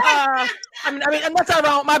 so I mean, not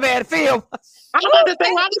Tyrone. My bad, Phil. I'm about to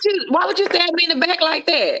say, why would you stab me in the back like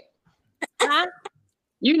that? Huh?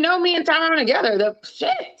 You know me and Tyrone together. The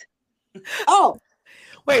shit. Oh,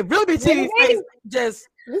 wait, really? TV face just.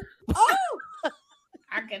 Oh,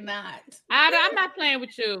 I cannot. I'm not playing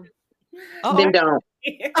with you. Then don't.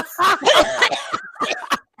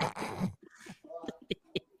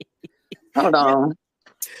 Hold on.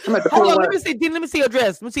 Hold on, let me see. Dina, let me see your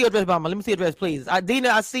dress. Let me see your dress, Mama. Let me see your dress, please. Dina,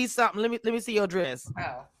 I see something. Let me see your dress.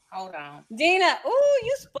 Oh, hold on. Dina, ooh,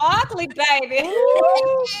 you sparkly, baby.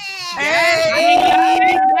 Hey,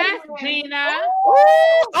 yes, Dina.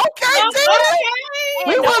 Okay, Dina.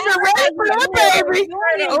 We wasn't ready for that, baby.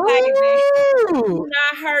 Do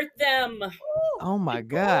not hurt them. Oh my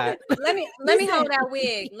God. Let me hold that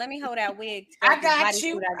wig. I got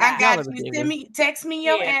you. Text me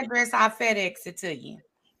your address. I'll FedEx it to you.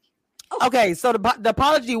 Okay, so the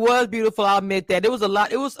apology was beautiful. I'll admit that. It was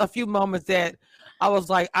a few moments that I was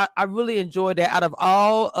like, I really enjoyed that. Out of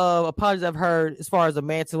all apologies I've heard as far as a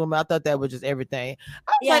man to woman, I thought that was just everything.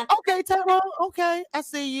 I was like, okay, Tyrone, okay, I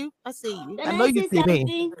see you. I know you see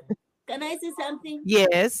me. Can I say something?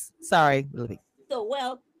 Yes. Sorry. So,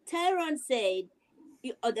 well, Tyrone said,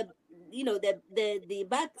 the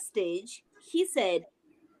backstage, he said,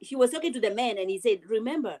 he was talking to the man and he said,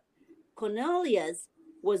 remember, Cornelius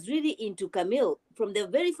was really into Camille from the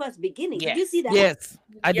very first beginning. Yes. Did you see that? Yes,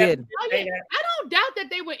 I did. Oh, yeah. I don't doubt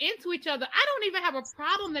that they were into each other. I don't even have a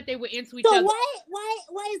problem that they were into each so other.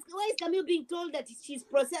 Why is Camille being told that she's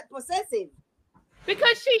possessive?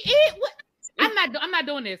 Because she is. I'm not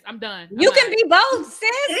doing this. I'm done. You can be both,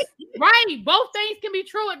 sis. Right. Both things can be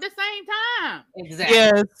true at the same time. Exactly.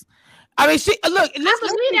 Yes. I mean, she look. Let's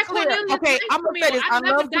believe be that clear. Cornelius Okay, likes I'm gonna say this. Camille. I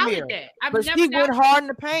love Camille, but she went hard in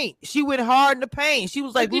the paint. She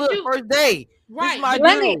was like, "Look, first day, right? This is my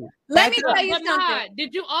let dude." me tell you something.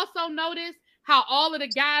 Did you also notice how all of the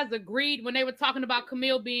guys agreed when they were talking about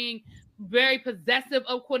Camille being very possessive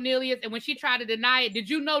of Cornelius, and when she tried to deny it? Did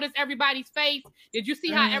you notice everybody's face? Did you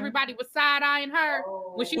see how everybody was side eyeing her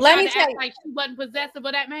when she tried to act like she wasn't possessive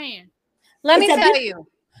of that man? Let me tell you.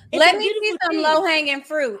 Let me see some low hanging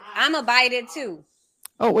fruit. I'ma bite it too.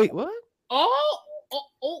 Oh wait, what? Oh.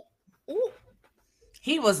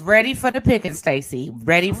 He was ready for the picking, Stacey.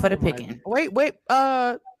 Ready for the picking. Wait.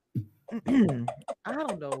 I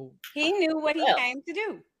don't know. He knew what he came to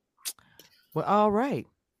do. Well, all right.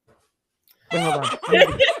 Wait, hold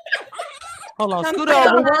on. Scoot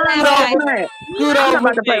over. Scoot over. I'm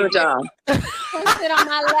about to play with y'all. Sit on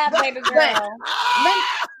my lap, baby girl.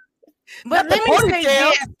 But let me say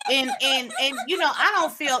this, and you know, I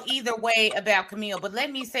don't feel either way about Camille, but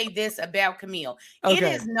let me say this about Camille. Okay. It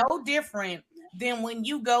is no different than when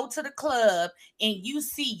you go to the club and you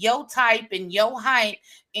see your type and your height,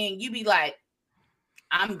 and you be like,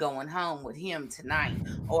 I'm going home with him tonight,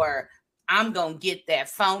 or I'm gonna get that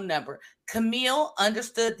phone number. Camille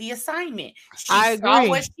understood the assignment. She saw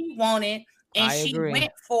what she wanted. And she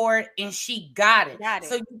went for it and she got it.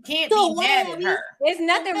 So you can't be mad at her. There's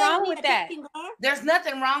nothing wrong with that. There's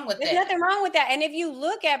nothing wrong with that. There's nothing wrong with that. And if you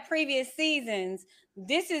look at previous seasons,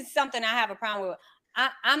 this is something I have a problem with.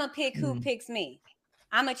 I'm going to pick who picks me.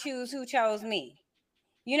 I'm going to choose who chose me.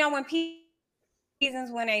 You know, when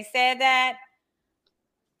seasons when they said that,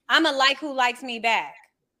 I'm going to like who likes me back.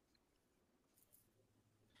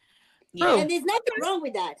 Yeah. And there's nothing wrong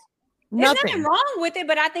with that. There's nothing wrong with it,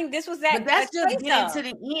 but I think this was that. But that's just choice getting of. to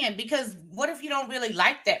the end, because what if you don't really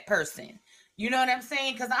like that person? You know what I'm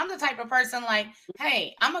saying? Because I'm the type of person like,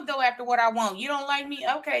 hey, I'm gonna go after what I want. You don't like me?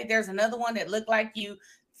 Okay, there's another one that look like you,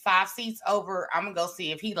 5 seats over. I'm gonna go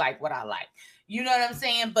see if he like what I like. You know what I'm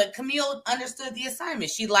saying? But Camille understood the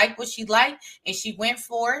assignment. She liked what she liked, and she went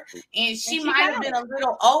for it. And she might have been a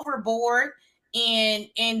little overboard in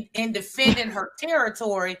defending her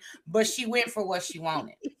territory, but she went for what she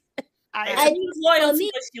wanted. She was loyal to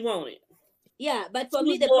what she wanted. Yeah, but for She me,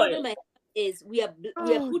 was the loyal. problem I have is we are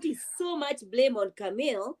putting so much blame on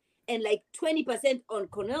Camille and like 20% on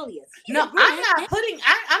Cornelius. No, I'm not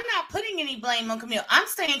putting any blame on Camille. I'm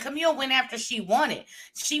saying Camille went after she wanted.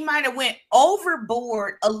 She might have went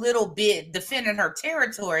overboard a little bit defending her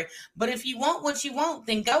territory, but if you want what you want,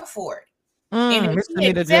 then go for it. And if he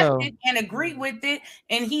accepts it and agree with it,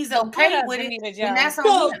 and he's okay with it, then that's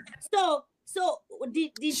on him. So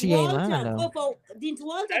did She ain't Walter lying, go though. for? Didn't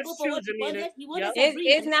Walter go for what he wanted? He wanted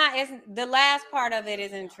It's not. It's the last part of it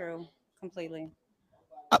isn't true completely.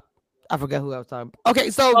 I forgot who I was talking about. Okay,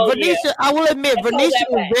 so Oh, Venetia, yeah. I will admit, Let's hold Venetia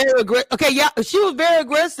that was back. very aggressive. Okay, yeah, she was very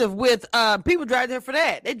aggressive with people dragged her for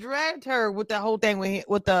that. They dragged her with that whole thing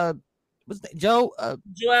with the what's that,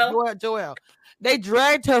 Joel. They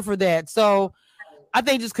dragged her for that. So I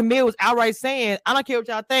think just Camille was outright saying, I don't care what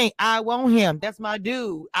y'all think. I want him. That's my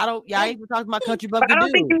dude. Y'all ain't even talking about country But bumpkin I don't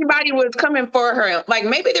dude. think anybody was coming for her. Like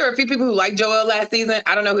maybe there were a few people who liked Joel last season.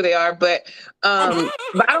 I don't know who they are, but I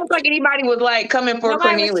don't think anybody was like coming for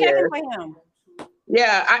Nobody was Cornelia. checking for him.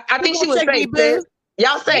 Yeah, I think she was safe. Sis.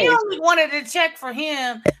 Y'all They safe. only wanted to check for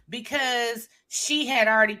him because she had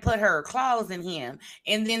already put her claws in him,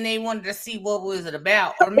 and then they wanted to see what was it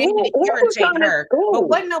about, or maybe to Who was irritate trying to- her. Ooh. But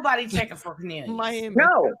wasn't nobody checking for Cornelius.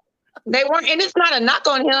 No, they weren't, and it's not a knock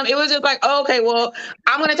on him. It was just like, oh, okay, well,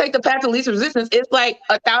 I'm gonna take the path of least resistance. It's like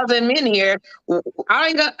 1,000 men here. I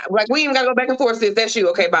ain't gonna we ain't gotta go back and forth. Sis, that's you.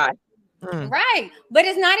 Okay, bye. Right. But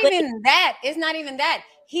it's not even that. It's not even that.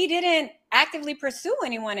 He didn't actively pursue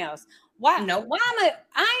anyone else. Why? No. Why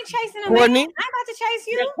I ain't chasing him. Courtney? I'm about to chase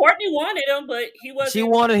you. Yeah, Courtney wanted him, but he wasn't. She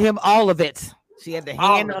wanted him all of it. She had the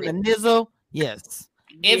All hand of on it. the nizzle. Yes.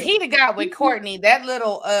 If he'd have got with Courtney, that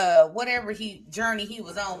little whatever journey he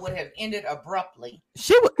was on would have ended abruptly.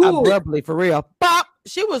 She was abruptly for real. Bop.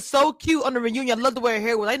 She was so cute on the reunion. I love the way her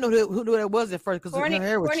hair was. I didn't know who that was at first because her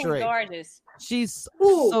hair was Courtney's straight. gorgeous. She's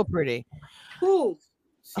so pretty. Who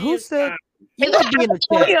said you must be in the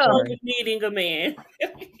chat? sorry. Needing a man.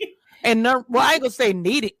 And well, I ain't gonna say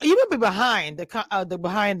needed. You might be behind the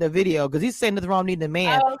behind the video because he's saying nothing wrong needing a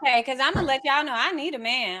man. Oh, okay, because I'm gonna let y'all know I need a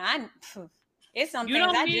man. It's something You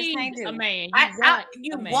don't I just need can't do. a man.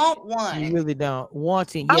 You want one. You really don't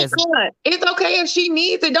want it. I'm Yes. good. It's okay if she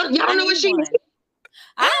needs it. Don't y'all know what she needs?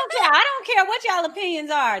 I don't care. I don't care what y'all opinions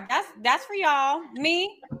are. That's for y'all.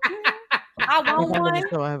 Me, I want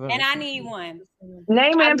one and I need one.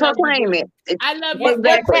 Name it and proclaim it. I love What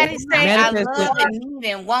Exactly. Patty say? I Manifest love it. and need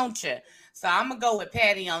and want you. So I'm gonna go with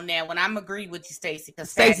Patty on that one. I'm agree with you, Stacey. Because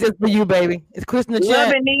Stacey, it's for you, baby. It's Chris in the Love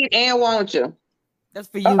chat. and need and want you. That's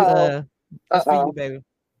for you. That's for you, baby.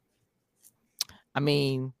 I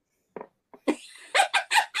mean,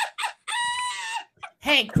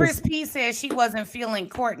 Hey, Chris P says she wasn't feeling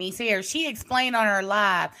Courtney's hair. She explained on her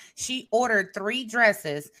live she ordered 3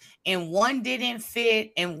 dresses and one didn't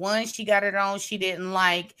fit and one she got it on she didn't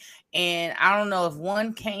like. And I don't know if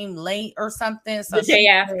one came late or something. So The day she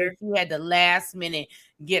after. she had the last minute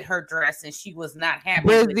get her dress and she was not happy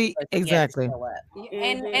with busy. it, but she had to Exactly. show up.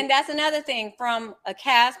 And that's another thing from a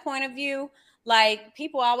cast point of view. Like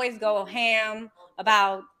people always go ham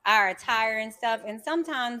about our attire and stuff, and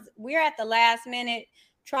sometimes we're at the last minute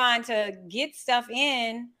trying to get stuff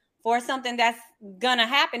in for something that's gonna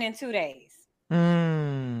happen in 2 days.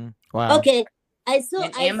 Wow. Okay, I saw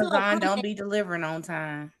And I saw a Amazon comment. don't be delivering on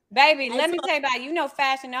time. Baby, I let me saw- tell you about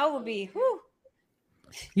Fashion Nova be. Whew.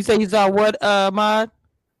 You say you saw what, Mod?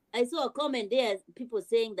 I saw a comment there, people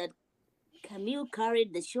saying that Camille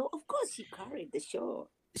carried the show. Of course, she carried the show.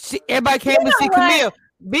 Everybody came You to see know what? Camille.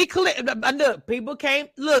 Be clear. Look, people came.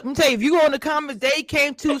 Look, let me tell you, if you go in the comments, they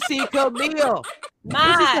came to see Camille.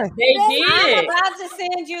 My, They I'm did. about to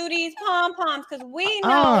send you these pom poms because we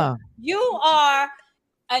know you are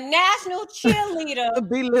a national cheerleader.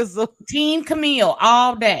 Be Lizzo. Team Camille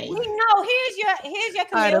all day. We know. Here's your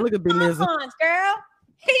All right, Camille look at B. pom Lizzo. poms, girl.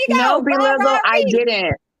 Here you go. No, Bye, Lizzo, I Barbie.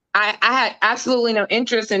 didn't. I had absolutely no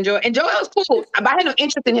interest in Joel, and Joel's cool. But I had no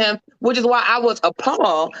interest in him, which is why I was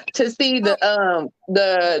appalled to see the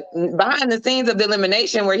behind the scenes of the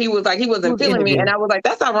elimination where he was like he wasn't Who's feeling me, interviewing? and I was like,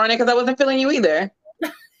 that's ironic because I wasn't feeling you either.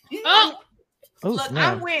 Oh, Oh, Look,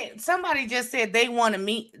 snap. I'm with somebody just said they want to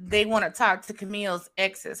meet, they want to talk to Camille's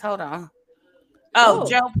exes. Hold on. Oh,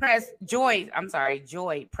 Joy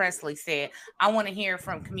Presley said, I want to hear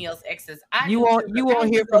from Camille's exes. You won't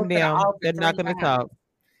hear from them. They're not gonna talk.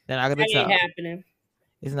 They're not gonna That talk. ain't happening.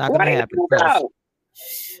 It's not gonna happen.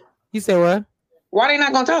 You say what? Why they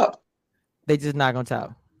not gonna talk? They just not gonna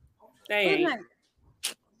talk. She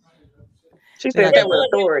said that with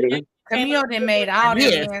authority. Camille done made all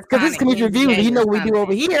this. Because this is Camille Reviews, and you know what we do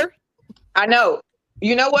over here. I know.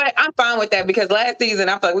 You know what? I'm fine with that because last season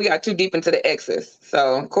I feel like we got too deep into the exes.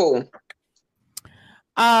 So cool.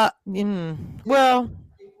 Well,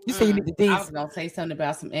 you say you need the DC. I was gonna say something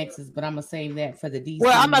about some exes, but I'm gonna save that for the DC.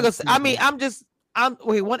 Well, I'm not gonna say. I mean,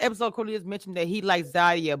 one episode Cornelius mentioned that he likes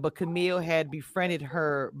Zadia, but Camille had befriended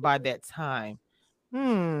her by that time.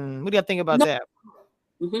 What do you think about that?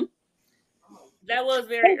 Mm-hmm. That was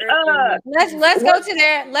very let's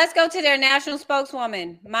go to their national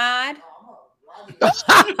spokeswoman, Mod. He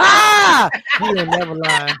ain't never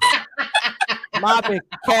lying. Mod been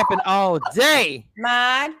capping all day.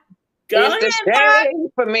 Mod. It's the shade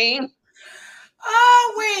for me.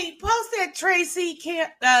 Oh, wait. Post that Tracy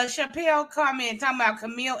Chappelle comment talking about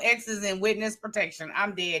Camille exes and witness protection.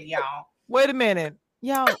 I'm dead, y'all. Wait a minute.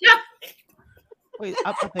 Y'all. Wait,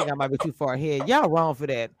 I think I might be too far ahead. Y'all wrong for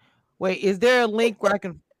that. Wait, is there a link where I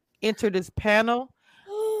can enter this panel?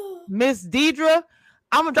 Miss Deidre,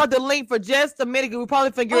 I'm going to drop the link for just a minute. We probably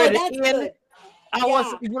figure it in. You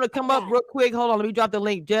want to come up real quick? Hold on. Let me drop the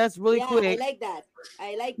link just really quick. I like that.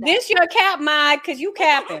 This your cap, Mod, because you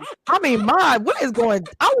capping. I mean, Mod, what is going?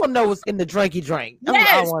 I want to know what's in the drinky drink.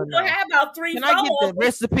 Yes, I we have about 3. Can I get the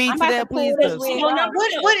recipe to that, please?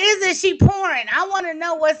 What is it she pouring? I want to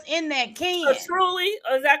know what's in that can. Truly?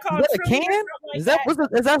 Is that called Is that a Truly? can? Is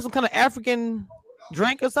that some kind of African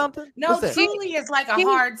drink or something? No, Truly is like a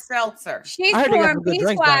hard seltzer. She's pouring Beach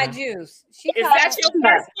Squad juice. Is that your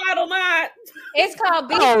first bottle, Mod? It's called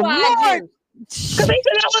Beach Squad juice. That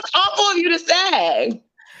was awful of you to say.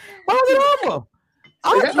 Why was it awful?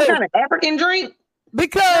 Is that some kind of African drink?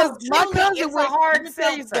 Because my cousin is a went hard to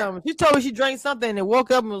tell you something. She told me she drank something and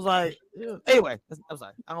woke up and was like, anyway, I'm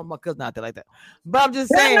sorry. I don't want my cousin out there like that. But I'm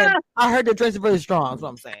just saying, I heard the drinks are very strong. That's what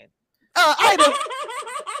I'm saying.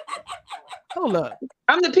 Hold up.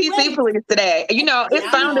 I'm the PC police today. You know, it's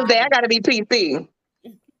Founders Day. I got to be PC.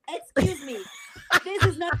 Excuse me. This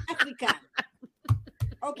is not Africa.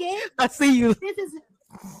 Okay? I see you. This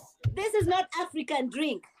is not African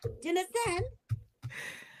drink. Do you understand?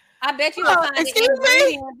 I bet you will find the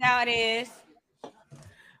ingredient out is.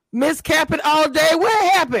 Miss Capping all day.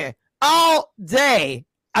 What happened? All day.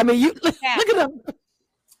 I mean, you look at them.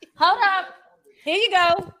 Hold up. Here you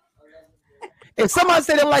go. If somebody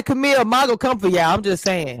said they like Camille, Mine will come for y'all. I'm just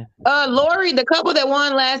saying. Lori, the couple that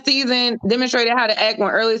won last season demonstrated how to act when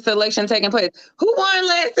early selection taking place. Who won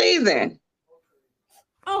last season?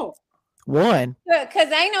 Oh. One.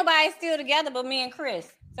 Because ain't nobody still together but me and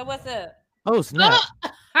Chris. So what's up? Oh, snap.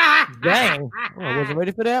 Dang. Oh, I wasn't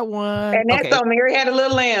ready for that one. And that's so Mary had a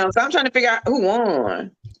little lamb. So I'm trying to figure out who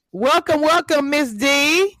won. Welcome, Miss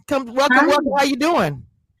D. Welcome. How you doing?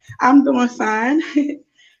 I'm doing fine.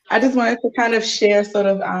 I just wanted to kind of share sort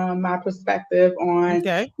of my perspective on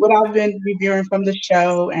what I've been reviewing from the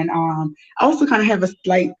show. And I also kind of have a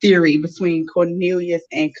slight theory between Cornelius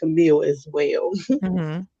and Camille as well.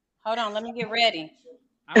 Mm-hmm. Hold on, let me get ready.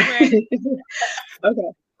 I'm ready.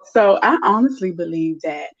 Okay. So I honestly believe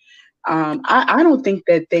that I don't think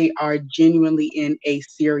that they are genuinely in a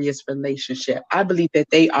serious relationship. I believe that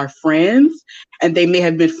they are friends, and they may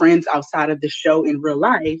have been friends outside of the show in real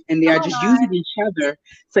life, and they are just using each other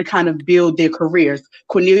to kind of build their careers.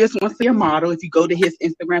 Cornelius wants to be a model. If you go to his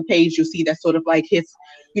Instagram page, you'll see that's sort of like his,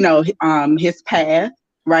 his path,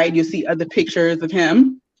 right? You'll see other pictures of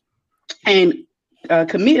him. And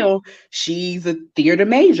Camille, she's a theater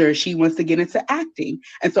major. She wants to get into acting.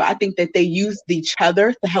 And so I think that they used each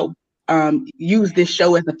other to help use this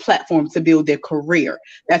show as a platform to build their career.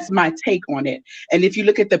 That's my take on it. And if you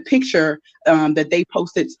look at the picture that they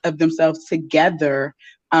posted of themselves together,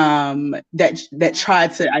 that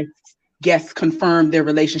tried to, I guess, confirm their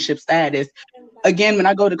relationship status. Again, when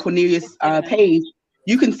I go to Cornelius' page,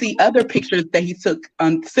 you can see other pictures that he took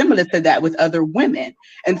similar to that with other women.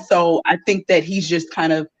 And so I think that he's just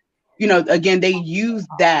kind of, again, they use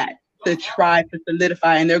that to try to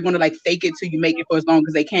solidify, and they're going to like fake it till you make it for as long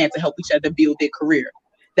as they can to help each other build their career.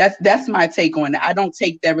 That's my take on it. I don't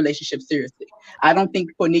take that relationship seriously. I don't think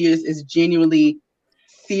Cornelius is genuinely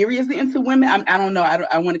seriously into women. I don't know.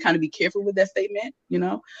 I want to kind of be careful with that statement,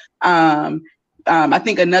 I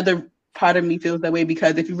think another part of me feels that way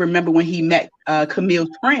because if you remember when he met Camille's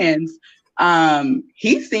friends,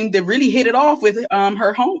 he seemed to really hit it off with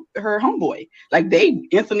her homeboy. Like they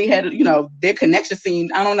instantly had, their connection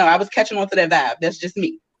seemed, I don't know, I was catching on to that vibe. That's just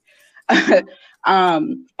me.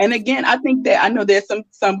 And again, I think that I know there's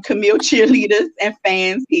some Camille cheerleaders and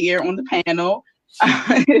fans here on the panel.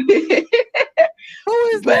 Who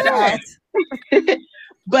is that?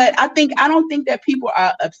 But I don't think that people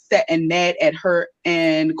are upset and mad at her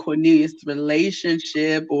and Cornelius'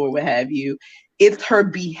 relationship or what have you. It's her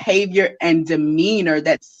behavior and demeanor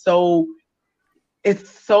it's so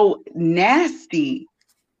nasty.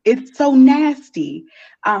 It's so nasty.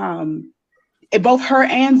 Both her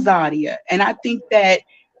and Zadia. And I think that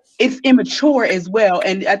it's immature as well.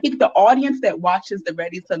 And I think the audience that watches the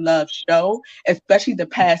Ready to Love show, especially the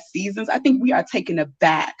past seasons, I think we are taken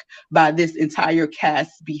aback by this entire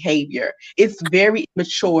cast behavior. It's very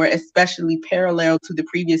mature, especially parallel to the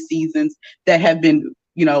previous seasons that have been,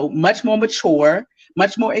 much more mature,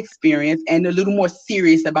 much more experienced, and a little more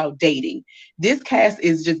serious about dating. This cast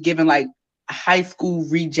is just giving like high school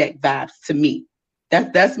reject vibes to me.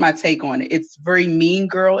 That's my take on it. It's very Mean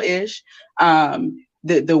Girl-ish.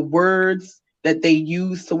 The words that they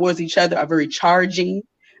use towards each other are very charging.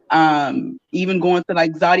 Even going to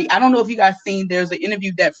like Zadia. I don't know if you guys seen, there's an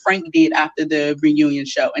interview that Frank did after the reunion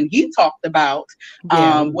show, and he talked about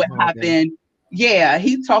what happened. Yeah,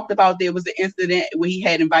 he talked about there was an incident where he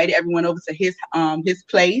had invited everyone over to his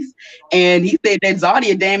place, and he said that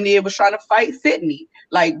Zadia damn near was trying to fight Sydney,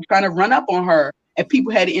 like trying to run up on her, and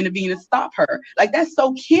people had to intervene and stop her. Like that's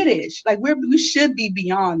so kiddish. Like we should be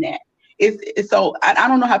beyond that. It's so I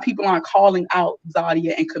don't know how people aren't calling out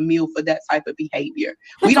Zadia and Camille for that type of behavior.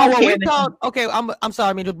 We don't care. I'm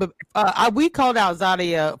sorry, but we called out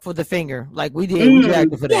Zadia for the finger, like we did. We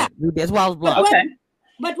reacted for that. That's why I was blocked. Okay.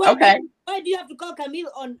 But why do you have to call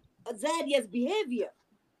Camille on Zadia's behavior?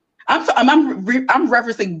 I'm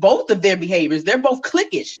referencing both of their behaviors. They're both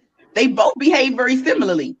cliquish. They both behave very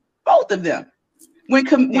similarly. Both of them. When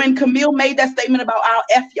Camille made that statement about I'll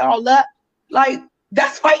F y'all up, like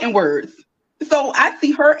that's fighting words. So I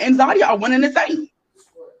see her and Zadia are one and the same.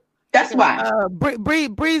 That's why.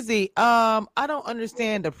 Breezy, I don't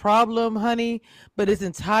understand the problem, honey, but this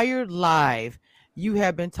entire live, you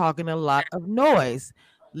have been talking a lot of noise.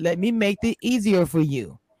 Let me make it easier for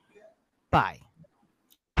you. Bye.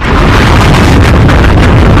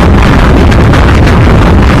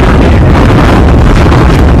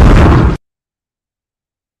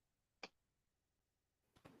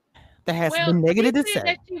 That has been negative to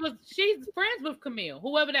say. She's friends with Camille.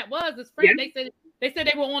 Whoever that was is friends. Yeah. They said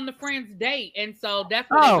they were on the friends date, and so that's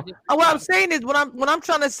what what I'm saying is what I'm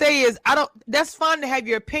trying to say is that's fine to have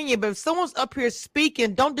your opinion, but if someone's up here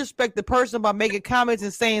speaking, don't disrespect the person by making comments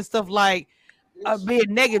and saying stuff like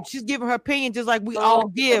being negative. She's giving her opinion just like we all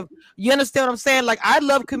give. You understand what I'm saying? Like I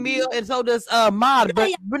love Camille and so does Mod,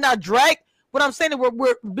 but we're not dragged. What I'm saying is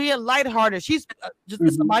we're being lighthearted. She's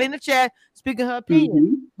just somebody in the chat speaking her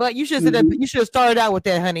opinion. But you should have you should have started out with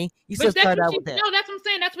that, honey. You should have started out with that. No, that's what I'm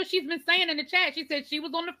saying. That's what she's been saying in the chat. She said she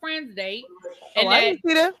was on the friends date. And I didn't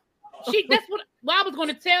see that. That's what I was going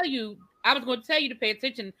to tell you. I was going to tell you to pay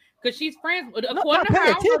attention because she's friends with according to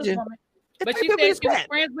her. But she said she was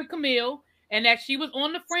friends with Camille and that she was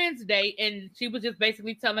on the friends date and she was just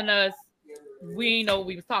basically telling us we know what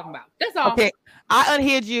we was talking about. That's all. Okay, I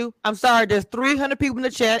unhid you. I'm sorry. There's 300 people in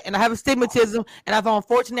the chat, and I have astigmatism, and I've on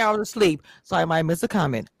 14 hours of sleep, so I might miss a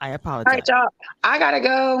comment. I apologize. All right, y'all. I gotta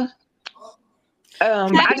go.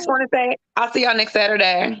 I just want to say I'll see y'all next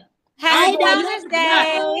Saturday. Happy Mother's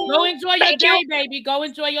Day. Go enjoy your day, baby. Go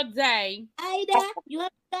enjoy your day. Ida, you have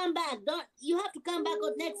to come back. You have to come back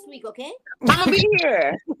next week, okay? I'm gonna be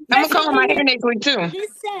here. I'm gonna comb my hair next week too.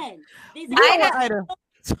 Listen. Ida.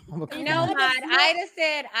 You know,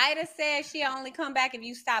 Ida said she only come back if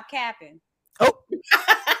you stop capping. Oh,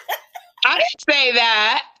 I didn't say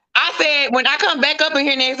that. I said when I come back up in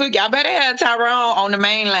here next week, y'all better have Tyrone on the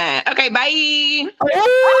main line. Okay, bye.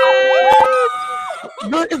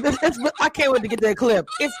 I can't wait to get that clip.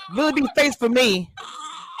 It's really be face for me.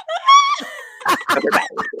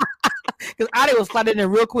 Because Ida will slide in there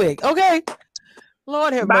real quick. Okay.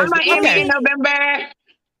 Lord have mercy. Bye, Miami in November.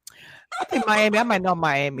 I think Miami. I might know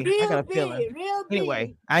Miami. I got a feeling.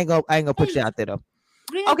 Anyway, I ain't gonna put you out there though.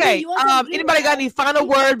 Okay. Anybody got any final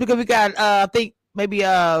words? Because we got I think maybe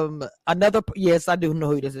another. Yes, I do know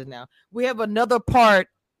who this is now. We have another part.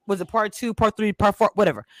 Was it part 2, part 3, part 4,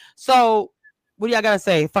 whatever? So, what do y'all gotta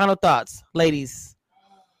say? Final thoughts, ladies.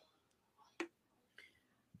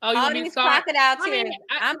 Oh, all these crocodile tears.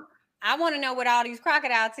 I want to know what all these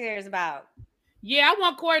crocodile tears about. Yeah, I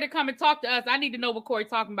want Corey to come and talk to us. I need to know what Corey's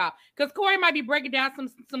talking about because Corey might be breaking down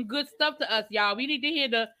some good stuff to us, y'all. We need to hear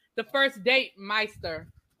the first date meister.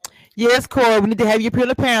 Yes, Corey, we need to have you up here on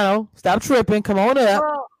the panel. Stop tripping. Come on up.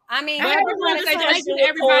 Well, I mean, I just want to say thank you to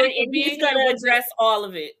everybody for being here. Going to address all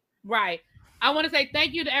of it. Right. I want to say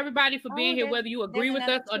thank you to everybody for being here, whether you agree with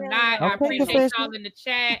us or not. Okay, I appreciate y'all in the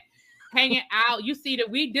chat hanging out. You see that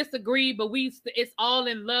we disagree, but it's all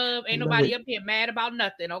in love. Ain't nobody up here mad about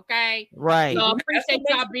nothing, okay? Right. So I appreciate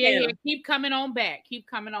y'all being here. Keep coming on back. Keep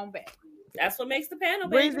coming on back. That's what makes the panel,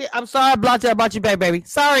 baby. Breezy, I'm sorry I brought you back, baby.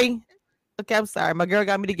 Sorry. Okay, I'm sorry. My girl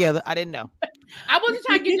got me together. I didn't know. I wasn't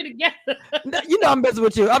trying to get you together. You know I'm messing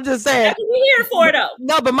with you. I'm just saying. That's what we're here for, though.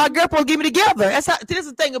 No, but my girl supposed to get me together. That's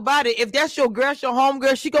the thing about it. If that's your girl, that's your home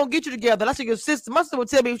girl, she gonna get you together. That's your sister. My sister would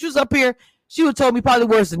tell me if she was up here, she would told me probably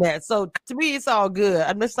worse than that. So to me, it's all good.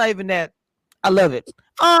 I'm just not even that. I love it.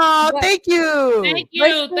 Oh, thank you. Thank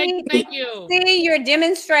you. Thank you. See, you're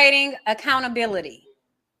demonstrating accountability.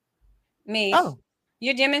 Oh.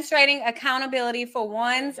 You're demonstrating accountability for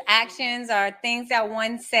one's actions or things that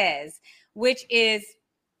one says, which is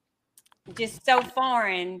just so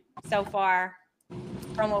foreign so far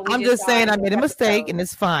from what we I'm just saying I made a mistake and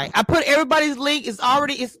it's fine. I put everybody's link. It's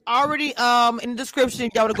already in the description.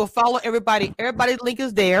 If y'all want to go follow everybody. Everybody's link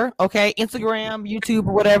is there. Okay. Instagram, YouTube,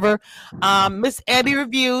 or whatever. Miss Abby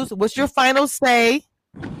Reviews. What's your final say?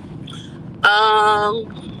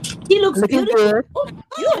 He looks looking good.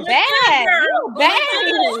 You bad. You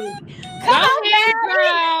bad. Come on,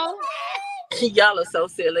 girl. Y'all are so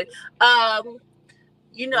silly.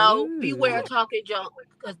 Beware talking junk,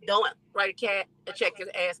 because don't write a check his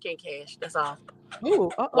ass can't cash. That's all.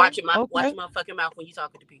 Ooh, watch your fucking mouth when you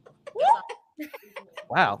talking to people.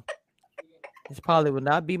 Wow. This probably will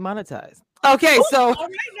not be monetized. Okay, so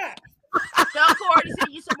tell Corey to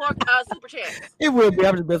send you some more super chats. It will be.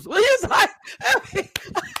 I'm just messing. Well,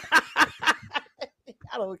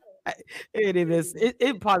 I don't.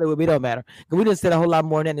 It probably would be. Don't matter because we just said a whole lot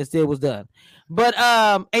more than that, and it still was done. But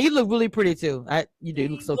and you look really pretty too. You do. You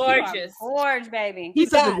look so gorgeous, cute. gorgeous, baby. He's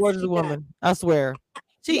such a gorgeous woman. I swear.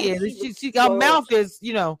 She is. She her mouth is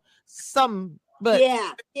something. But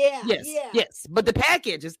yes. But the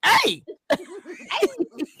package is hey.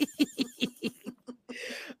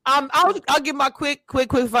 I'll give my quick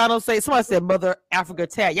final say. Somebody said Mother Africa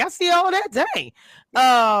tag. Y'all see all that? Dang.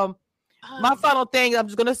 My final thing I'm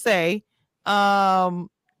just gonna say. I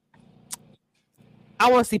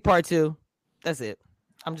want to see part 2. That's it.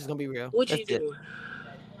 I'm just gonna be real. What you do?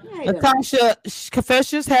 Natasha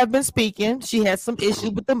Confessions have been speaking. She had some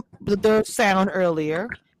issues with the sound earlier.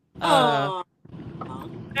 I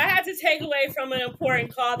had to take away from an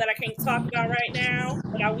important call that I can't talk about right now,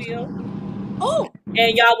 but I will. Oh,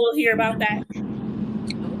 and y'all will hear about that.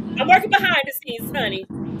 I'm working behind the scenes, honey.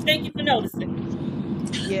 Thank you for noticing.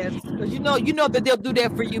 Yes, because you know that they'll do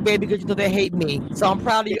that for you, baby, because you know they hate me. So I'm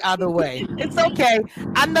proud of you either way. It's okay.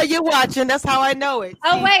 I know you're watching. That's how I know it.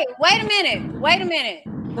 Oh, wait a minute.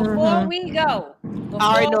 Before we go.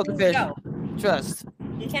 I already know confession. Trust.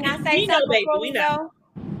 Can I say something before we go?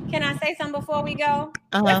 Can I say something before we go?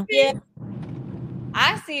 Uh-huh. Yeah.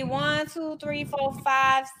 I see 1, 2, 3, 4,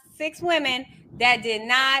 5, 6 women that did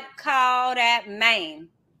not call that man.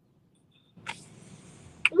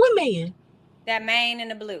 What man? That man in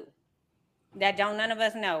the blue. That don't none of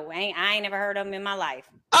us know. I ain't never heard of him in my life.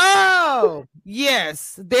 Oh,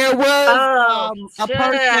 yes. There was a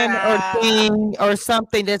person or thing or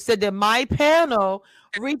something that said that my panel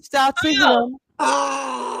reached out to him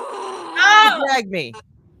to drag me.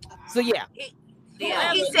 So yeah.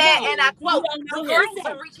 Yeah, he said, and I quote, the girls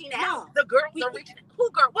are reaching out. The girls are reaching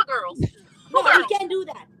out. What girls? No, we can't do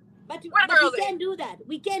that. But we can't do that.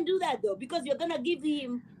 We can't do that though, because you're gonna give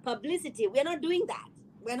him publicity. We're not doing that.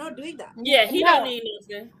 Yeah, he don't need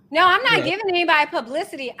nothing. No, I'm not giving anybody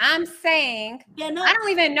publicity. I'm saying I don't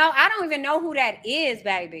even know who that is,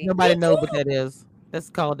 baby. Nobody knows what that is. That's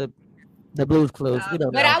called the Blues Clues. We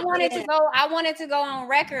don't know. I wanted to go on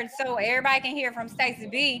record so everybody can hear from Stacey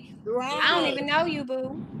B. Right. I don't even know you,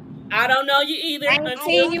 boo. I don't know you either. I ain't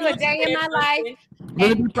seen you a day in my life.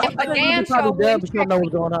 And damn sure but you don't know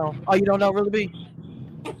what's going on. Oh, you don't know, really, B?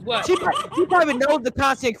 What? She probably knows the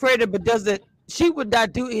content creator, but doesn't. She would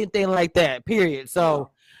not do anything like that. Period.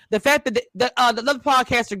 So the fact that the other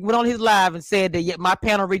podcaster went on his live and said that my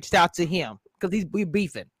panel reached out to him because we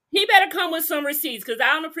beefing. He better come with some receipts because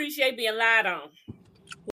I don't appreciate being lied on.